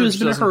 Paul George has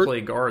been doesn't hurt.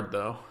 Play guard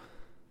though.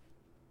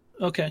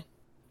 Okay.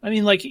 I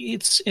mean, like,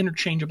 it's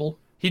interchangeable.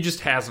 He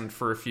just hasn't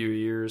for a few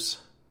years.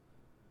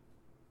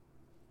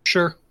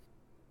 Sure.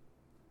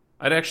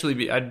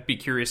 I'd be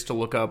curious to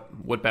look up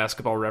what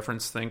Basketball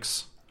Reference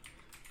thinks.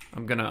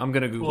 I'm gonna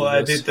Google Well,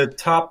 I this. did the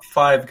top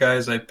 5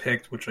 guys I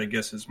picked, which I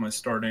guess is my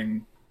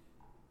starting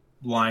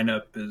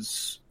lineup,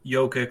 is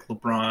Jokic,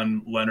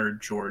 LeBron, Leonard,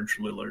 George,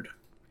 Lillard.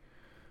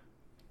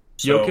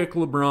 Jokic,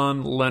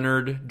 LeBron,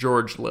 Leonard,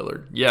 George,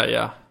 Lillard.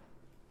 Yeah.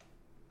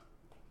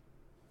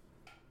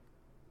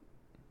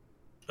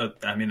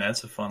 I mean,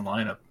 that's a fun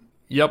lineup.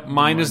 Yep,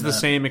 mine is the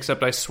same,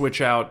 except I switch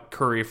out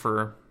Curry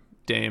for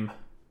Dame.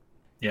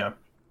 Yeah.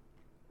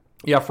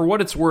 Yeah, for what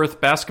it's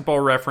worth, Basketball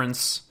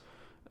Reference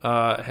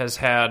has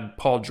had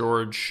Paul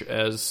George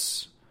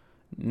as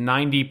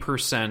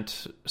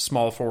 90%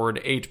 small forward,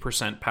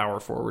 8% power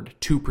forward,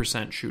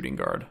 2% shooting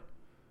guard.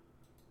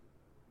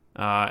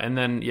 And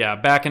then, yeah,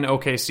 back in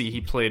OKC,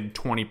 he played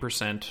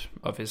 20%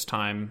 of his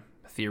time,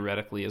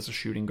 theoretically, as a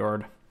shooting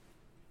guard.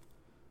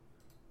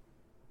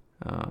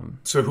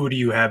 So who do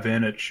you have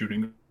in at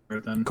shooting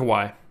guard then?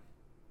 Kawhi.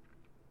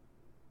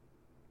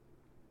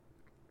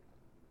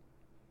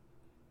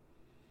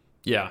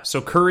 Yeah, so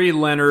Curry,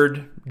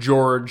 Leonard,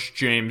 George,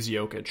 James,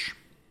 Jokic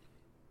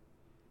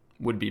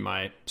would be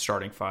my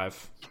starting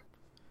 5.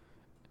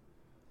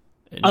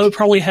 And I would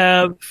probably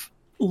have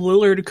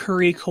Lillard,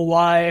 Curry,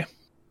 Kawhi,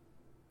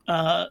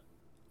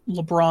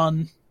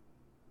 LeBron,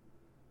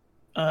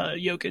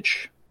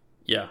 Jokic.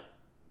 Yeah.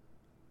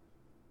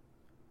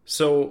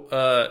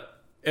 So,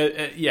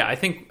 yeah, I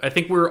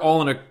think we're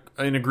all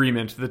in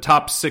agreement. The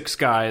top 6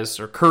 guys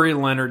are Curry,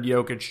 Leonard,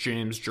 Jokic,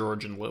 James,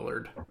 George, and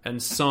Lillard,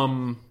 and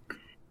some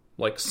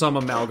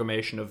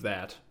amalgamation of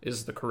that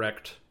is the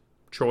correct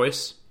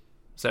choice.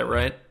 Is that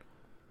right?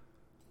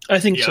 I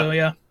think so,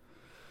 yeah.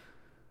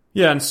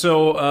 Yeah, and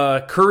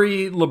so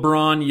Curry,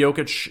 LeBron,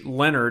 Jokic,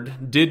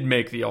 Leonard did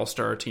make the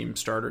All-Star team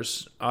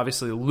starters.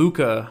 Obviously,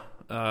 Luka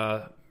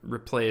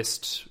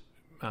replaced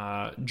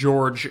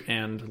George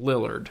and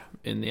Lillard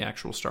in the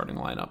actual starting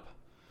lineup,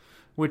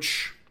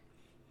 which,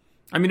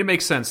 I mean, it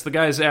makes sense. The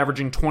guy's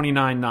averaging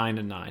 29, 9,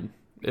 and 9.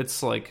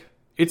 It's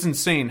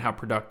insane how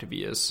productive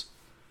he is.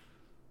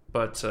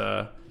 But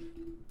I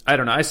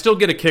don't know. I still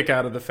get a kick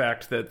out of the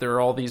fact that there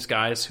are all these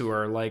guys who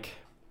are like,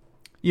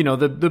 you know,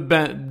 the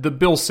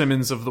Bill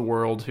Simmons of the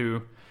world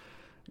who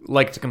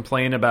like to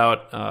complain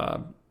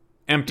about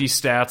empty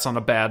stats on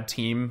a bad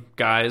team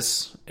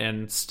guys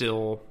and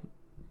still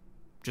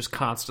just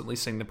constantly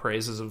sing the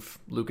praises of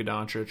Luka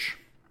Doncic.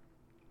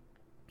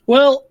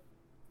 Well,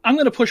 I'm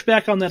going to push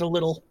back on that a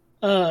little.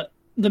 The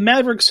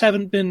Mavericks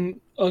haven't been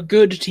a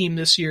good team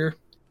this year,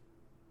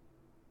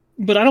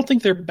 but I don't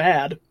think they're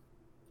bad.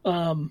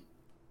 I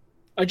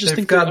just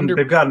think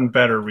they've gotten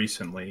better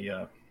recently.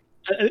 Yeah,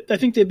 I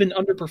think they've been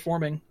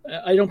underperforming.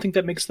 I don't think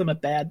that makes them a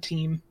bad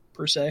team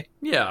per se.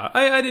 Yeah,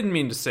 I didn't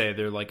mean to say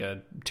they're like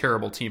a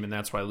terrible team, and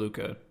that's why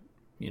Luka,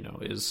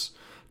 is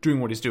doing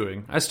what he's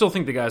doing. I still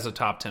think the guy's a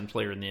top 10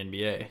 player in the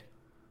NBA.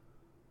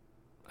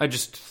 I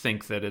just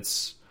think that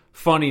it's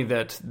funny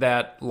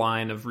that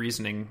line of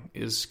reasoning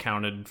is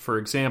counted, for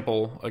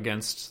example,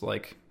 against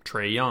like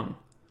Trae Young.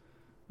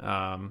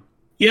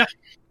 Yeah,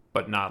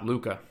 but not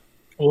Luka.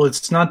 Well,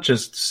 it's not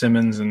just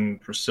Simmons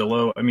and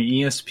Priscillo. I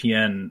mean,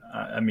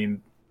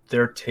 ESPN.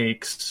 Their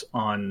takes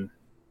on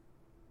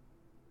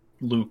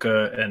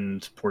Luka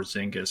and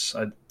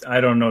Porzingis.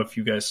 I don't know if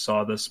you guys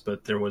saw this,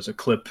 but there was a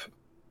clip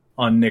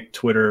on Nick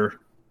Twitter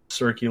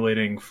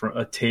circulating for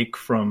a take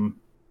from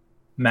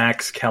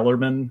Max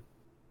Kellerman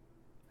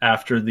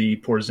after the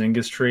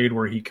Porzingis trade,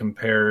 where he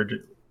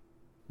compared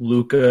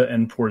Luka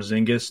and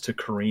Porzingis to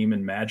Kareem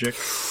and Magic.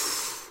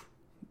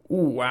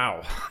 Ooh,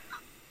 wow.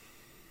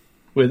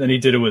 And he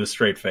did it with a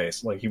straight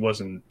face, like he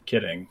wasn't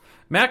kidding.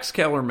 Max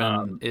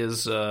Kellerman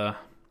is. I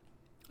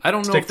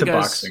don't know if the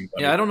guy's. Boxing,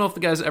 I don't know if the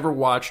guy's ever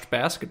watched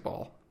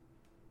basketball.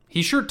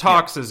 He sure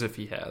talks as if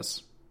he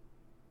has.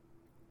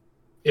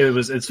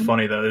 It's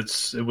funny though.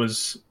 It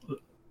was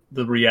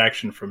the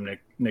reaction from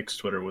Nick's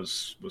Twitter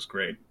was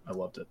great. I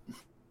loved it.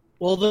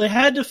 Well, they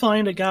had to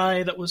find a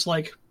guy that was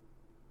like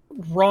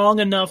wrong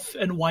enough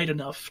and white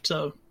enough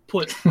to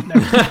put.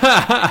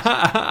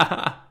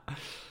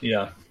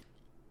 Yeah.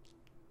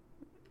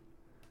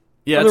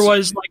 Yeah.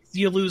 Otherwise, like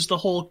you lose the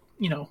whole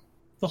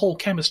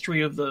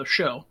chemistry of the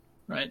show,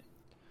 right?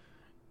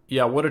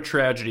 Yeah, what a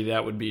tragedy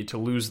that would be to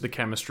lose the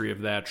chemistry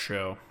of that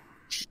show.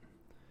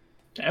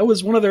 That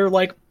was one of their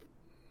like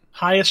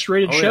highest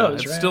rated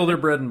shows, it's right? Still their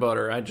bread and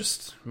butter.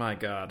 My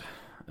God.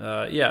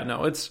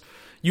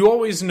 You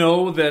always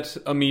know that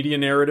a media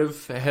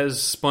narrative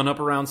has spun up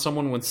around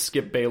someone when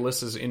Skip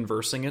Bayless is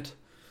inversing it.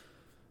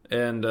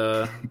 And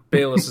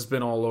Bayless has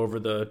been all over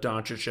the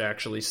Doncic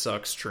actually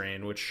sucks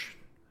train, which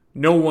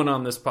no one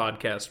on this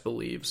podcast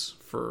believes,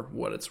 for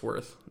what it's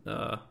worth.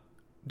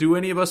 Do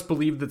any of us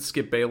believe that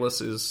Skip Bayless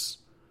is...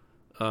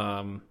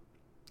 I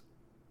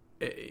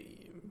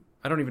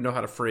don't even know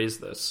how to phrase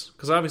this,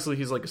 because obviously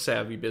he's like a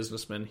savvy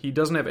businessman. He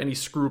doesn't have any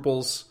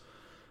scruples.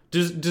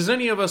 Does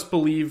any of us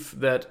believe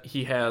that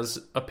he has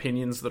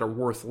opinions that are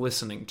worth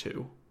listening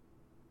to?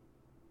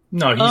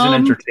 No, he's an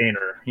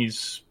entertainer. He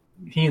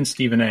and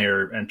Stephen A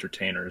are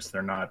entertainers.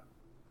 They're not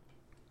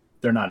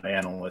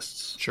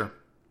analysts. Sure.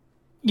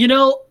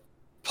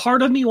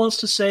 Part of me wants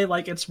to say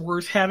like it's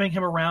worth having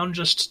him around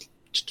just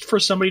for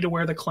somebody to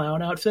wear the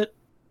clown outfit.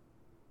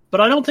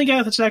 But I don't think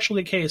that's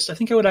actually the case. I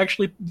think I would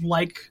actually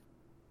like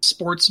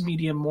sports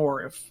media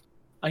more if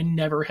I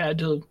never had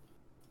to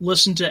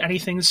listen to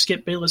anything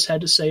Skip Bayless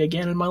had to say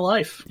again in my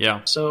life.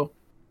 Yeah. So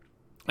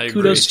I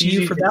agree. Kudos to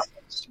you for that.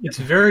 It's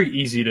very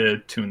easy to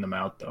tune them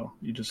out, though.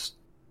 You just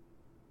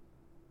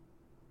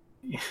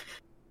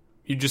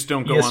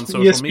don't go on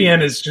social media.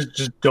 ESPN is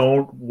just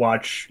don't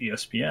watch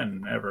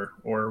ESPN ever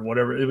or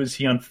whatever.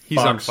 He's on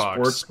Fox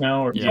Sports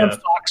now. Or, He's on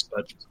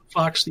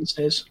Fox these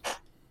days.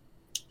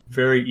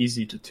 Very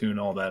easy to tune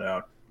all that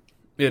out.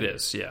 It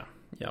is, yeah.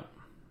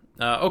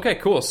 Okay,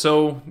 cool.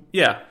 So,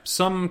 yeah,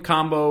 some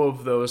combo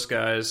of those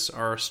guys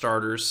are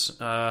starters.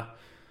 I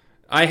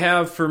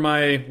have for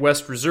my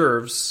West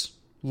reserves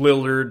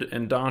Lillard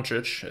and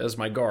Doncic as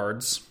my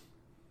guards.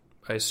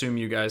 I assume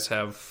you guys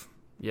have,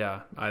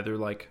 either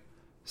like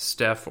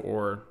Steph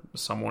or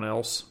someone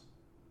else.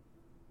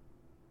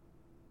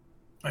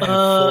 I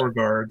have 4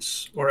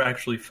 guards, or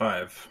actually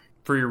 5.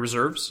 For your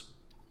reserves?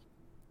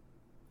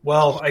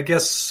 Well, I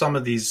guess some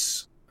of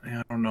these,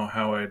 I don't know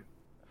how I...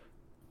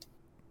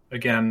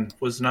 Again,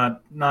 was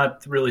not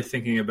really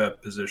thinking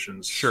about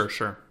positions.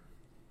 Sure.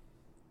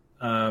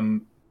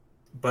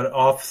 But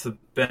off the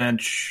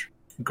bench,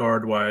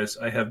 guard-wise,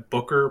 I have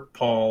Booker,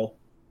 Paul,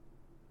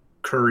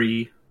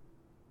 Curry,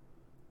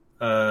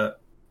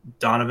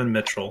 Donovan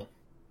Mitchell,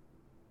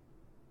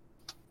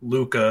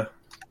 Luka,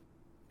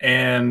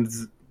 and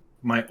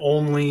my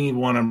only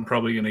one I'm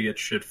probably going to get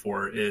shit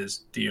for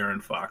is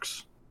De'Aaron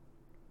Fox.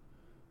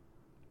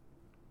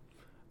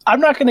 I'm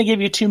not going to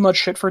give you too much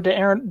shit for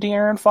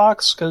De'Aaron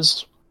Fox,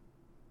 because,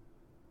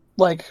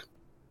 like,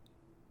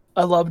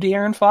 I love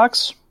De'Aaron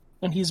Fox,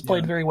 and he's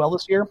played very well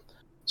this year.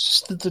 It's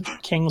just that the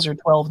Kings are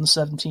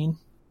 12-17.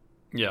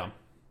 Yeah.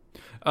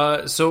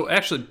 So,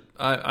 actually,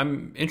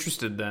 I'm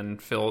interested then,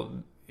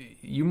 Phil.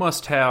 You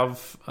must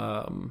have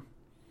a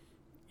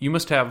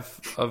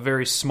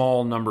very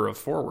small number of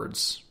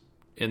forwards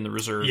in the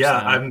reserves.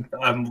 Yeah,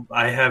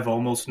 I have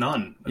almost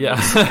none.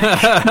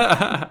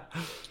 Yeah.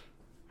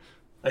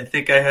 I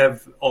think I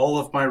have all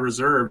of my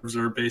reserves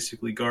are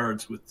basically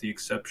guards, with the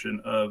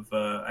exception of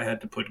I had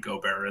to put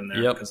Gobert in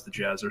there because the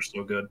Jazz are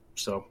so good.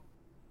 So,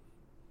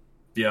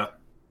 yeah.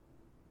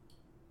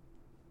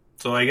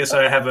 So I guess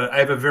I have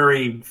a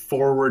very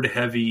forward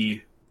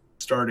heavy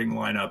starting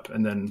lineup,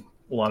 and then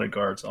a lot of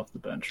guards off the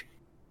bench.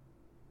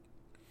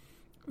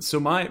 So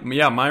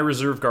my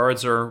reserve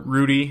guards are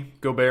Rudy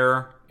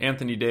Gobert,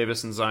 Anthony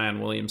Davis, and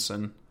Zion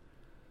Williamson.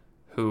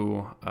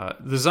 Who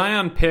the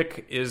Zion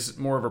pick is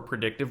more of a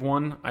predictive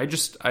one. I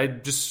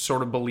just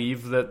sort of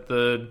believe that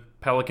the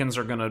Pelicans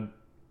are going to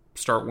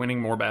start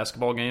winning more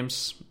basketball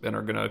games and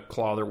are going to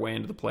claw their way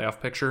into the playoff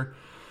picture.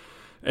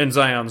 And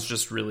Zion's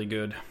just really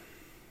good.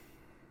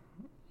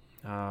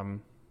 I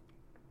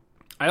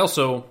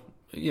also,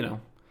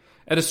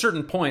 at a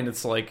certain point,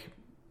 it's like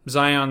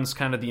Zion's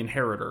kind of the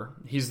inheritor.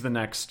 He's the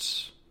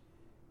next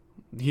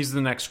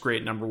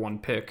great number one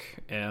pick,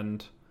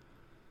 and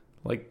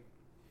like,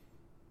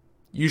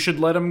 you should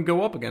let him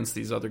go up against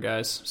these other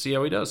guys. See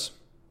how he does.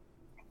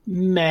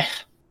 Meh?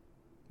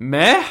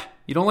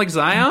 You don't like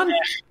Zion? Meh.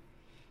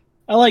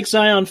 I like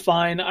Zion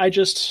fine. I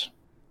don't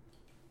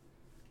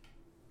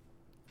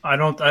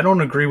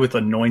agree with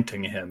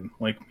anointing him.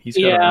 Like, he's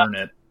got to earn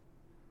it.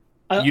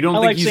 You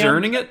don't think he's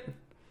earning it?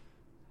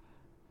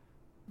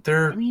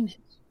 They're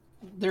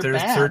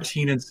bad.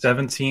 13 and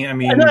 17. I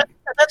mean,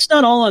 that's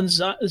not all on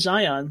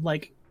Zion.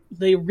 Like,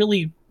 they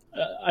really,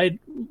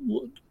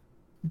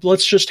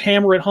 let's just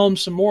hammer it home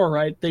some more,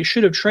 right? They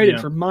should have traded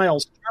for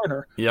Miles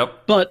Turner.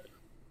 Yep. But,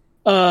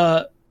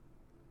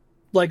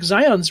 like,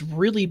 Zion's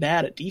really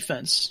bad at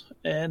defense,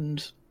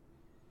 and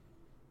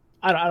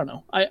I don't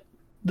know.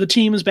 The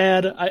team is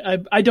bad.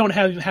 I don't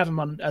have him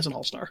on as an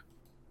all-star.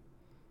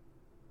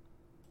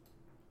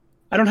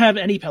 I don't have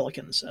any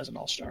Pelicans as an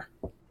all-star.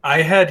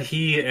 I had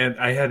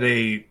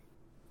a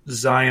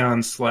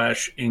Zion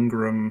 /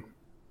 Ingram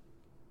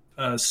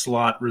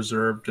slot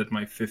reserved at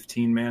my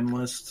 15-man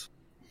list.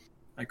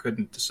 I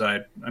couldn't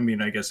decide. I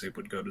mean, I guess it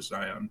would go to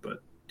Zion,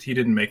 but he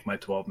didn't make my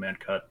 12-man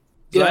cut.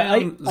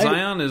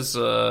 Zion is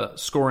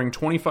scoring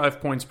 25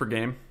 points per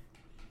game,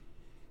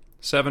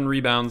 7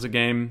 rebounds a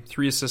game,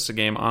 3 assists a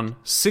game on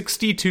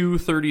 62,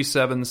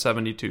 37,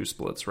 72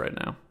 splits right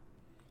now.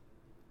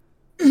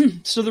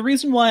 So the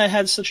reason why I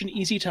had such an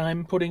easy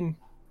time putting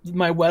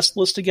my West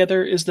list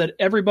together is that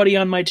everybody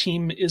on my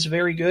team is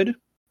very good,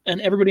 and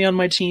everybody on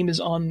my team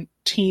is on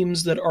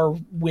teams that are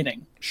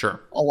winning.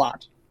 Sure. A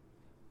lot.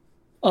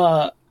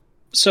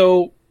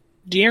 So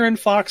De'Aaron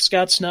Fox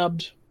got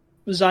snubbed,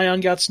 Zion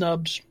got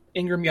snubbed,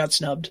 Ingram got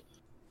snubbed.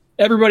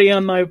 Everybody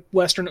on my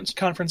Western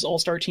Conference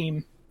All-Star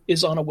team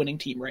is on a winning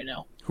team right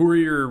now. Who are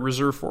your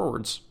reserve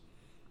forwards?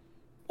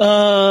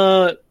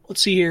 Let's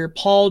see here.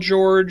 Paul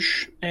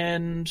George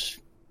and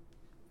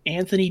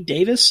Anthony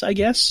Davis, I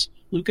guess.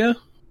 Luka.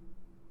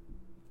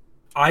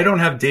 I don't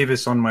have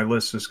Davis on my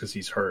list just because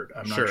he's hurt.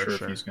 I'm not sure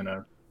if he's going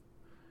to...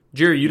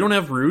 Jerry, you don't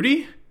have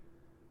Rudy?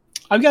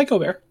 I've got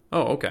Gobert.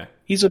 Oh, okay.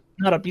 He's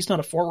not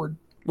a forward.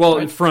 Well,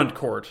 in front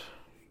court.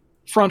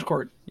 Front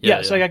court.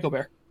 Yeah, so I got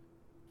Gobert.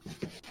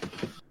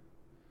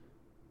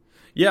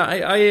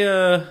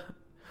 Yeah,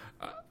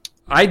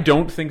 I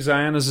don't think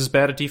Zion is as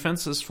bad at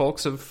defense as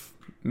folks have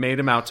made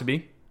him out to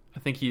be. I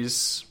think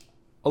he's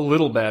a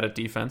little bad at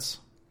defense.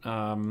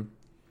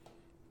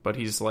 But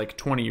he's like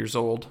 20 years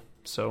old,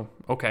 so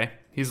okay.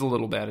 He's a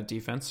little bad at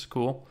defense.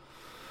 Cool.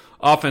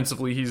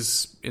 Offensively,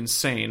 he's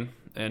insane,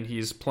 and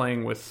he's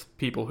playing with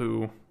people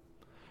who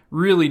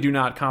really do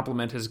not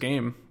complement his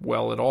game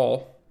well at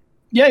all.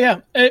 Yeah.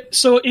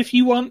 So if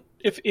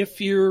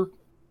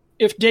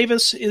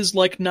Davis is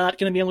like not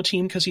going to be on the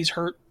team because he's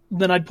hurt,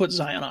 then I'd put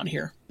Zion on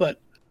here.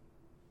 But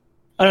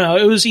I don't know.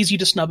 It was easy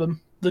to snub him.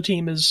 The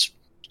team is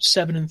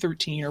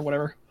 7-13 or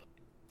whatever.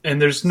 And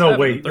there's no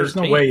way. There's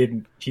no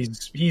way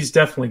he's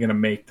definitely going to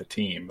make the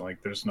team.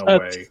 Like, there's no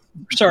way.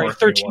 Sorry,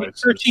 13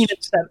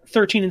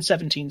 and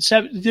 17.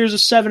 There's a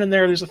 7 in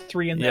there. There's a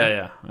 3 in there.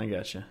 Yeah, I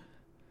gotcha.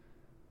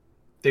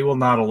 They will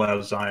not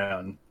allow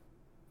Zion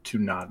to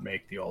not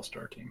make the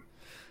All-Star team.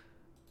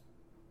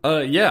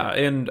 Yeah,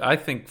 and I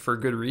think for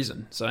good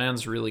reason.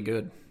 Zion's really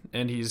good,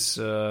 and he's.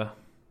 I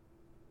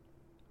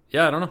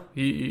don't know.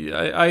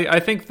 I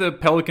think the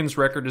Pelicans'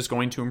 record is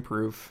going to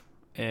improve.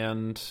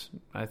 And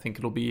I think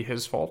it'll be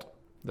his fault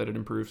that it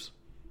improves.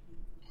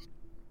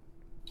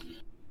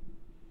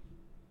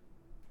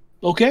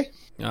 Okay.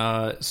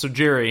 So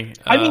Jerry,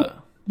 I mean,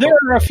 there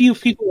are a few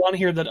people on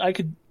here that I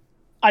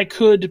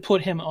could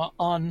put him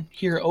on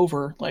here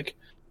over. Like,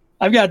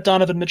 I've got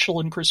Donovan Mitchell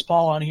and Chris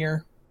Paul on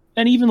here,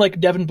 and even like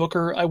Devin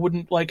Booker. I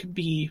wouldn't like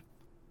be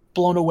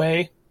blown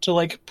away to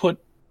like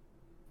put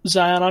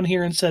Zion on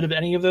here instead of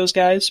any of those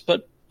guys.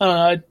 But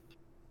I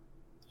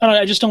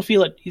just don't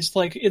feel it. He's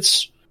like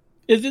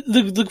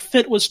the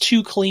fit was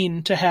too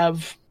clean to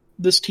have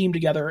this team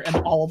together and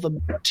all of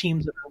the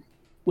teams that are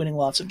winning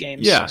lots of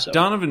games. Yeah, so.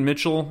 Donovan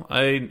Mitchell,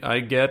 I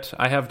get.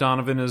 I have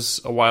Donovan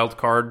as a wild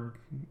card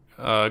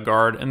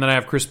guard, and then I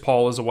have Chris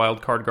Paul as a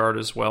wild card guard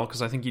as well,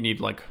 because I think you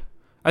need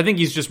I think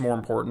he's just more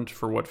important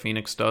for what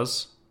Phoenix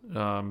does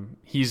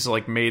He's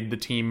like made the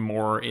team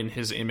more in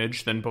his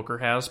image than Booker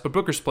has, but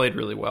Booker's played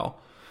really well.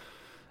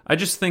 I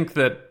just think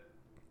that,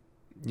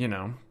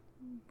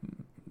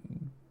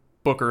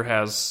 Booker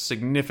has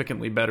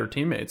significantly better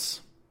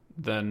teammates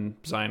than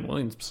Zion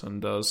Williamson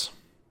does.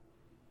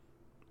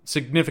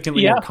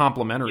 Significantly more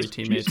complementary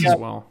teammates as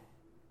well.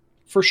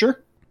 For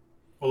sure.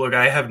 Well, look,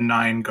 I have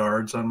 9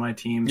 guards on my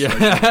team, so I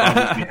should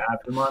probably have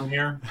him on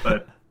here.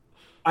 But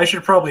I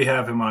should probably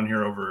have him on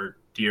here over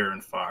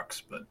De'Aaron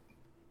Fox. But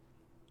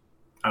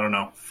I don't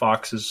know.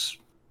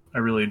 I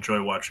really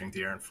enjoy watching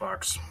De'Aaron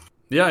Fox.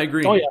 Yeah, I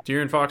agree. Oh, yeah.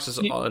 De'Aaron Fox is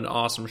an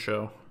awesome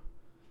show.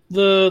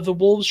 The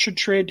Wolves should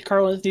trade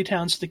Karl-Anthony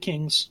Towns to the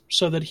Kings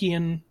so that he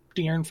and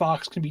De'Aaron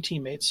Fox can be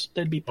teammates.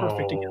 That'd be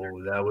perfect together.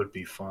 Oh, that would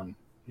be fun.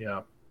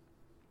 Yeah.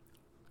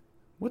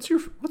 What's your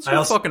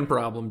fucking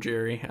problem,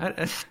 Jerry?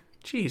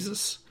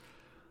 Jesus.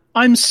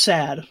 I'm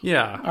sad.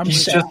 Yeah.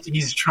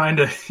 He's trying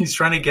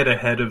to get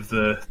ahead of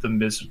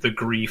the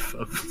grief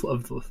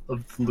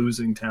of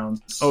losing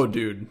Towns. Oh,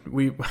 dude,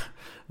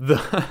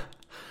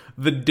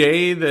 the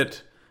day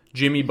that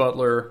Jimmy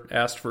Butler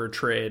asked for a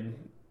trade,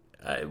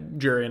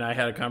 Jerry and I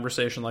had a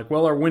conversation like,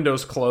 well, our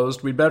window's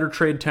closed. We better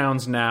trade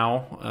Towns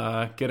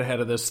now. Get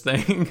ahead of this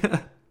thing.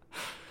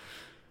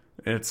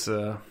 It's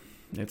the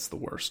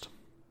worst.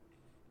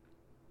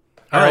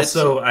 I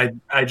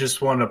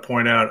just want to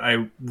point out,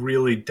 I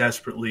really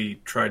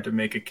desperately tried to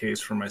make a case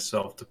for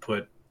myself to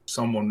put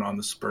someone on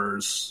the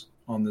Spurs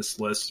on this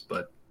list,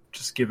 but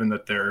just given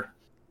that they're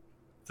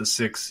the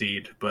 6th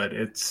seed, but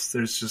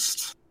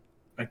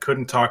I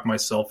couldn't talk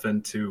myself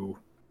into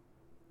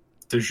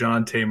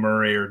DeJounte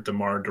Murray or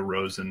DeMar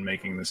DeRozan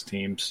making this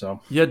team.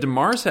 So yeah,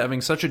 DeMar's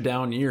having such a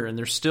down year, and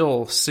they're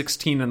still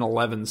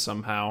 16-11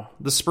 somehow.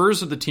 The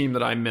Spurs are the team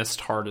that I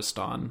missed hardest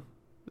on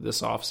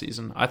this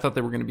offseason. I thought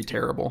they were going to be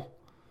terrible.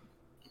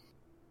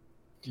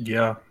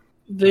 Yeah.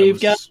 They've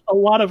got a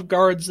lot of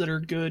guards that are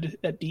good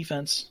at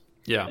defense.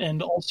 Yeah.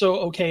 And also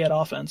okay at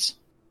offense.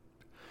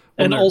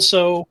 And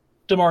also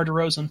DeMar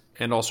DeRozan.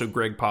 And also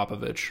Greg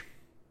Popovich.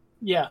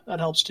 Yeah, that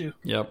helps too.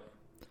 Yep.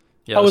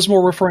 Yeah, I was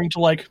more referring to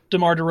like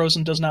DeMar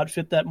DeRozan does not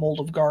fit that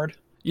mold of guard.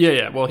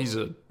 Yeah. Well,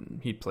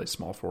 he plays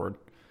small forward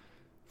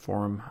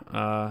for him.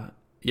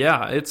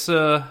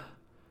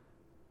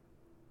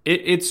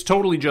 It's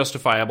totally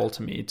justifiable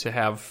to me to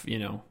have,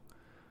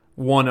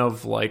 one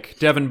of like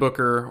Devin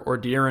Booker or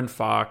De'Aaron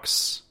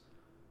Fox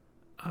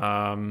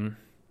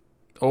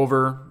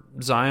over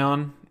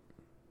Zion.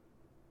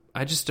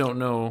 I just don't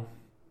know.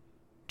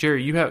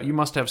 Jerry, you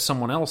must have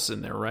someone else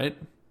in there, right?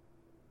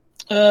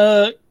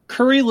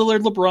 Curry,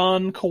 Lillard,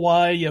 LeBron,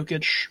 Kawhi,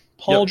 Jokic,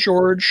 Paul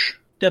George,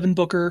 Devin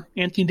Booker,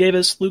 Anthony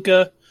Davis,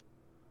 Luka,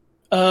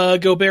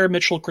 Gobert,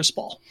 Mitchell, Chris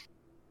Paul.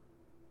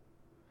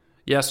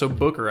 Yeah, so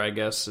Booker, I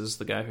guess, is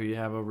the guy who you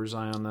have over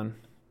Zion then.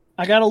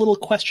 I got a little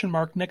question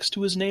mark next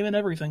to his name and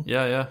everything.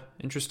 Yeah.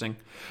 Interesting.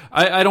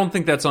 I don't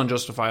think that's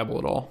unjustifiable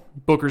at all.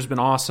 Booker's been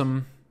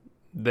awesome.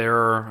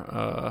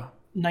 They're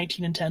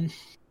 19-10.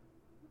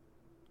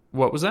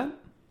 What was that?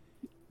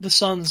 The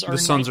Suns are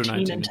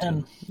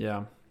 19-10.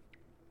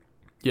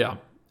 Yeah.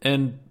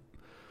 And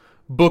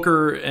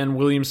Booker and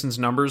Williamson's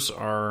numbers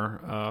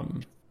are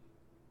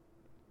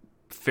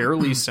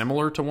fairly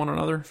similar to one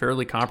another,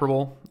 fairly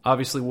comparable.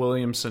 Obviously,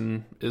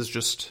 Williamson is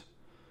just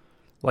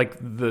like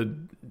the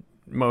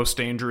most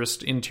dangerous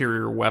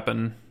interior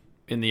weapon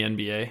in the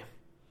NBA.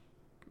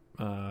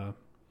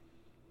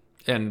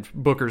 And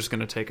Booker's going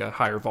to take a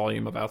higher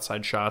volume of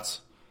outside shots.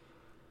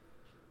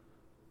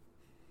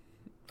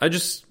 I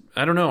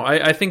don't know.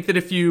 I think that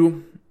if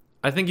you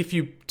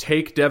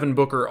take Devin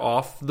Booker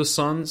off the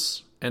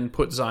Suns and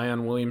put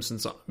Zion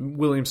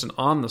Williamson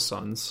on the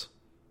Suns,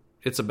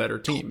 it's a better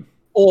team.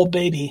 Oh,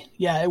 baby.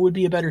 Yeah, it would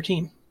be a better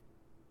team.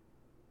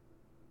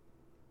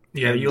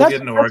 Yeah, you'll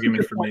get no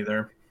argument from me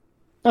there.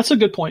 That's a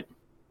good point.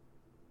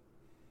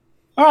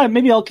 All right,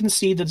 maybe I'll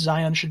concede that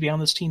Zion should be on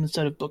this team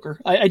instead of Booker.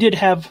 I did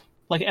have,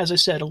 like as I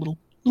said, a little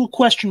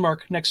question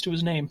mark next to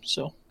his name.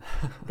 So,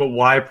 but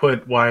why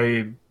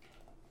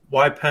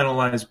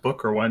penalize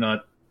Booker? Why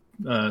not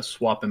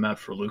swap him out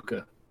for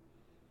Luka?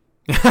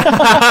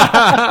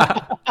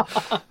 I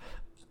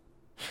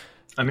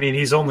mean,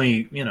 he's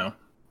only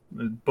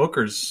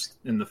Booker's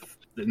on the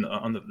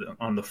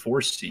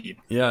 4th seed.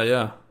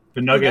 Yeah.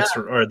 The Nuggets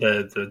or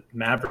the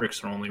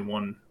Mavericks are only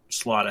one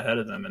slot ahead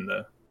of them, and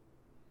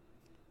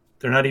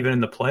they're not even in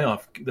the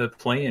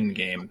play-in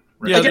game.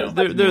 Right? Yeah,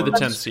 they're the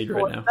 10th seed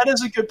right now. That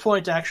is a good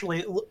point,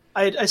 actually.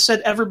 I said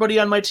everybody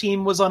on my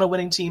team was on a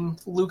winning team.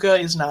 Luka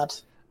is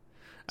not.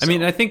 I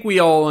mean, I think we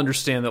all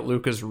understand that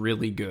Luka's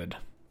really good.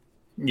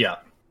 Yeah.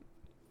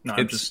 No,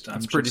 it's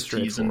pretty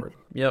straightforward.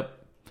 Yep.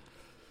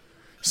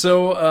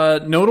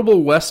 So,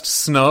 notable West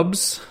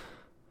snubs.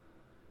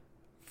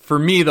 For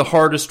me, the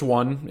hardest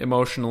one,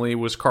 emotionally,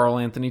 was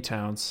Karl-Anthony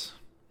Towns.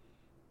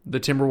 The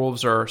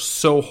Timberwolves are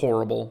so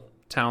horrible.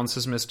 Towns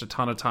has missed a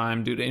ton of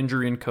time due to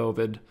injury and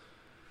COVID.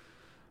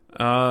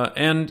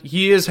 And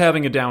he is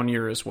having a down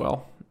year as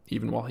well,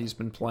 even while he's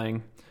been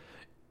playing.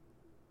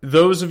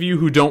 Those of you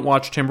who don't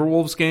watch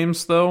Timberwolves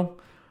games, though,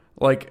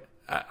 like,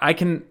 I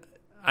can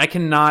I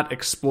cannot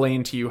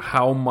explain to you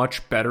how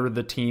much better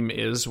the team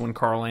is when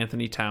Karl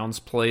Anthony Towns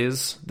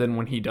plays than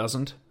when he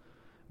doesn't.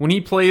 When he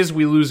plays,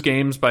 we lose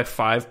games by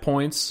 5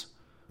 points.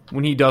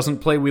 When he doesn't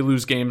play, we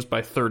lose games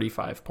by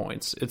 35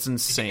 points. It's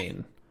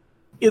insane.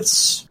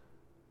 It's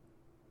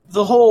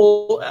the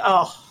whole...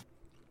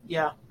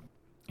 yeah.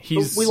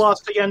 We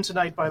lost again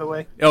tonight, by the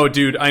way. Oh,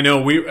 dude, I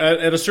know. We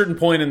at a certain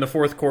point in the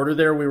fourth quarter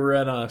there, we were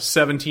at a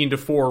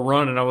 17-4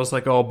 run, and I was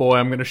like, oh boy,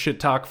 I'm going to shit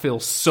talk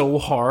Phil so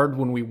hard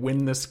when we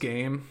win this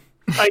game.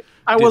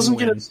 I wasn't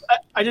going to...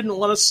 I didn't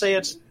want to say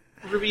it.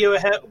 Rubio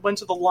went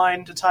to the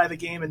line to tie the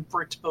game and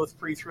bricked both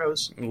free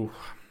throws. Ooh.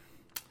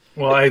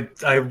 Well, I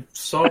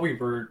saw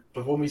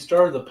but when we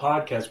started the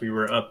podcast, we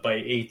were up by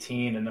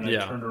 18, and then I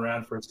turned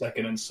around for a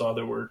second and saw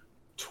there were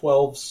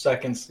 12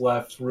 seconds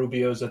left.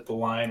 Rubio's at the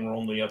line. We're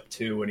only up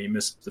 2, and he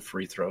missed the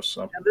free throw.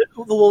 So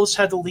the Wolves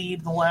had the lead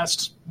in the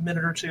last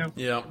minute or two.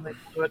 Yeah.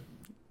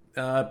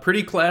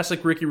 Pretty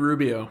classic Ricky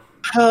Rubio.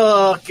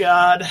 Oh,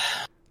 God.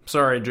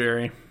 Sorry,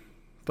 Jerry.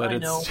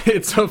 But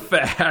it's a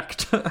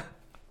fact.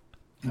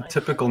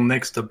 Typical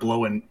Knicks to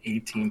blow an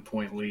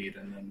 18-point lead,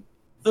 and then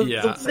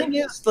the thing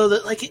is though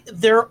that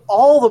they're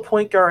all the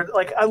point guard.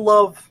 Like, I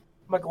love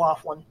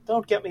McLaughlin.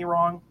 Don't get me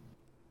wrong.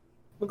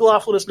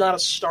 McLaughlin is not a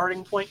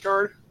starting point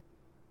guard.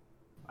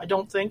 I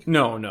don't think.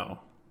 No.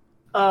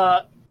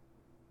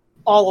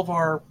 All of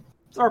our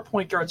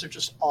point guards are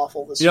just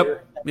awful this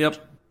year.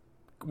 Yep.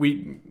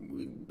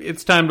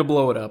 It's time to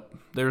blow it up.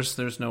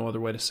 There's no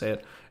other way to say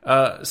it.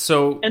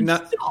 So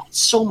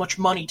much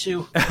money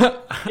too.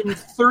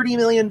 $30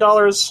 million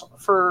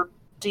for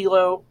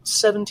D'Lo,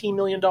 $17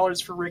 million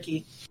for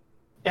Ricky,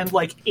 and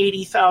like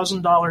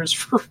 $80,000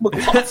 for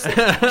McLaughlin.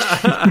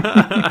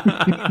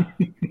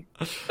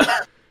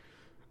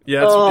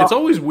 Yeah, it's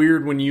always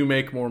weird when you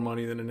make more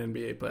money than an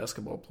NBA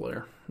basketball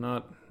player.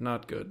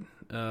 Not good.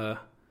 I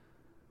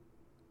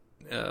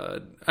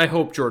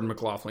hope Jordan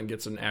McLaughlin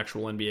gets an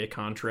actual NBA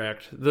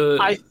contract.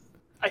 I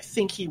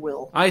think he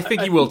will. I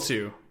think he will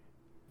too.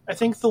 I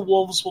think the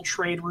Wolves will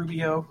trade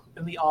Rubio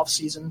in the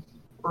offseason,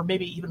 or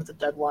maybe even at the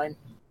deadline,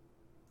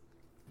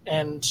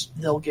 and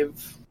they'll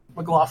give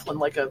McLaughlin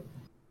like a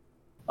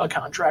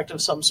contract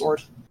of some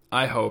sort.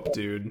 I hope,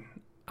 dude.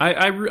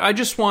 I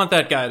just want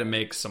that guy to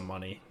make some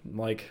money.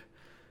 Like,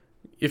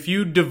 if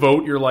you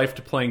devote your life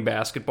to playing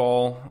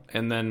basketball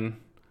and then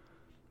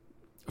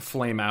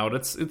flame out,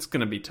 it's going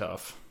to be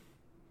tough.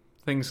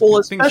 Things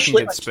can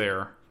get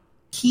spare.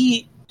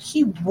 He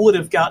would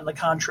have gotten a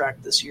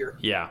contract this year.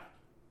 Yeah.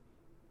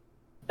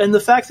 And the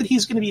fact that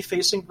he's going to be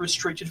facing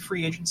restricted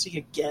free agency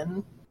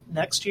again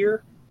next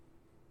year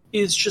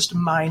is just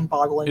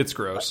mind-boggling. It's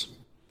gross.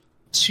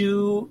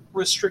 2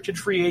 restricted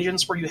free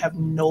agents where you have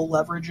no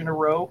leverage in a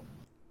row.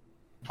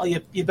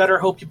 You better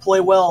hope you play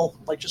well,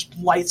 like just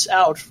lights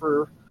out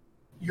for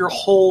your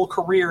whole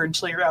career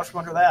until you're out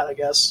from under that, I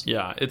guess.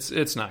 Yeah,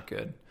 it's not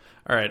good.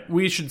 All right,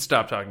 we should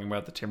stop talking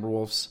about the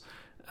Timberwolves.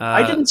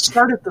 I didn't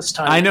start it this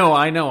time. I know,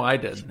 I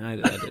did.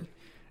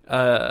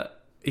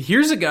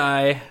 Here's a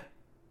guy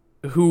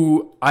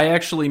who I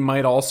actually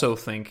might also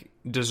think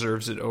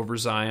deserves it over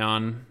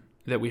Zion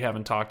that we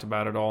haven't talked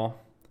about at all.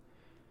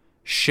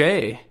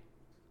 Shea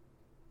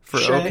for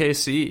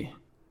OKC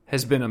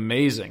has been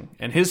amazing,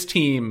 and his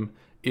team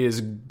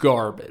is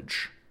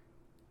garbage.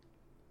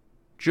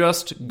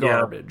 Just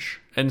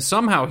garbage. Yeah. And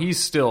somehow he's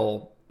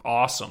still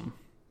awesome.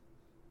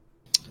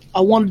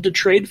 I wanted to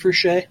trade for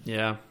Shea.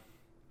 Yeah.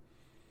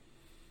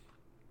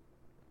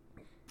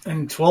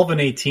 And 12 and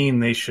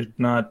 18, they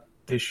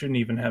shouldn't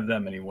even have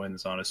that many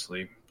wins,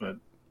 honestly. But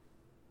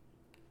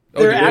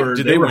they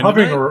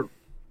were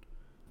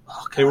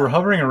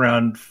hovering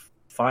around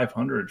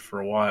 500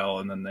 for a while,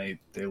 and then they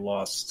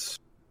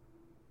lost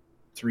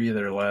 3 of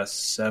their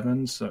last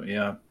 7. So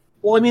yeah.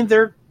 Well, I mean,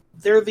 they're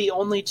the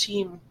only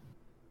team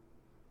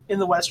in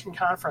the Western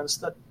Conference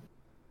that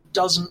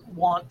doesn't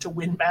want to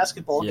win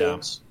basketball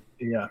games.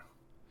 Yeah.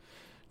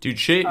 Dude,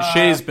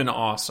 Shea's been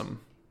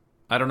awesome.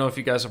 I don't know if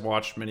you guys have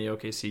watched many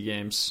OKC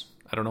games.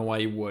 I don't know why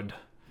you would,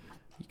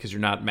 because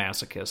you're not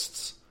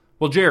masochists.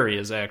 Well, Jerry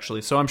is,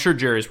 actually, so I'm sure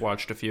Jerry's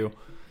watched a few.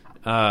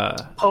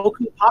 Paku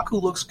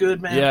looks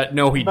good, man. Yeah,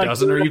 no, he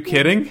doesn't. Are you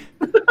kidding?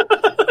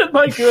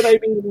 By good, I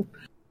mean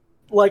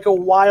like a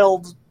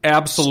wild,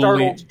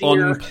 absolutely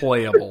deer.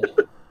 Unplayable.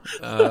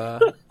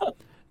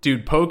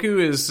 Dude,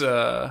 Poku is...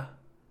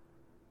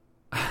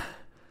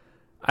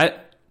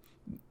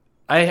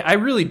 I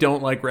really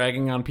don't like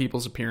ragging on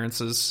people's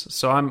appearances,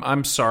 so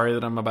I'm sorry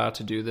that I'm about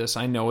to do this.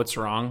 I know it's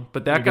wrong,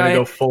 but that guy...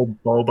 go full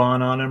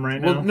Boban on him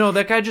right now? Well, no,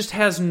 that guy just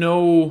has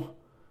no...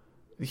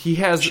 He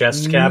has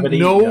chest cavity,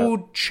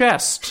 no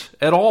chest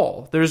at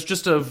all. There's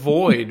just a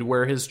void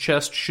where his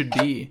chest should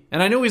be.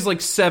 And I know he's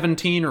like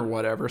 17 or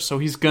whatever, so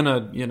he's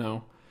gonna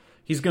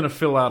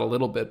fill out a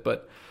little bit,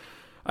 but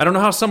I don't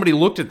know how somebody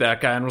looked at that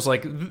guy and was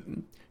like,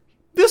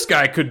 this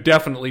guy could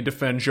definitely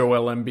defend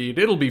Joel Embiid.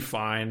 It'll be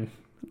fine.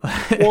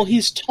 Well,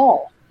 he's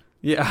tall.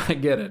 Yeah, I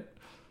get it.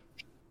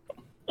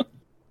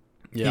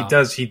 Yeah. He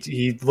does.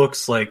 He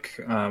looks like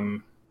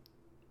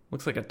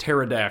looks like a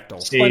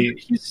pterodactyl.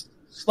 He's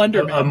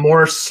Slender a Man.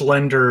 more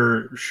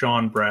slender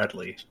Sean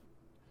Bradley.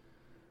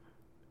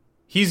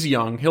 He's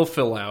young. He'll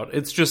fill out.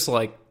 It's just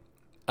like,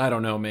 I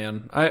don't know,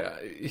 man.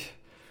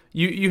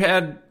 You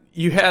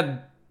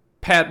had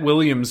Pat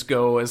Williams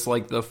go as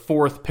like the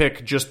 4th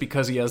pick just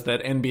because he has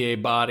that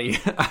NBA body.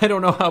 I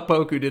don't know how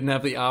Poku didn't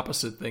have the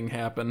opposite thing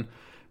happen,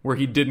 where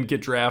he didn't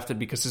get drafted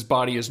because his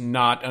body is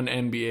not an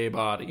NBA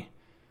body.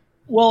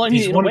 Well, I mean,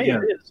 He's in a one way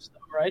again. it is,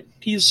 right?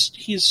 He's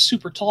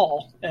super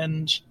tall,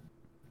 and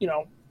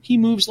he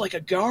moves like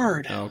a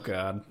guard. Oh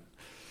God.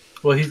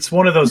 Well, he's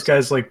one of those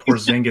guys like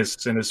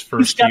Porzingis in his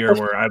first got year the-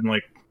 where I'm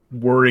like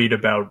worried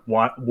about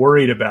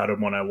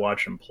him when I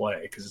watch him play,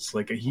 because it's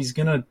like he's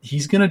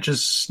gonna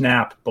just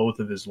snap both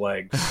of his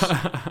legs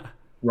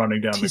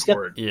running down He's the got-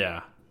 court.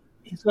 Yeah.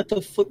 He's got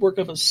the footwork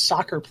of a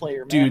soccer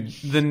player, man.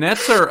 Dude, the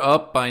Nets are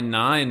up by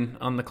 9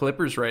 on the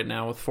Clippers right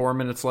now with 4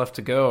 minutes left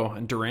to go,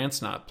 and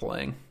Durant's not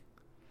playing.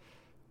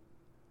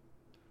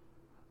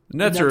 The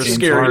Nets are a James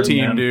scary Harden,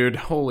 team, man. dude.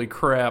 Holy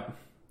crap.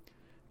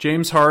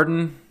 James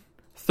Harden,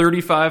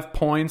 35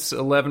 points,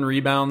 11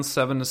 rebounds,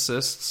 7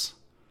 assists.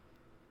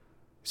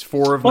 He's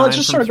 4 of 9 it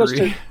just from sort of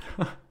 3.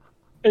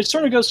 It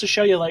sort of goes to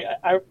show you, like,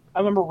 I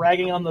remember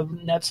ragging on the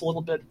Nets a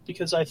little bit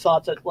because I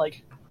thought that,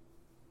 like,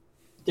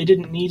 they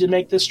didn't need to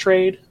make this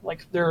trade.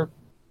 Like, they're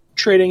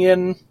trading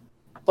in,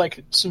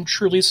 like, some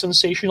truly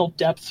sensational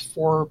depth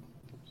for,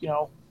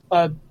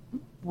 a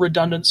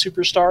redundant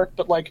superstar.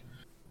 But, like,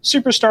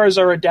 superstars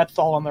are a depth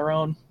all on their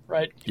own,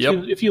 right?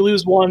 Yep. If you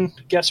lose one,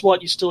 guess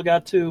what? You still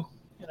got two,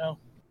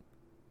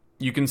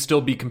 You can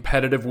still be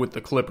competitive with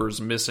the Clippers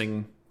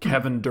missing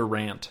Kevin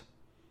Durant.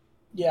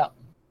 Yeah.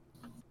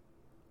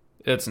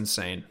 It's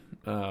insane.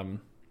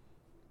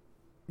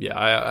 Yeah,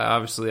 I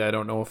obviously I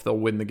don't know if they'll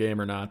win the game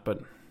or not,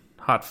 but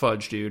hot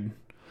fudge, dude.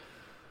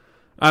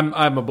 I'm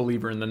a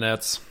believer in the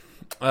Nets.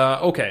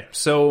 Okay,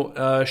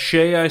 so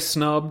Shea I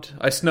snubbed.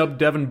 I snubbed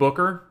Devin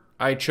Booker.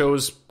 I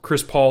chose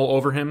Chris Paul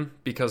over him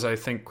because I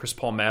think Chris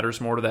Paul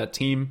matters more to that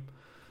team.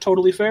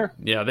 Totally fair.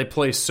 Yeah, they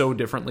play so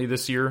differently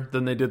this year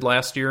than they did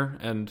last year,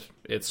 and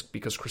it's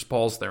because Chris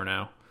Paul's there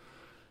now.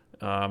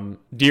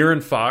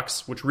 De'Aaron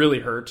Fox, which really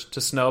hurt to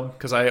snub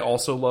because I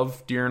also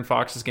love De'Aaron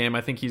Fox's game.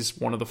 I think he's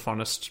one of the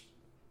funnest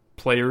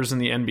players in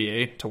the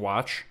NBA to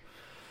watch.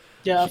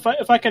 Yeah,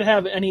 if I could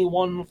have any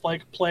one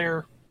like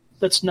player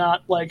that's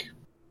not like,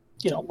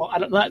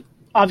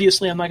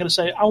 obviously I'm not going to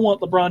say I want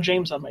LeBron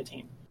James on my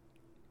team.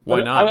 Why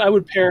But not? I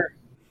would pair.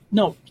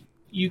 No,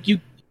 you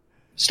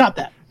stop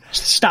that.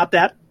 Stop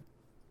that.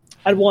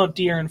 I'd want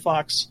De'Aaron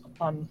Fox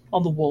on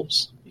the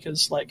Wolves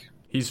because like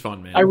He's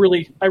fun, man. I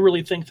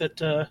really think that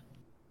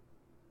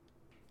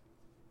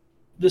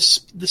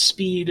the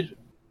speed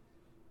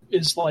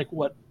is like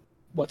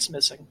what's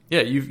missing.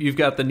 Yeah, you've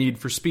got the need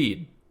for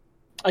speed.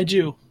 I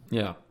do.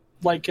 Yeah.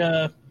 Like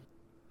who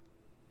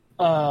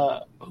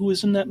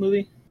was in that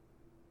movie?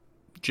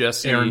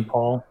 Jesse. Aaron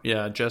Paul.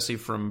 Yeah, Jesse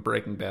from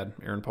Breaking Bad.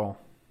 Aaron Paul.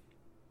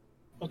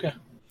 Okay.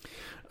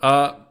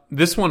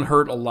 This one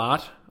hurt a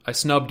lot. I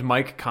snubbed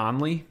Mike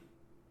Conley.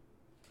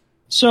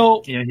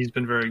 So Yeah, he's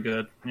been very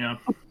good. Yeah.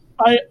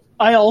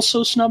 I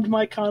also snubbed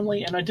Mike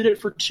Conley, and I did it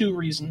for two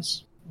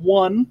reasons.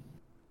 One,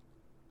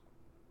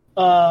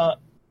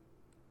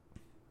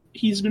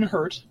 he's been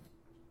hurt.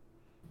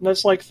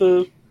 That's like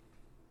the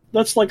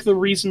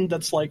reason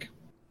that's like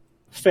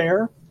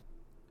fair.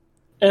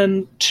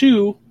 And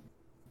two,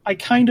 I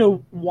kind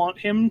of want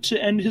him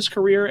to end his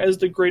career as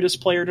the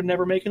greatest player to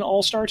never make an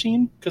All-Star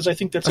team because I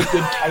think that's a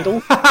good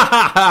title.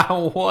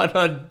 What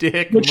a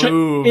dick Which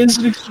move. is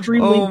an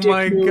extremely dick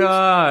my move.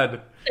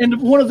 God.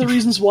 And one of the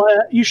reasons why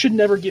you should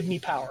never give me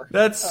power.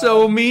 That's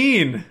so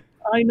mean.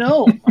 I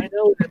know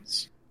it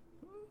is.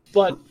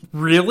 But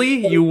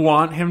Really? You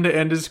want him to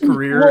end his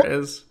career Well,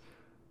 as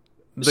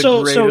the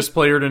so- greatest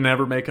player to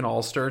never make an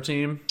All-Star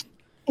team?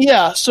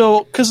 yeah,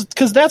 so because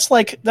that's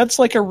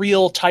like a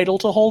real title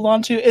to hold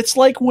on to. It's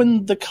like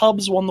when the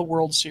Cubs won the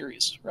World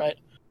Series, right?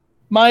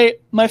 My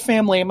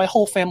family, my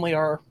whole family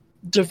are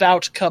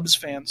devout Cubs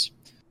fans.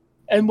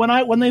 And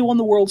when they won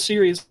the World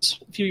Series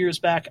a few years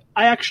back,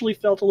 I actually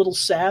felt a little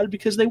sad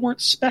because they weren't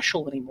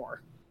special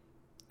anymore.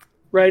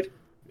 Right?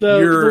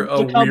 You're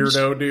a Cubs,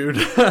 weirdo, dude.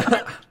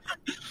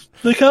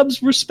 The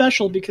Cubs were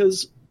special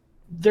because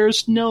they're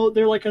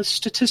like a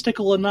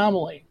statistical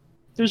anomaly.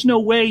 There's no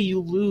way you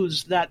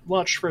lose that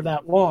much for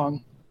that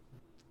long.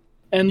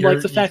 And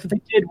like the fact that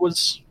they did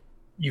was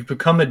You've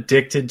become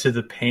addicted to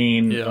the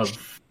pain Yeah.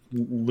 of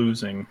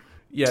losing.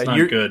 Yeah, It's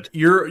not good.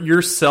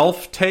 Your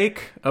self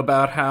take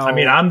about how I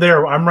mean, I'm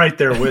there. I'm right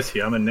there with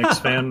you. I'm a Knicks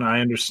fan.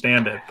 I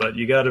understand it, but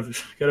you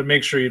gotta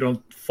make sure you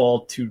don't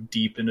fall too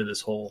deep into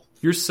this hole.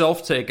 your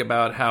self take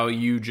about how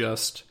you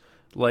just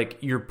like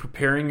you're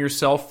preparing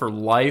yourself for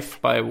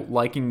life by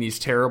liking these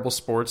terrible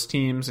sports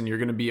teams and you're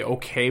going to be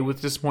okay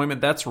with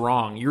disappointment. That's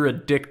wrong. You're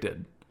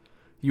addicted.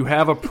 You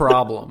have a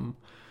problem.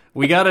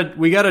 we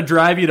gotta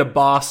drive you to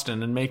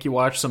Boston and make you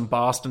watch some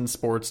Boston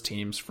sports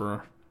teams for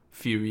a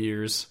few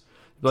years.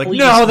 Like, Please,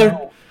 no,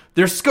 no.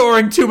 they're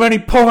scoring too many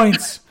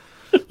points.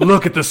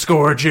 Look at the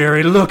score,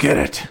 Jerry. Look at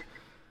it.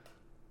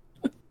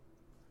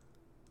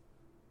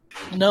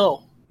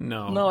 No,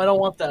 No, I don't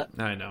want that.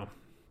 I know.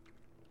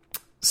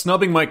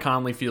 Snubbing Mike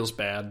Conley feels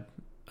bad.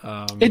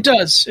 It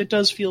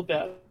does feel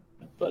bad,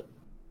 but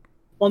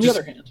on the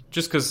other hand,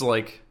 just because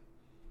like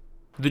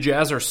the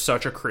Jazz are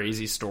such a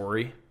crazy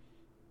story.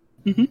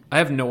 Mm-hmm. I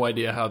have no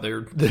idea how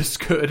they're this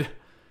good,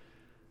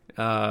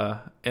 and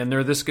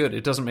they're this good.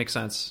 It doesn't make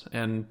sense.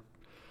 And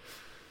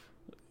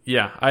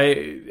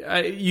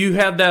yeah, you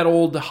had that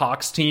old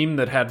Hawks team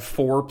that had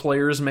 4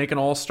 players make an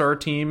All-Star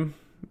team,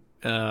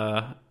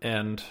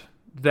 and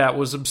that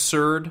was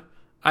absurd.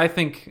 I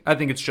think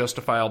it's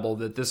justifiable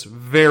that this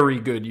very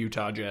good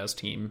Utah Jazz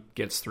team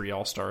gets 3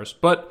 All-Stars,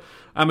 but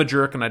I'm a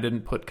jerk and I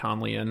didn't put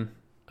Conley in.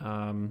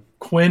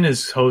 Quinn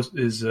is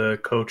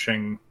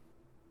coaching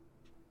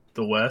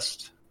the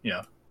West.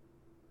 Yeah,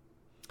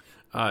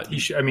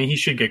 he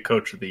should get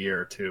Coach of the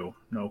Year too,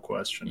 no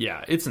question.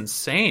 Yeah, it's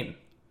insane.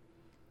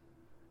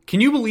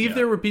 Can you believe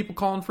there were people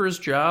calling for his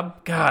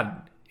job?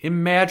 God,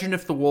 imagine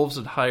if the Wolves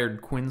had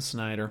hired Quinn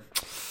Snyder.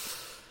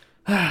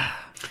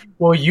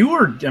 Well, you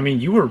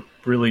were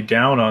really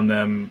down on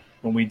them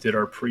when we did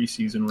our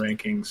preseason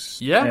rankings.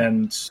 Yeah.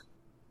 And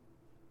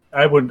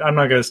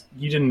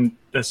you didn't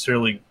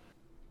necessarily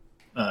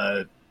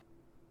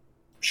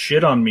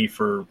shit on me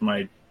for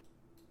my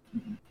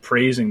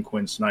praising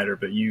Quinn Snyder,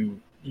 but you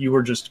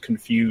were just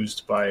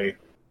confused by,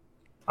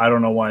 I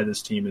don't know why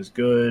this team is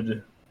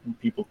good.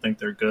 People think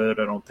they're good.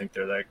 I don't think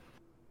they're that.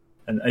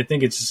 And I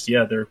think it's just,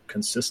 they're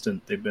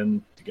consistent. They've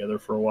been together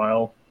for a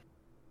while.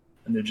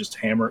 And they just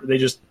hammer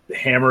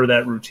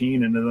that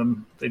routine into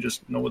them. They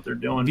just know what they're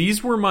doing.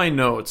 These were my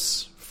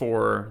notes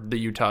for the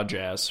Utah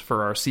Jazz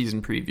for our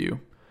season preview.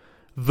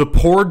 The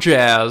poor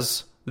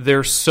Jazz,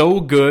 they're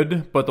so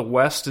good, but the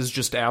West is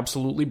just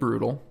absolutely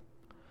brutal.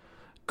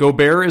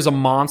 Gobert is a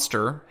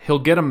monster. He'll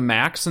get a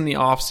max in the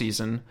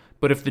offseason,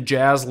 but if the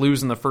Jazz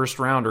lose in the first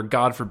round, or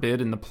God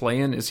forbid in the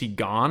play-in, is he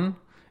gone?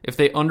 If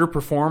they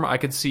underperform, I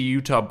could see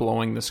Utah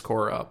blowing this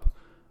core up.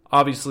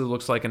 Obviously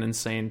looks like an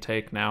insane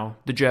take now.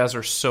 The Jazz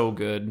are so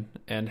good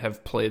and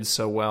have played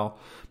so well.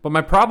 But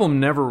my problem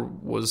never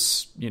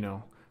was,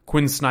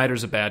 Quinn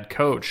Snyder's a bad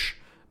coach.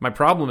 My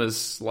problem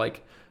is,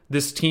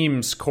 this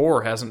team's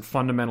core hasn't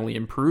fundamentally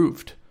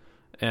improved.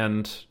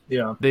 And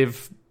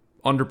they've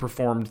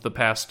underperformed the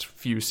past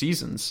few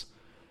seasons.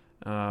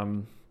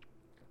 But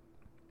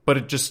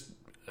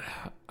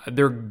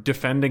they're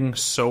defending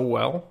so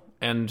well,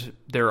 and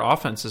their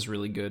offense is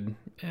really good.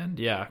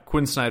 And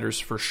Quinn Snyder's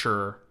for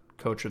sure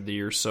Coach of the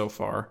Year so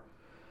far.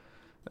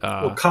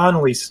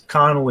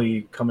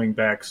 Connolly coming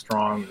back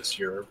strong this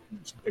year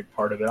is a big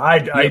part of it.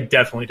 I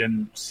definitely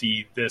didn't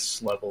see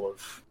this level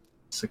of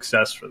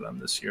success for them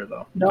this year,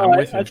 though. No,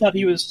 I thought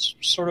he was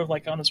sort of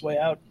on his way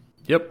out.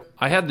 Yep.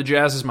 I had the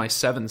Jazz as my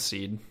 7th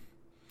seed.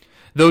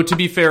 Though, to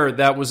be fair,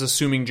 that was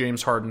assuming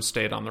James Harden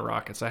stayed on the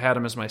Rockets. I had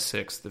him as my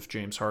 6th if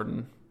James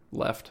Harden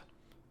left.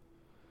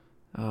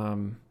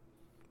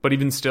 But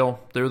even still,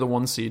 they're the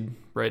 1 seed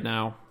right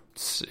now.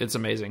 It's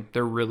amazing.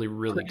 They're really,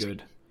 really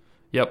good.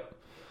 Yep.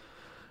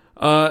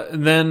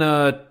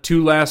 Then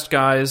 2 last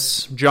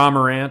guys. Ja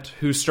Morant,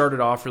 who started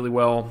off really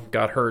well,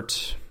 got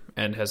hurt,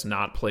 and has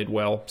not played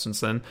well since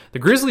then. The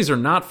Grizzlies are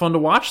not fun to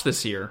watch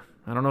this year.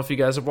 I don't know if you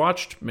guys have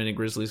watched many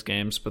Grizzlies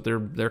games, but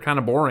they're kind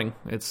of boring.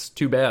 It's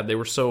too bad. They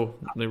were so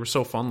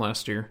fun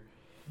last year.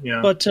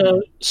 Yeah. But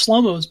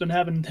Slow-Mo's been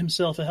having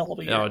himself a hell of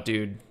a year. Oh,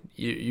 dude,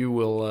 you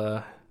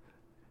will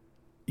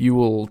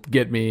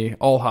get me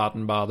all hot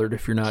and bothered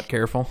if you're not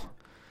careful.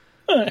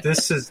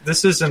 This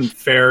isn't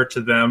fair to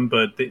them,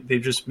 but they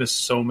just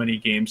missed so many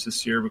games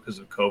this year because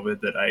of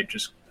COVID that I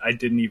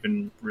didn't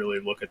even really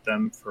look at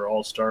them for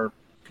All-Star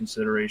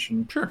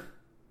consideration. Sure.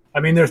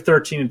 I mean, they're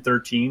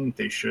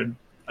 13-13.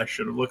 I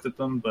should have looked at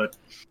them, but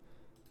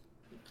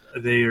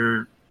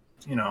they're,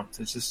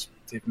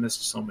 they've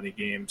missed so many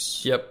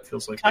games. Yep. It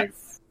feels like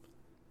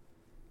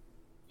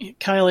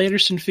Kyle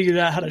Anderson figured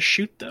out how to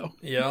shoot, though.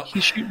 Yeah.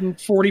 He's shooting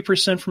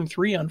 40% from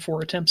 3 on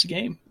 4 attempts a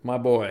game. My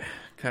boy,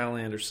 Kyle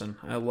Anderson.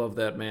 I love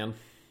that man.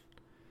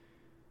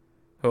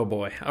 Oh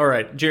boy. All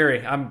right,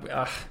 Jerry, I'm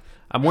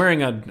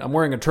wearing a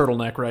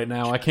turtleneck right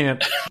now. I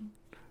can't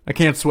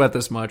sweat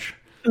this much.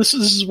 This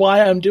is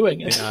why I'm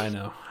doing it. Yeah, I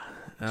know.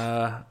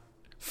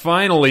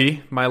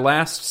 Finally, my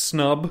last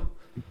snub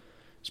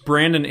is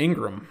Brandon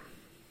Ingram.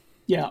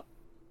 Yeah.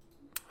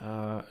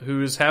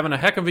 Who's having a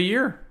heck of a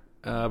year.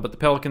 But the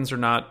Pelicans are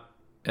not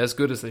as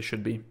good as they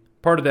should be.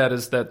 Part of that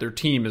is that their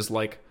team is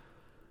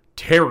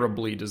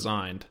terribly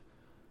designed.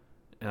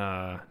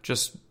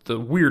 Just the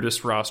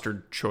weirdest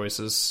roster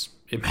choices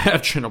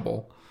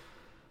imaginable.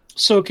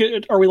 So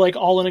are we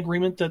all in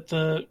agreement that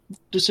the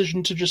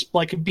decision to just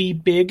be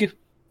big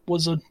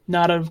was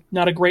not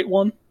a great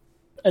one,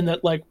 and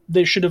that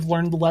they should have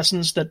learned the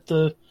lessons that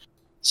the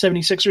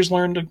 76ers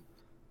learned a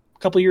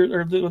couple years,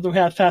 or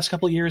the past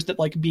couple of years, that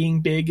being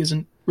big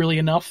isn't really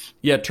enough?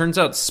 Yeah, it turns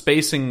out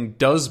spacing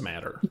does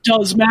matter. It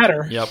does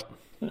matter. Yep.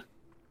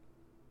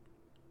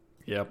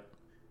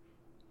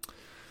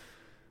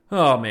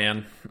 Oh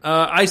man,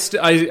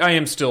 I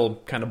am still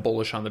kind of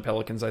bullish on the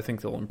Pelicans. I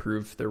think they'll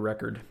improve their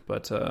record,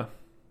 but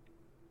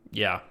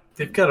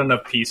they've got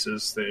enough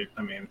pieces.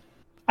 I mean,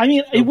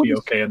 it it'll be wouldn't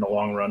okay in the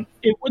long run.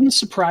 it wouldn't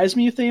surprise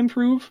me if they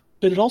improve,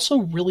 but it also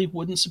really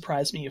wouldn't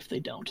surprise me if they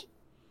don't.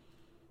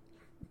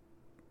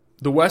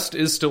 The West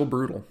is still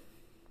brutal.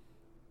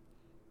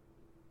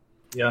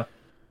 Yeah.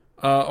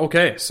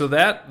 Okay, so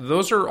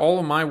those are all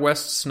of my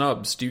West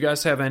snubs. Do you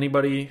guys have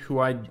anybody who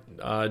I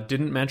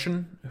didn't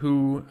mention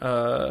who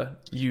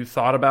you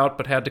thought about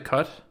but had to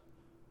cut?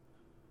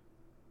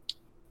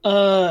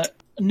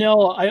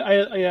 No,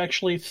 I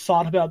actually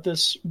thought about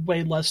this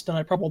way less than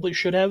I probably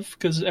should have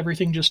because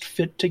everything just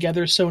fit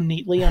together so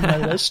neatly on my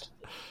list.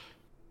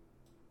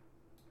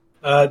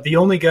 The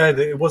only guy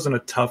that it wasn't a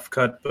tough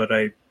cut, but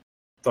I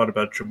thought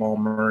about Jamal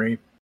Murray.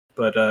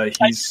 But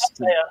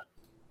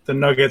the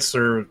Nuggets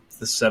are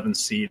the 7th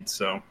seed,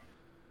 so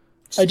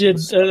I did.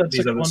 some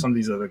of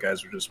these other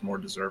guys are just more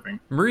deserving.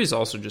 Murray's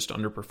also just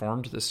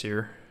underperformed this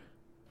year.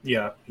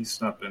 Yeah, he's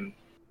not been.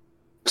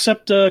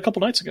 Except a couple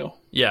nights ago.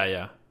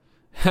 Yeah.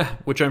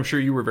 Which I'm sure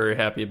you were very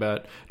happy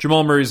about.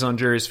 Jamal Murray's on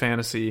Jerry's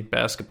fantasy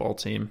basketball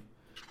team.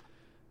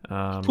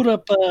 Put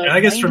up. And I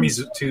guess for me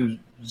to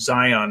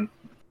Zion,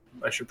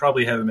 I should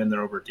probably have him in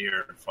there over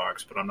De'Aaron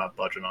Fox, but I'm not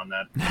budging on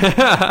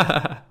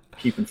that.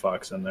 Keeping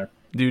Fox in there.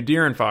 Dude,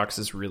 De'Aaron Fox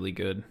is really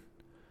good.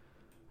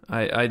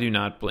 I do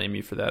not blame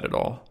you for that at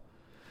all.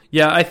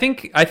 Yeah, I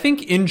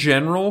think in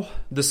general,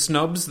 the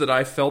snubs that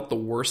I felt the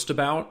worst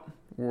about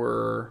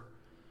were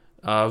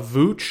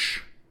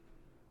Vooch,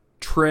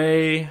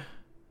 Trey,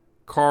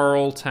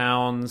 Karl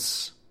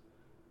Towns,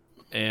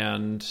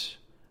 and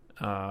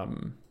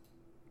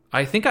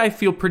I think I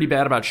feel pretty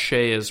bad about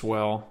Shea as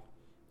well.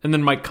 And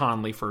then Mike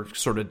Conley for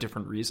sort of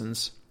different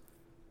reasons.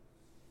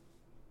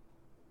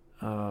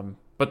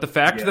 But the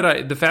fact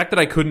that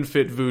I couldn't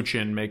fit Vooch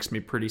in makes me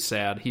pretty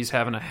sad. He's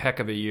having a heck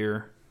of a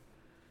year.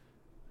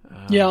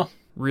 Yeah.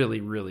 Really,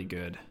 really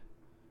good.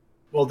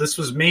 Well, this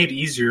was made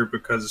easier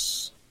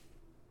because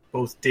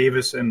both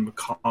Davis and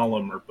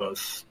McCollum are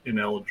both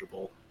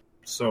ineligible.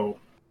 So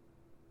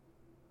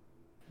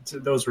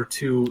those were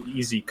two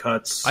easy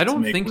cuts. I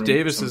don't think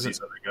Davis is.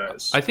 These other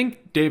guys. I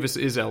think Davis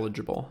is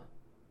eligible.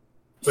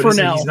 But for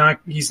now.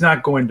 he's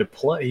not going to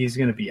play. He's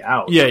going to be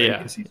out. Yeah, right? yeah.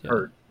 Because he's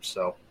hurt.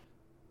 So,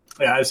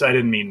 yeah, I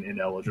didn't mean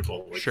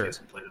ineligible. Like Sure. He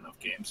hasn't played enough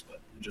games, but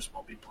he just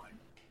won't be playing.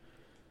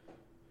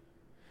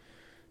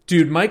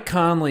 Dude, Mike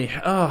Conley.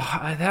 Oh,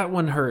 that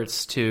one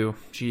hurts too.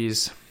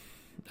 Jeez.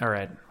 All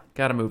right,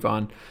 got to move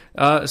on.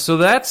 So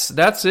that's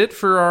it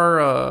for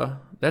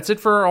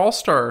our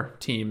All-Star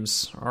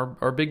teams,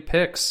 our big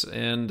picks,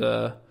 and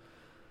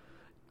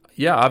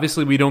yeah,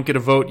 obviously we don't get a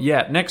vote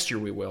yet. Next year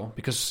we will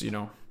because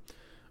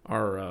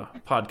our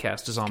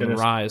podcast is on the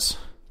rise.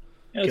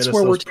 Yeah, Get it's us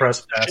where those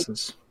press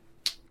passes.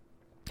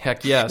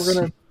 Heck yes.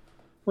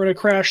 We're gonna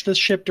crash this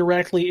ship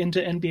directly into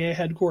NBA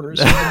headquarters.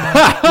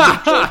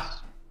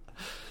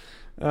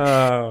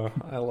 Oh,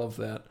 I love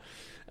that.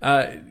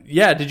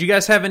 Yeah, did you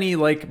guys have any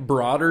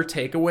broader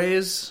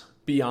takeaways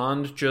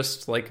beyond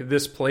just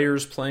this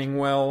player's playing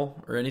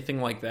well or anything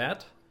like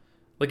that?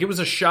 It was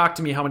a shock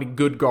to me how many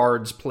good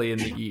guards play in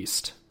the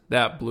East.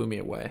 That blew me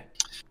away.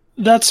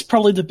 That's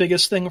probably the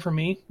biggest thing for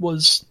me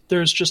was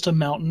there's just a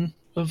mountain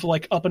of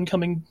up and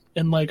coming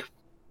and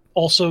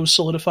also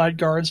solidified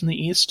guards in the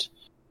East.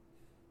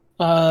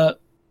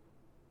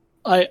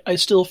 I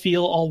still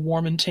feel all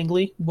warm and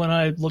tingly when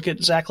I look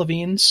at Zach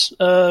LaVine's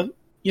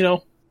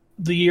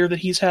the year that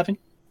he's having.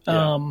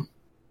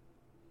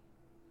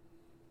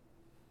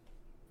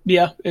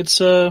 Yeah, it's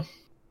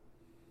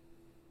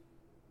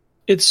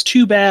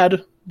too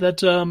bad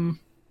that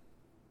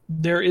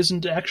there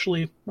isn't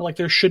actually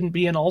there shouldn't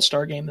be an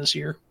All-Star game this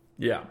year.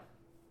 Yeah.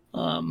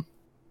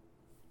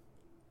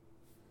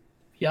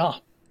 Yeah.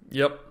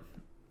 Yep.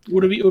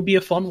 It would be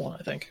a fun one,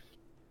 I think.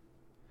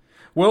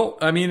 Well,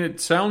 I mean, it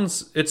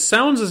sounds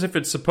as if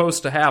it's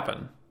supposed to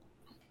happen.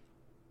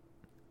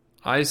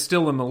 I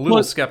still am a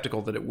little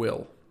skeptical that it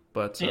will,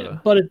 but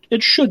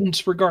it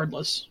shouldn't,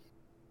 regardless.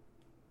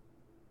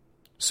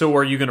 So,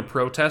 are you going to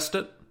protest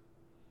it?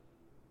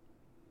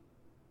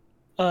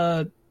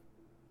 No.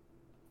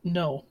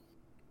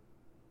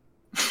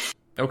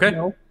 Okay,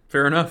 no.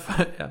 Fair enough.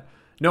 Yeah.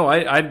 No,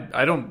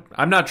 I don't.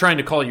 I'm not trying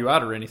to call you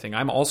out or anything.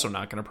 I'm also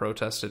not going to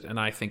protest it, and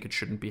I think it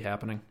shouldn't be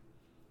happening.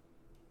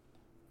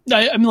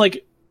 I mean,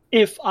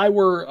 if I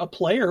were a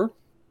player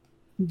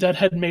that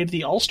had made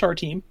the All-Star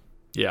team,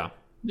 yeah,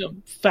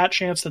 fat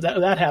chance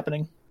that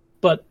happening.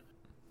 But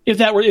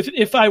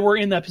if I were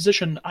in that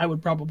position, I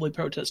would probably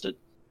protest it.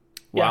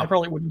 Wow. Yeah, I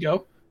probably wouldn't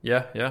go.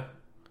 Yeah.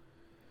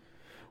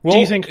 Well, do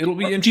you think it'll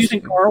be interesting? Do you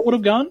think Karl would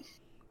have gone?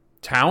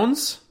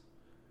 Towns?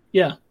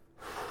 Yeah.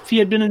 If he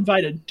had been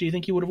invited, do you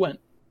think he would have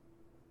went?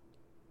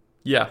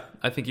 Yeah,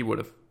 I think he would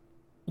have.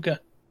 Okay.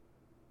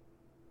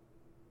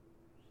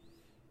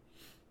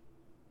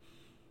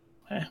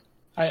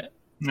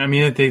 I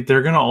mean,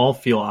 they're going to all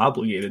feel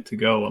obligated to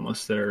go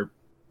unless they're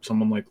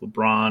someone like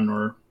LeBron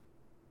or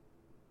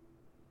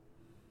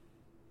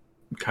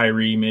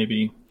Kyrie,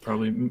 maybe.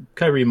 Probably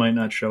Kyrie might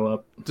not show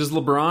up. Does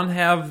LeBron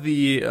have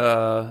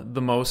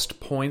the most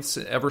points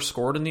ever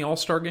scored in the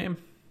All-Star game?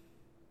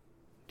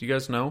 Do you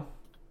guys know?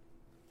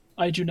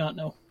 I do not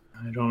know.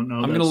 I don't know.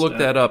 I'm going to look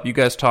that up. You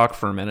guys talk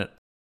for a minute.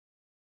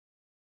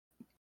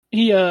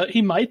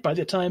 He might by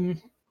the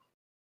time.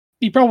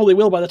 He probably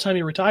will by the time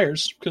he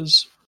retires,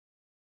 because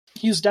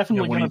he's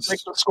definitely going to break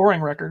the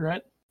scoring record,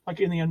 right? Like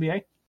in the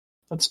NBA,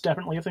 that's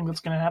definitely a thing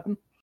that's going to happen.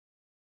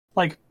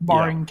 Like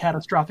barring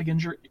catastrophic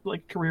injury,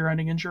 like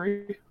career-ending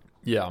injury.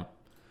 Yeah.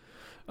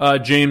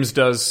 James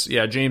does.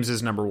 Yeah, James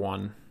is number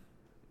one.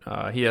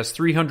 He has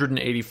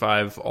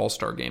 385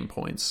 All-Star game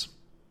points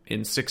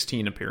in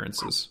 16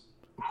 appearances.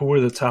 Who are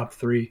the top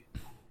three?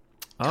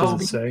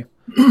 Does it say?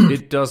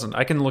 It doesn't.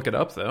 I can look it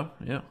up, though.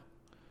 Yeah.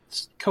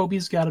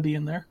 Kobe's got to be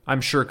in there.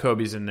 I'm sure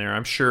Kobe's in there.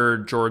 I'm sure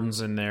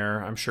Jordan's in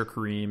there. I'm sure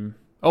Kareem.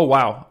 Oh,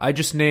 wow. I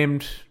just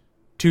named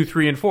 2,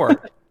 3, and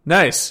 4.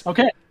 Nice.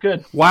 Okay,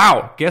 good.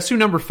 Wow. Guess who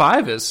number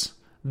 5 is?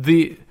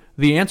 The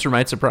answer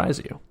might surprise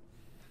you.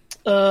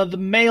 The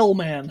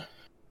mailman.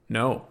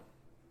 No.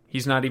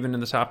 He's not even in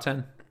the top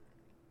 10.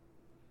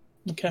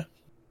 Okay.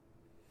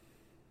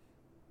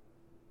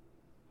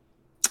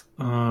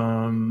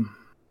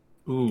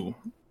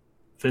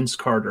 Vince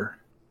Carter.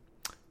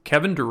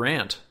 Kevin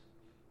Durant.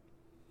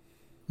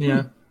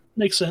 Yeah.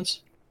 Makes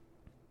sense.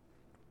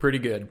 Pretty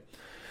good.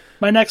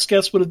 My next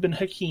guess would have been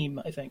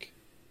Hakeem, I think.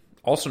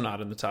 Also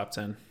not in the top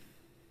 10.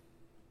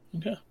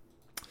 Okay.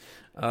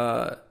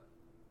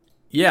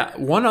 Yeah,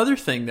 one other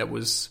thing that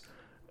was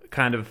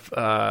kind of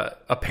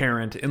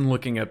apparent in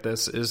looking at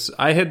this is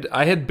I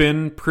had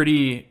been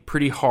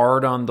pretty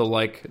hard on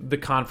the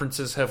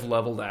conferences have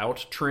leveled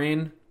out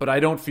train, but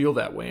I don't feel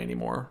that way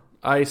anymore.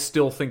 I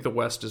still think the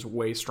West is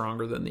way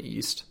stronger than the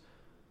East.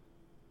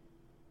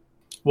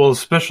 Well,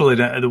 especially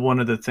one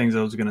of the things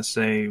I was going to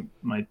say,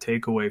 my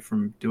takeaway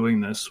from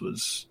doing this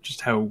was just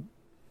how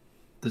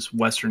this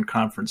Western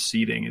Conference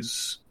seeding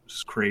is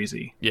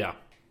crazy. Yeah.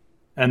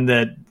 And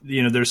that,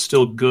 they're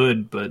still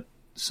good, but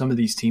some of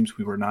these teams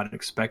we were not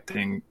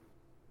expecting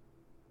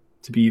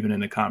to be even in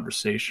the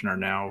conversation are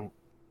now,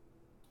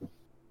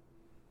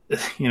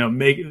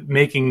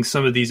 making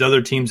some of these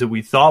other teams that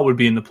we thought would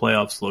be in the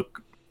playoffs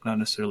look not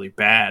necessarily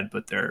bad,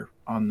 but they're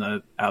on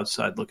the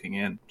outside looking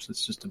in. So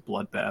it's just a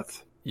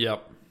bloodbath.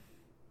 Yep.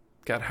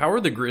 God, how are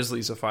the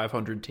Grizzlies a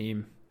 500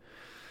 team?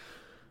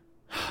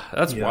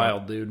 That's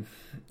wild, dude.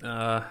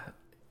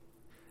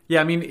 Yeah,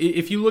 I mean,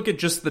 if you look at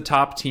just the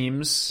top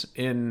teams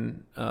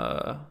in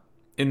the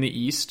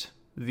East,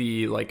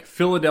 the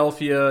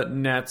Philadelphia,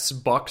 Nets,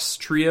 Bucks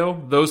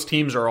trio, those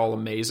teams are all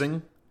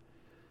amazing.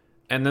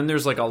 And then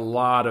there's a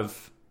lot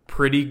of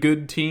pretty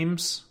good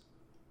teams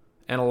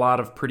and a lot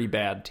of pretty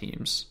bad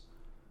teams.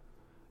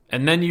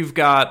 And then you've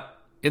got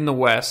in the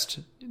West,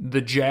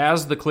 the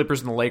Jazz, the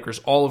Clippers, and the Lakers,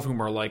 all of whom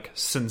are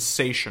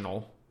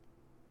sensational.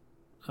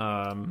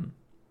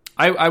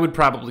 I would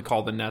probably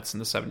call the Nets and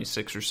the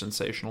 76ers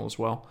sensational as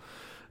well.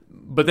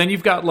 But then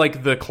you've got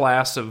the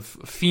class of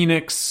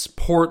Phoenix,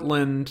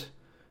 Portland,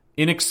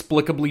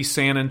 inexplicably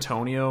San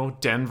Antonio,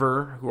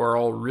 Denver, who are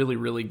all really,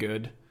 really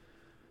good.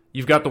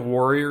 You've got the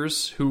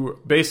Warriors, who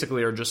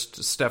basically are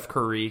just Steph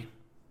Curry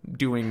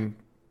doing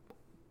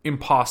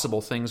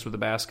impossible things with the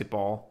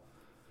basketball.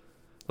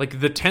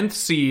 The 10th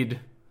seed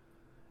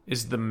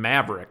is the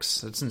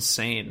Mavericks. That's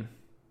insane.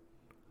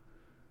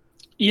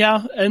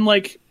 Yeah, and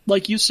like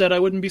you said, I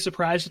wouldn't be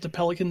surprised if the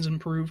Pelicans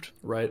improved.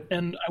 Right.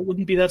 And I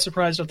wouldn't be that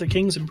surprised if the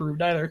Kings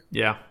improved either.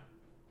 Yeah.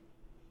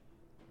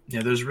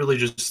 Yeah, there's really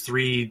just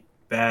 3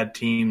 bad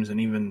teams, and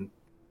even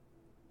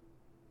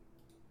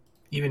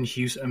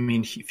Houston. I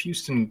mean, if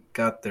Houston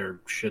got their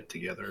shit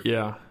together,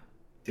 yeah,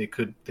 they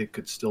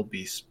could still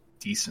be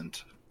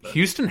decent. But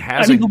Houston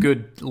has a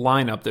good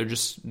lineup.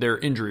 They're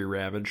injury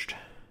ravaged.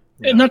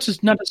 And not to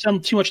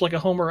sound too much like a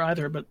homer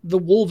either, but the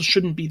Wolves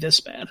shouldn't be this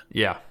bad.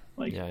 Yeah.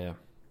 Yeah.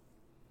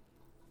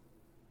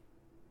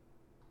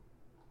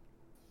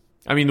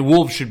 I mean, the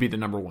Wolves should be the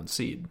number 1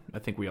 seed. I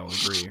think we all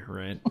agree,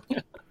 right?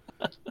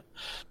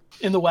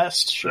 In the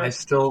West, sure. I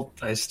still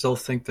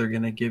think they're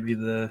going to give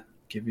you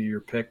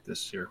your pick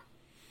this year.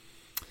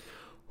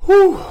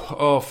 Whew.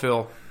 Oh,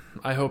 Phil,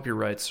 I hope you're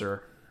right,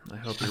 sir. I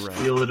hope you're right.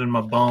 I feel it in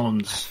my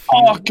bones.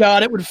 Oh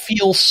God, it would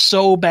feel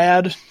so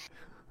bad. It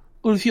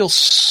would feel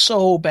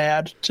so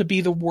bad to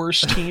be the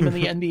worst team in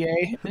the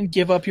NBA and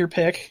give up your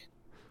pick.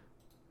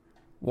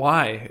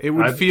 Why? It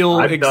would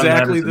feel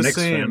exactly the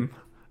same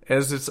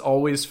as it's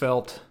always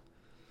felt.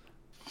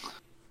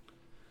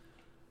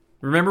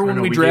 Remember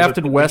when we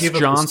drafted Wes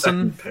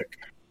Johnson?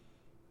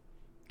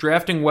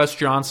 Drafting Wes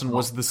Johnson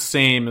was the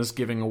same as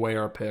giving away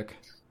our pick.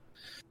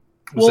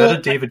 Was that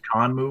a David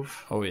Kahn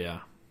move? Oh, yeah.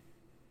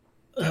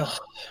 You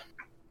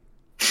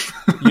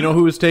know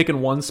who was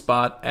taken 1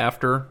 spot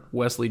after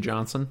Wesley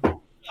Johnson?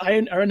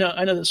 I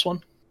know this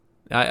one.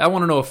 I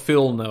want to know if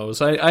Phil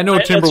knows. I know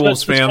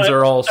Timberwolves fans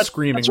are all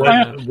screaming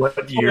right now.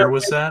 What year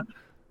was that?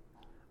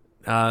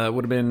 It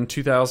would have been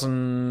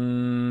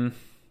 2000.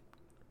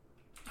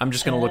 I'm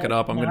just going to look it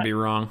up. I'm going to be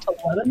wrong.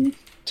 11?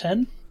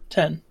 10?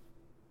 10.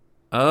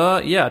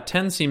 Yeah,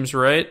 10 seems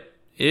right.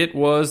 It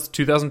was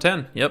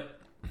 2010. Yep.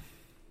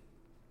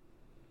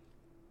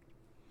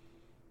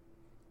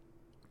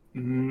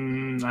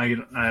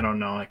 I don't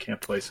know. I can't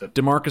place it.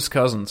 DeMarcus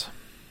Cousins.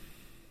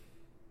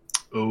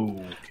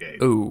 Okay.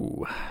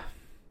 Ooh.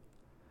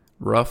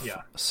 Rough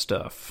Yeah.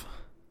 stuff.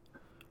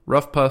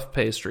 Rough puff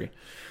pastry.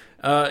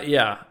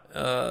 Yeah.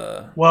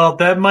 Well,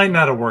 that might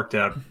not have worked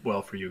out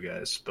well for you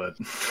guys, but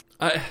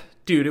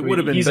Dude, it would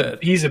have been bad.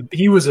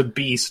 He was a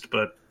beast,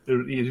 but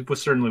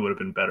certainly would have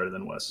been better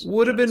than Wes.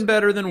 Would have been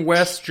better than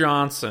Wes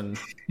Johnson,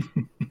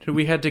 who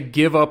we had to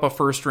give up a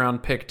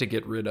first-round pick to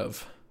get rid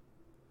of.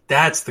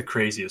 That's the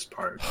craziest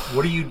part.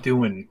 What are you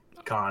doing,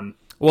 Con?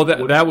 Well,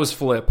 that was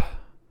Flip.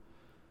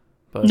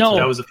 But, No,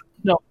 That was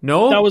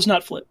no, that was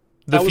not Flip.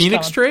 the That was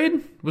Phoenix Khan.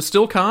 trade was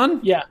still Khan.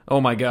 Yeah, Oh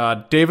my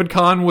God, David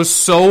Kahn was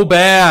so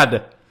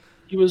bad.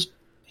 he was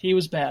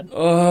bad.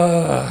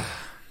 I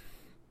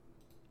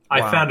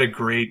Wow. found a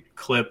great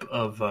clip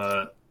of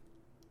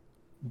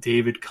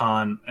David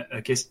Kahn.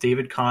 I guess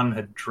David Kahn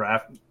had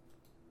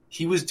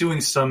he was doing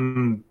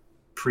some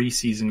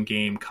preseason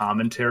game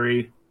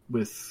commentary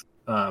with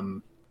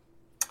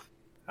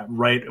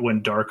right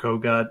when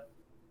Darko got.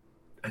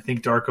 I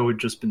think Darko had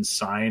just been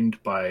signed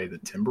by the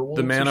Timberwolves.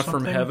 The manna or from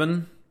something.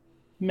 heaven.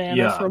 Mana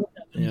Yeah. from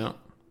Yeah.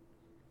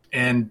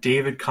 And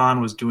David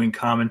Kahn was doing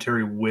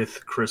commentary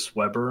with Chris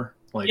Webber.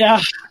 Like,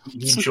 yeah, he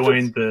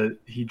joined the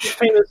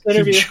famous he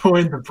interview.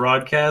 joined the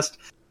broadcast,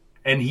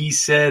 and he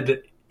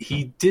said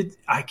he did.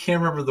 I can't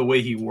remember the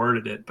way he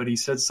worded it, but he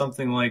said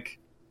something like,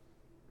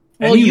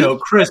 Well, "And you know,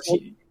 Chris,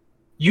 struggled.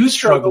 you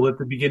struggled at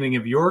the beginning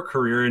of your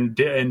career, and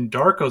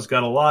Darko's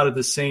got a lot of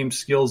the same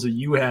skills that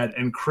you had."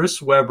 And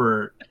Chris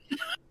Webber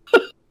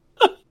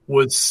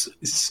was,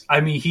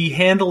 I mean, he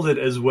handled it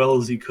as well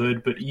as he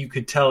could, but you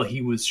could tell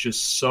he was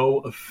just so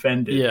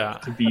offended Yeah.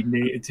 to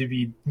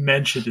be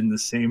mentioned in the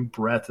same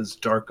breath as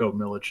Darko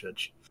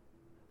Milicic.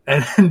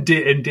 And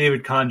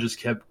David Kahn just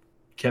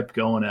kept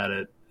going at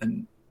it,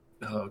 and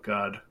oh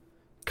god,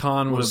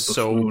 Kahn What a was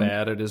so buffoon.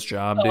 bad at his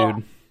job, Oh.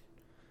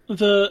 dude.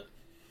 The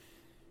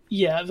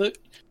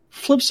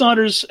Flip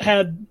Saunders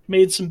had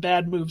made some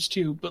bad moves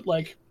too, but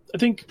like I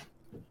think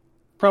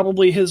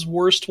probably his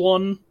worst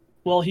one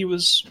while he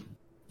was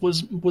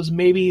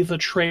maybe the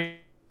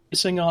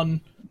tracing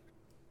on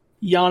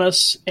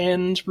Giannis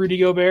and Rudy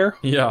Gobert.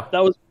 Yeah.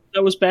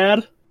 That was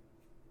bad.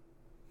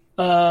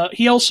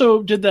 He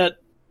also did that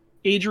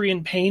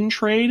Adrian Payne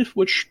trade,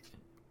 which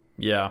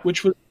Yeah.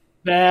 was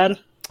bad.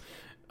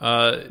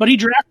 Uh, But he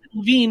drafted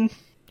Levine.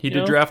 he you did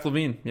know? draft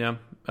Levine. Yeah.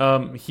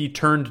 He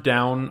turned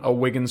down a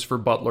Wiggins for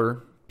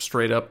Butler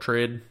straight up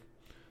trade.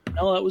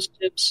 No, that was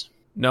Tibbs.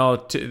 No,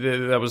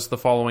 that was the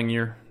following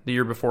year. The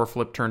year before,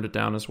 Flip turned it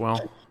down as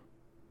well.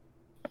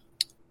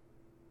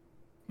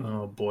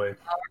 oh boy,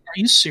 Are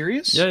you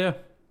serious? Yeah.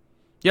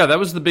 Yeah, that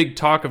was the big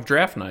talk of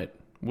draft night.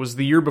 Was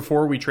the year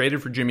before we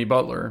traded for Jimmy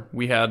Butler.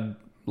 We had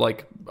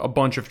like a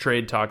bunch of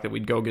trade talk that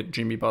we'd go get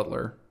Jimmy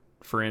Butler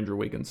for Andrew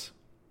Wiggins.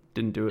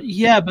 Didn't do it.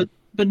 Yeah, but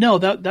no,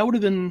 that would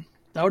have been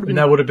and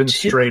that would have been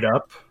Tibbs. straight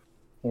up,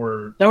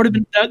 or That would have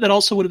been that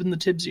also would have been the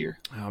Tibbs year.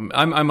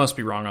 I must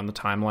be wrong on the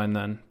timeline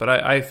then, but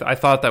I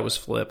thought that was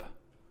Flip.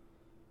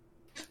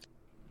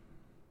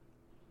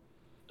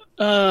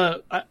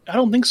 I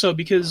don't think so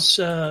because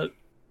the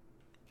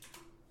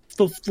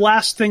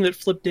last thing that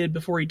Flip did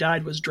before he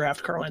died was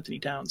draft Karl Anthony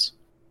Towns.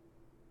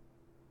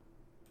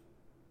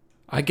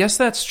 I guess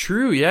that's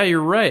true. Yeah,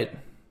 you're right.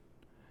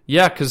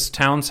 Yeah, because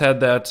Towns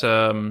had that.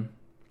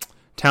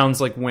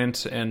 Towns like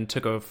went and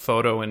took a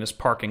photo in his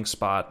parking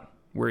spot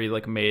where he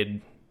like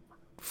made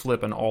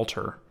Flip an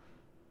altar.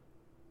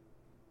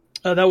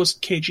 That was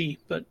KG,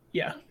 but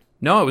yeah.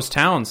 No, it was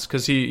Towns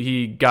because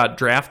he got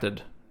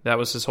drafted. That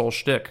was his whole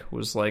shtick.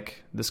 Was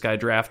like, this guy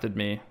drafted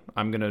me.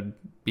 I'm gonna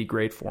be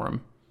great for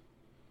him.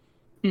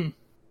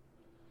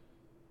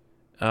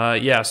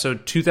 Yeah. So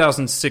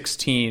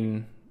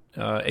 2016,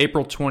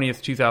 April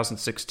 20th,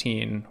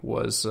 2016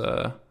 was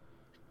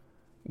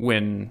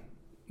when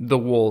the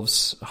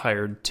Wolves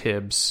hired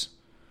Tibbs.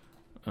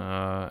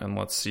 And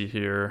let's see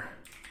here.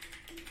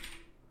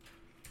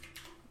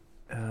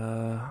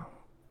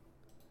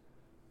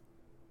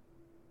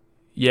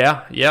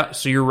 Yeah.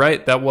 So you're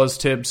right. That was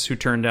Tibbs who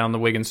turned down the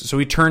Wiggins. So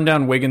he turned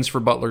down Wiggins for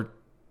Butler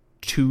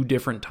 2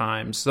 different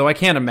times. Though I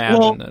can't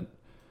imagine that.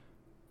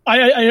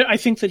 I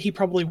think that he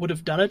probably would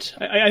have done it.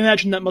 I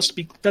imagine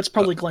that's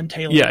probably Glenn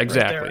Taylor. Yeah, right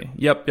exactly.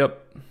 there.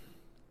 Yep.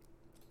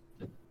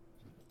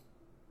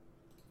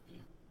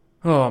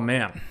 Oh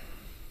man.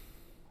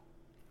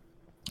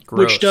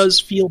 Gross. Which does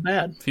feel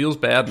bad. Feels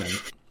bad, man.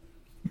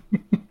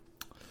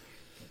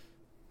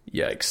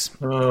 Yikes.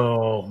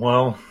 oh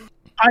well.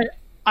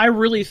 I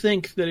really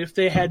think that if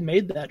they had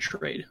made that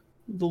trade,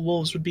 the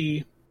Wolves would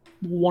be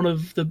one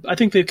of the. I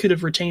think they could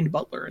have retained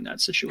Butler in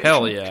that situation.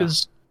 Hell yeah.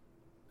 Because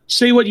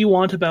say what you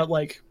want about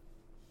like.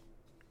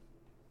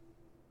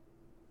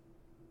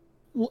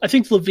 I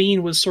think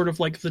Levine was sort of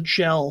like the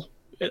gel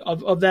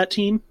of that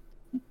team.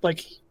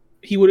 Like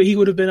he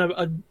would have been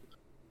a.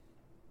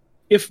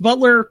 If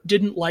Butler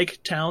didn't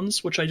like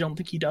Towns, which I don't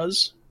think he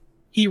does,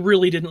 he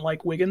really didn't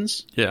like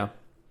Wiggins. Yeah.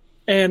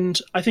 And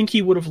I think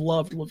he would have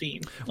loved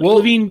Levine. Well-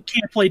 Levine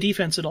can't play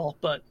defense at all,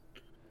 but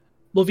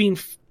Levine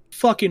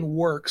fucking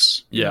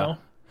works. You Yeah.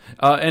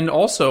 know? And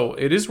also,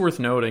 it is worth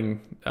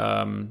noting,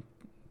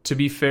 to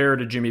be fair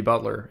to Jimmy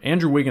Butler,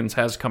 Andrew Wiggins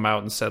has come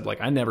out and said,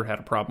 like, I never had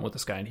a problem with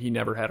this guy, and he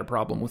never had a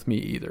problem with me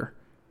either.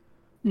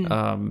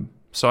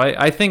 So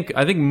I think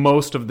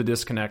most of the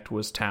disconnect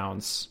was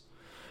Towns.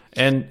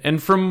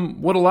 And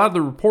from what a lot of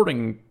the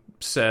reporting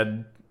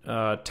said,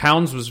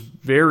 Towns was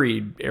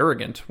very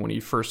arrogant when he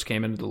first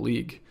came into the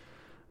league.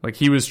 Like,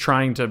 he was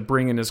trying to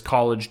bring in his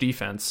college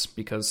defense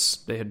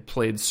because they had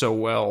played so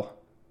well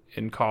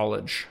in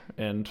college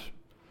and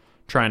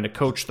trying to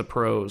coach the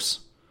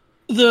pros.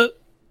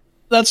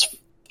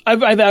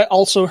 I've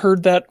also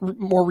heard that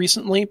more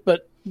recently,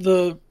 but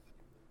that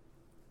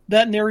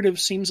narrative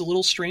seems a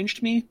little strange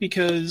to me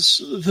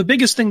because the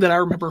biggest thing that I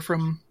remember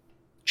from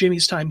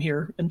Jimmy's time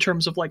here in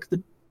terms of like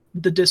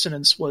the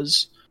dissonance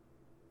was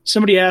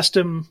somebody asked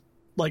him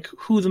like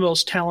who the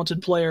most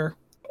talented player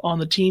on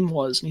the team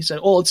was, and he said,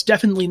 "Oh, it's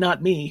definitely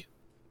not me.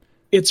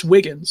 It's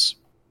Wiggins.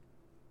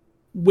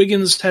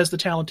 Wiggins has the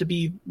talent to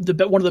be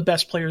one of the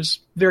best players,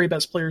 very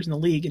best players in the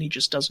league, and he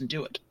just doesn't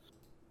do it."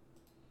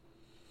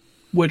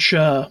 Which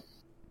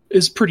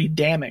is pretty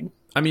damning.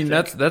 I mean,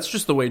 that's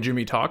just the way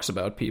Jimmy talks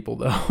about people,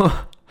 though.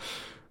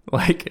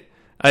 Like,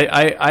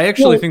 I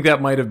actually think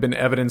that might have been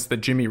evidence that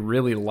Jimmy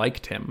really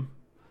liked him.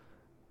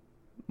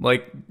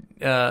 Like,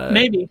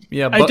 maybe,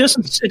 yeah, but it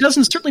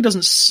certainly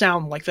doesn't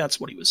sound like that's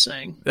what he was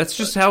saying. That's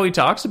just how he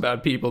talks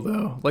about people,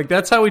 though. Like,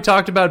 that's how he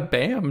talked about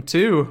Bam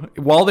too.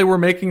 While they were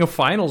making a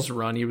finals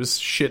run, he was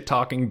shit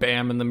talking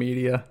Bam in the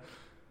media.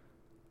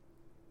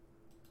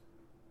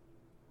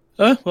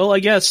 Well, I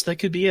guess that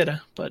could be it,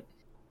 but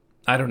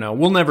I don't know.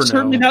 We'll never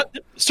know.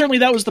 Certainly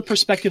that was the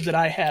perspective that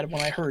I had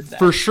when I heard that.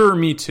 For sure,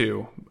 me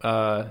too.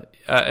 For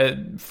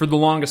the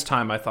longest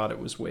time, I thought it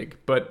was Wig.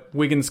 But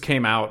Wiggins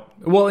came out.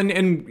 Well,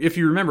 and if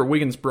you remember,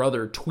 Wiggins'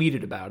 brother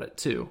tweeted about it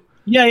too.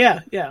 Yeah.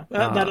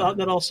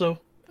 That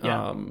also...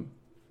 Yeah.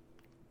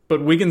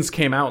 But Wiggins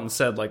came out and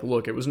said, like,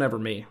 look, it was never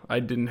me. I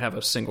didn't have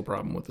a single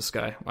problem with this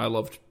guy. I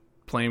loved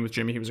playing with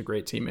Jimmy. He was a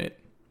great teammate.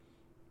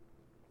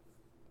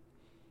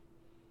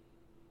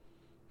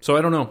 So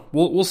I don't know.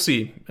 We'll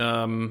see.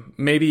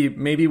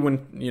 Maybe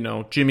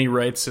when Jimmy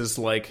writes his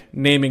like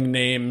naming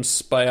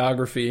names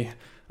autobiography,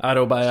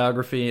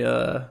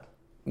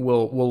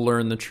 we'll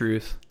learn the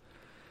truth.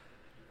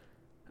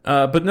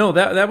 But no,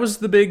 that was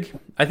the big.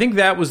 I think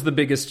that was the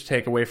biggest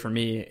takeaway for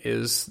me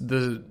is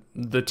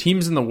the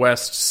teams in the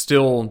West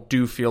still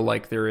do feel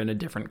like they're in a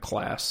different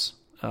class,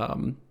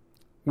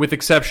 with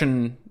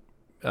exception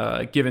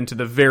given to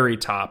the very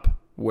top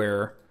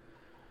where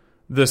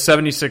the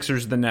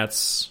 76ers, the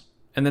Nets,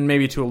 and then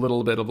maybe to a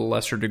little bit of a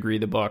lesser degree,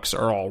 the Bucks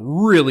are all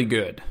really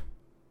good.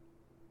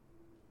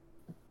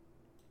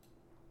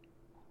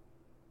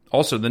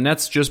 Also, the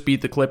Nets just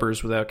beat the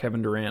Clippers without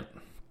Kevin Durant.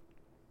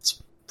 It's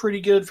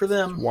pretty good for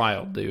them.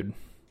 Wild, dude.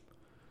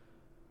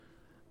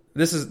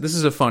 This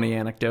is a funny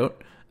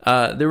anecdote.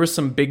 There was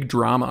some big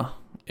drama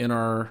in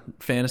our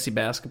fantasy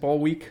basketball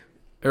league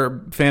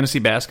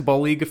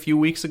a few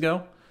weeks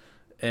ago,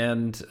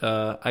 and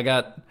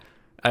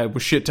I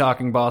was shit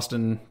talking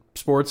Boston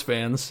sports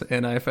fans,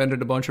 and I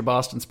offended a bunch of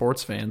Boston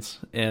sports fans,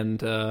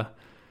 and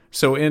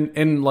so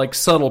in like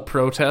subtle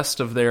protest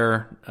of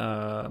their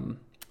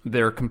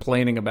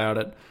complaining about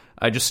it,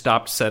 I just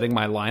stopped setting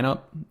my lineup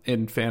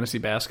in fantasy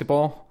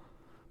basketball.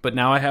 But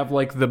now I have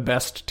like the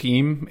best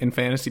team in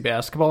fantasy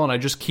basketball, and I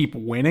just keep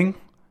winning,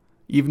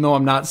 even though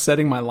I'm not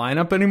setting my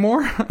lineup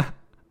anymore.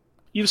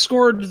 You've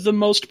scored the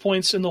most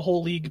points in the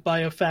whole league by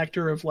a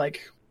factor of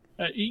like.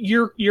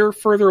 You're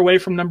further away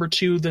from number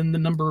 2 than the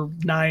number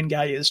 9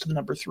 guy is to the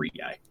number 3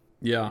 guy.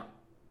 Yeah,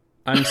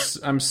 I'm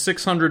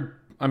 600.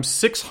 I'm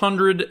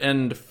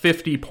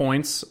 650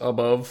 points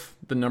above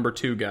the number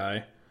 2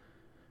 guy,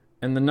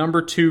 and the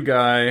number 2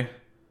 guy,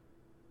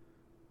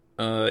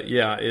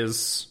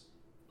 is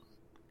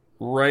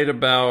right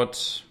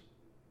about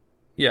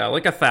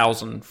like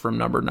 1,000 from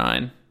number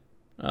 9.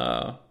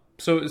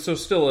 So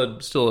still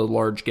a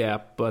large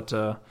gap,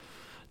 but.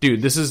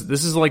 Dude, this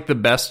is like the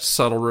best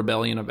subtle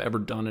rebellion I've ever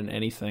done in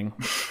anything.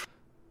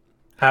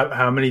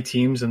 How many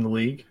teams in the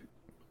league?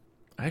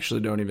 I actually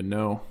don't even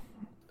know.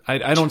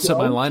 I don't set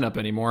my lineup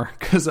anymore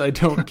because I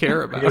don't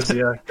care about it.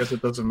 Yeah, because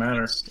it doesn't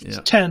matter. Yeah.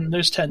 10.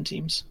 There's 10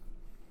 teams.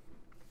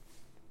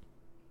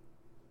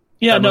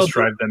 Yeah, that must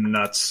drive them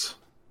nuts.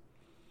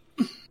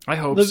 I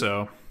hope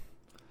so.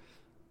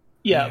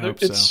 Yeah,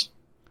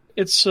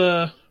 it's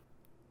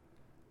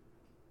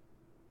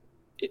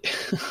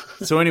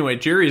So anyway,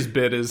 Jerry's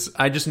bit is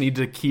I just need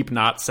to keep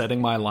not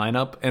setting my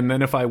lineup, and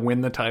then if I win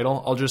the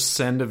title, I'll just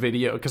send a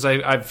video because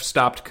I've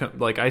stopped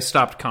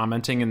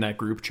commenting in that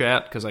group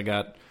chat because I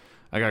got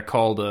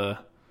called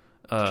a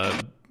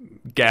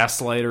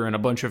gaslighter and a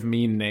bunch of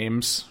mean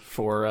names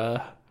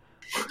for.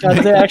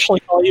 Did they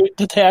actually call you?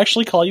 Did they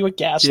actually call you a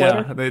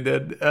gaslighter? Yeah, they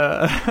did.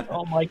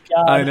 Oh my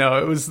god! I know,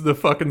 it was the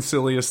fucking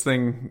silliest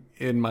thing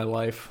in my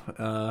life.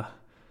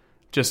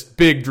 Just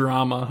big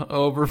drama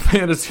over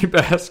fantasy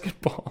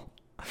basketball.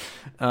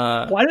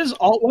 Why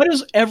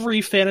does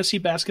every fantasy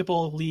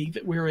basketball league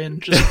that we're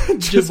in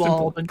just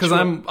devolve? Because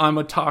I'm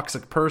a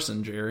toxic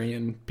person, Jerry,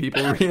 and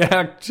people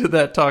react to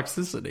that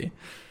toxicity.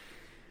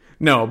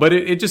 No, but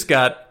it just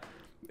got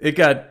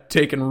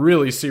taken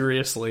really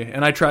seriously,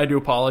 and I tried to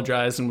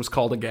apologize and was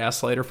called a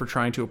gaslighter for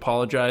trying to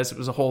apologize. It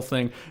was a whole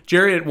thing.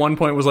 Jerry at one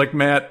point was like,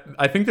 Matt,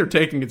 I think they're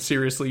taking it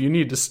seriously. You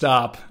need to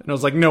stop. And I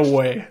was like, no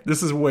way.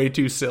 This is way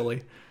too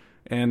silly.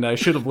 And I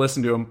should have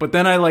listened to him. But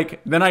then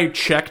I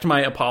checked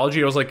my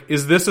apology. I was like,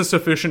 is this a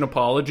sufficient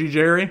apology,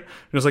 Jerry? And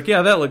he was like,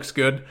 yeah, that looks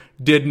good.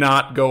 Did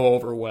not go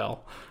over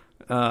well.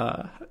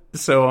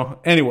 So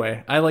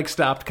anyway, I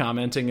stopped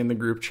commenting in the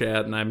group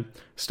chat, and I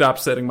stopped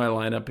setting my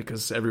lineup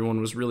because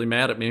everyone was really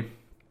mad at me,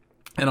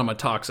 and I'm a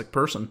toxic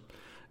person.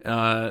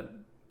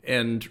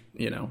 And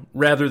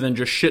rather than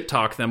just shit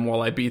talk them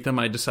while I beat them,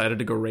 I decided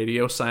to go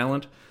radio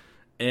silent.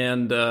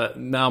 And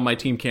now my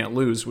team can't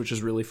lose, which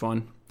is really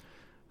fun.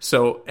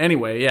 So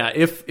anyway, yeah,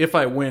 if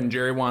I win,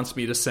 Jerry wants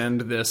me to send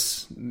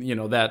this,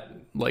 that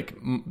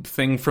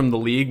thing from the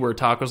league where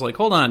Taco's like,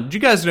 hold on, did you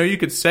guys know you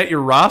could set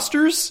your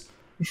rosters?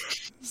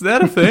 Is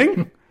that a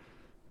thing?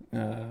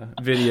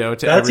 Video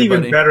to that's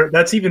everybody. Even better.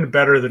 That's even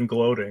better than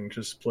gloating.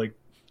 Just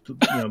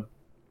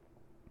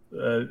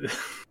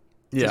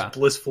just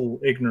blissful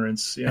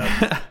ignorance.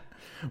 Yeah.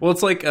 Well,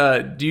 it's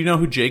do you know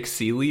who Jake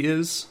Seeley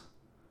is?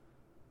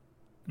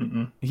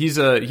 Mm-mm. He's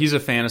a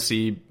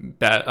fantasy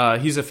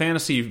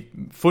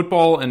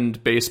football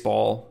and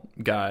baseball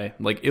guy,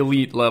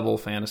 elite level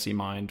fantasy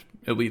mind,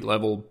 elite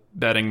level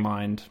betting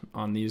mind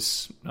on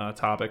these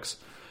topics.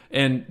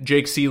 And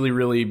Jake Seeley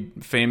really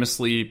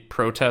famously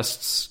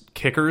protests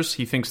kickers.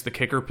 He thinks the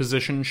kicker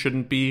position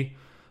shouldn't be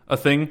a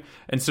thing.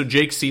 And so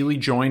Jake Seeley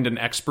joined an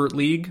expert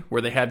league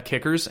where they had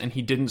kickers, and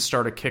he didn't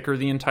start a kicker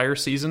the entire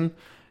season.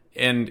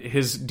 And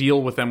his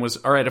deal with them was,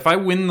 all right, if I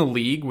win the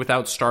league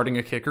without starting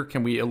a kicker,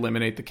 can we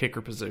eliminate the kicker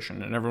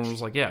position? And everyone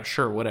was like, yeah,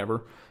 sure,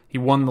 whatever. He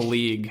won the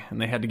league,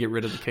 and they had to get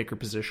rid of the kicker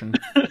position.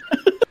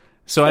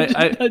 So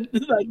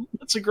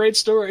that's a great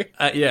story.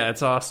 Yeah,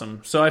 it's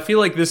awesome. So I feel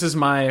like this is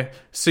my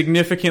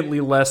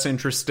significantly less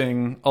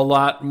interesting, a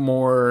lot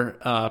more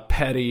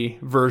petty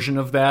version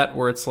of that,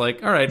 where it's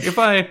like, all right, if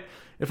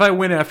I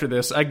win after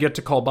this, I get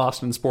to call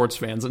Boston sports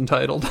fans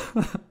entitled.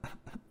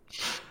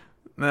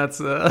 That's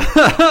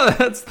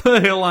the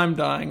hill I'm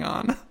dying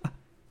on.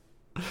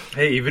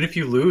 Hey, even if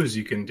you lose,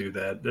 you can do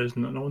that. There's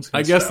no one's gonna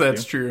I guess stop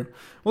that's you. true.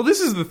 Well,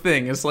 this is the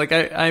thing. It's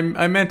I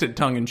meant it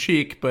tongue in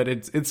cheek, but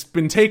it's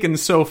been taken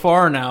so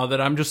far now that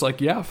I'm just like,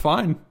 yeah,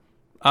 fine.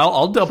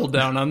 I'll double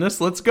down on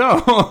this. Let's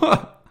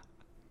go.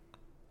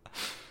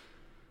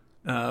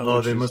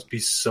 They must be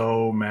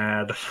so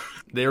mad.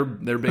 They're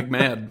big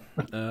mad.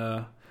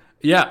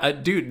 Yeah,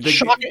 dude.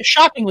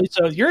 Shockingly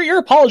so. Your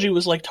apology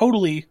was I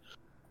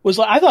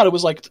thought it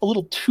was a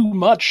little too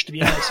much, to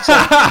be honest.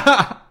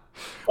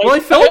 Well, I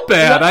felt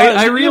bad.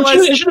 I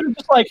realized it should have been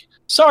just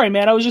sorry,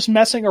 man. I was just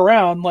messing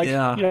around.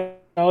 Yeah.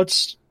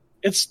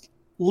 It's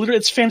literally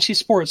it's fantasy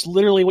sports.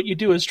 Literally, what you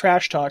do is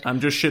trash talk. I'm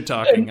just shit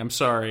talking. I'm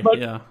sorry.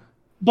 Yeah.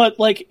 But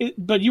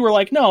you were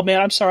like, no, man.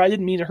 I'm sorry. I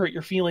didn't mean to hurt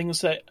your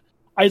feelings. That's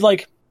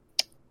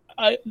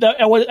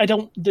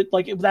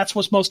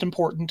what's most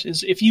important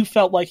is if you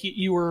felt like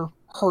you were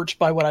hurt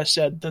by what I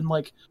said, then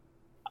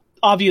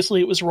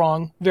obviously it was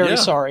wrong. Very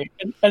sorry.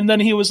 And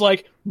then he was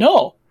like,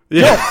 no.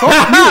 Yeah. No,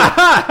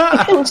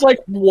 fuck you. I was like,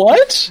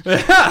 what?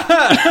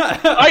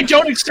 I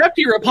don't accept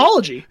your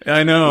apology.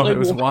 I know. It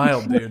was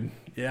wild, dude.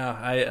 Yeah,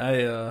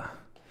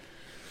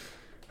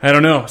 I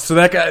don't know. So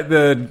that guy,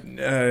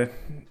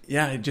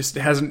 it just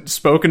hasn't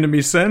spoken to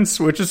me since,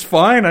 which is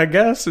fine, I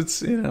guess.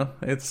 It's,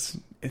 it's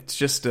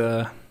just,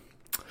 it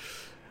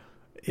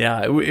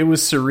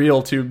was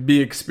surreal to be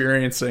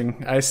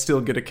experiencing. I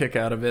still get a kick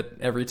out of it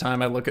every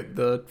time I look at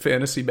the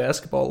fantasy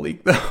basketball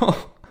league,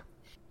 though.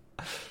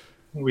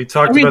 We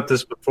talked about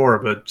this before,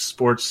 but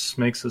sports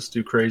makes us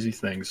do crazy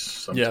things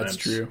sometimes. Yeah, it's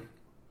true.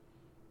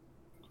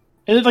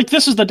 And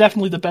this is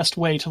definitely the best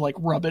way to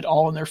rub it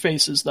all in their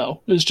faces,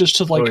 though. Is just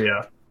to oh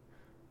yeah.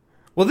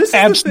 Well, this is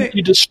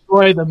absolutely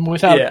destroy them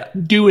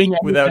without doing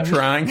anything. Without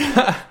trying.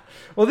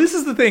 Well, this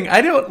is the thing.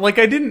 I don't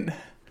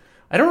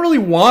really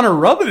want to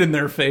rub it in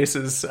their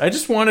faces. I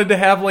just wanted to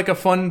have a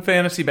fun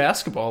fantasy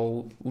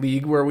basketball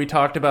league where we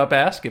talked about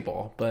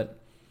basketball, but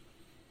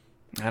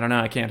I don't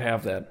know. I can't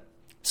have that.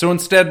 So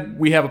instead,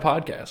 we have a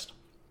podcast.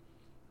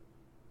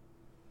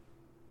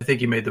 I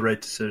think you made the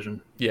right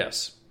decision.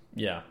 Yes.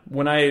 Yeah.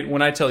 When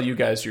I tell you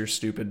guys you're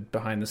stupid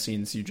behind the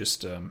scenes, you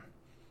just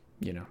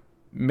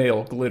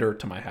mail glitter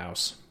to my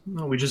house.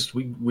 No,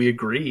 we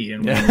agree.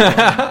 And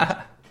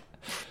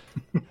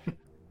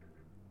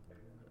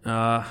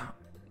all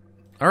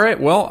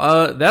right.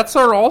 Well, that's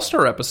our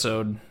All-Star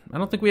episode. I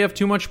don't think we have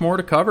too much more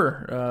to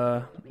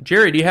cover.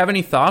 Jerry, do you have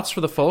any thoughts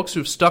for the folks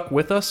who've stuck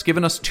with us,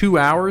 given us 2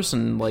 hours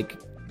and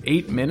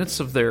 8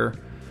 minutes of their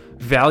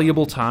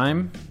valuable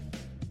time?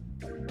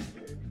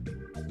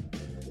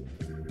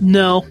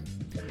 No.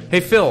 Hey,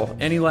 Phil,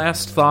 any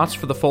last thoughts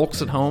for the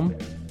folks at home?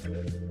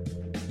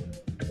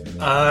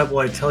 Well,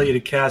 I tell you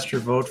to cast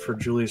your vote for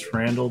Julius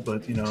Randle,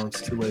 but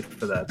it's too late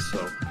for that.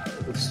 So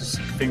let's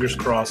just fingers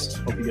crossed.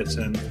 Hope he gets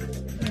in,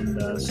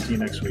 and see you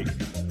next week.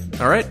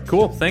 All right,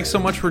 cool. Thanks so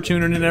much for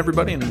tuning in,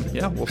 everybody,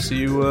 and we'll see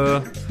you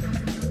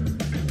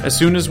as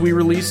soon as we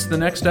release the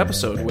next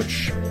episode,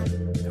 which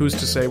who's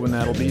to say when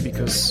that'll be,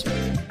 because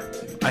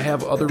I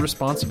have other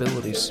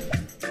responsibilities.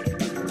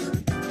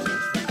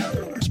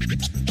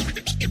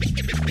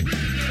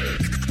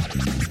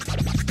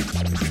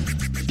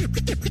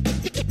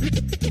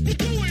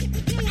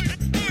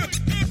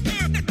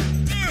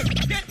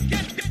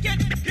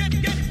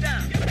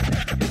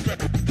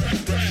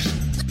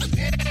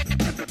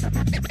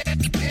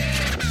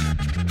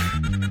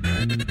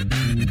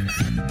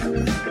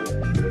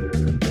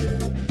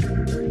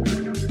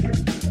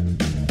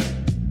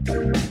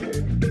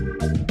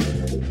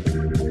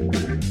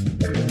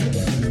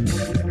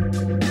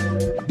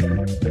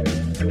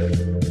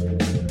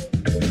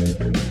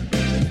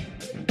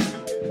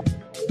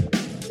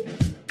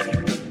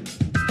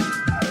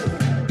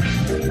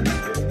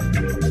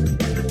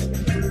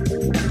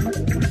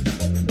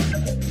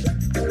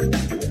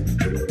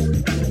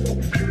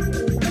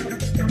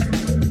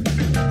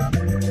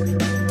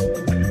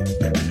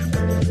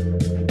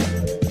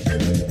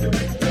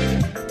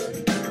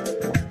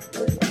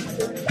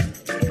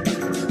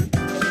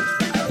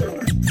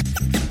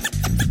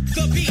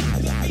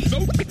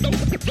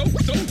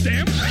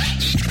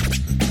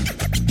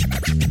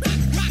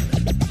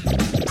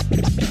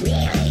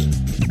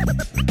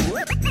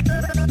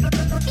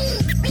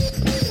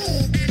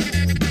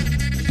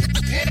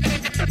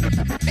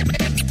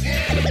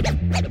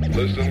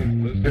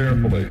 Listen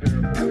carefully.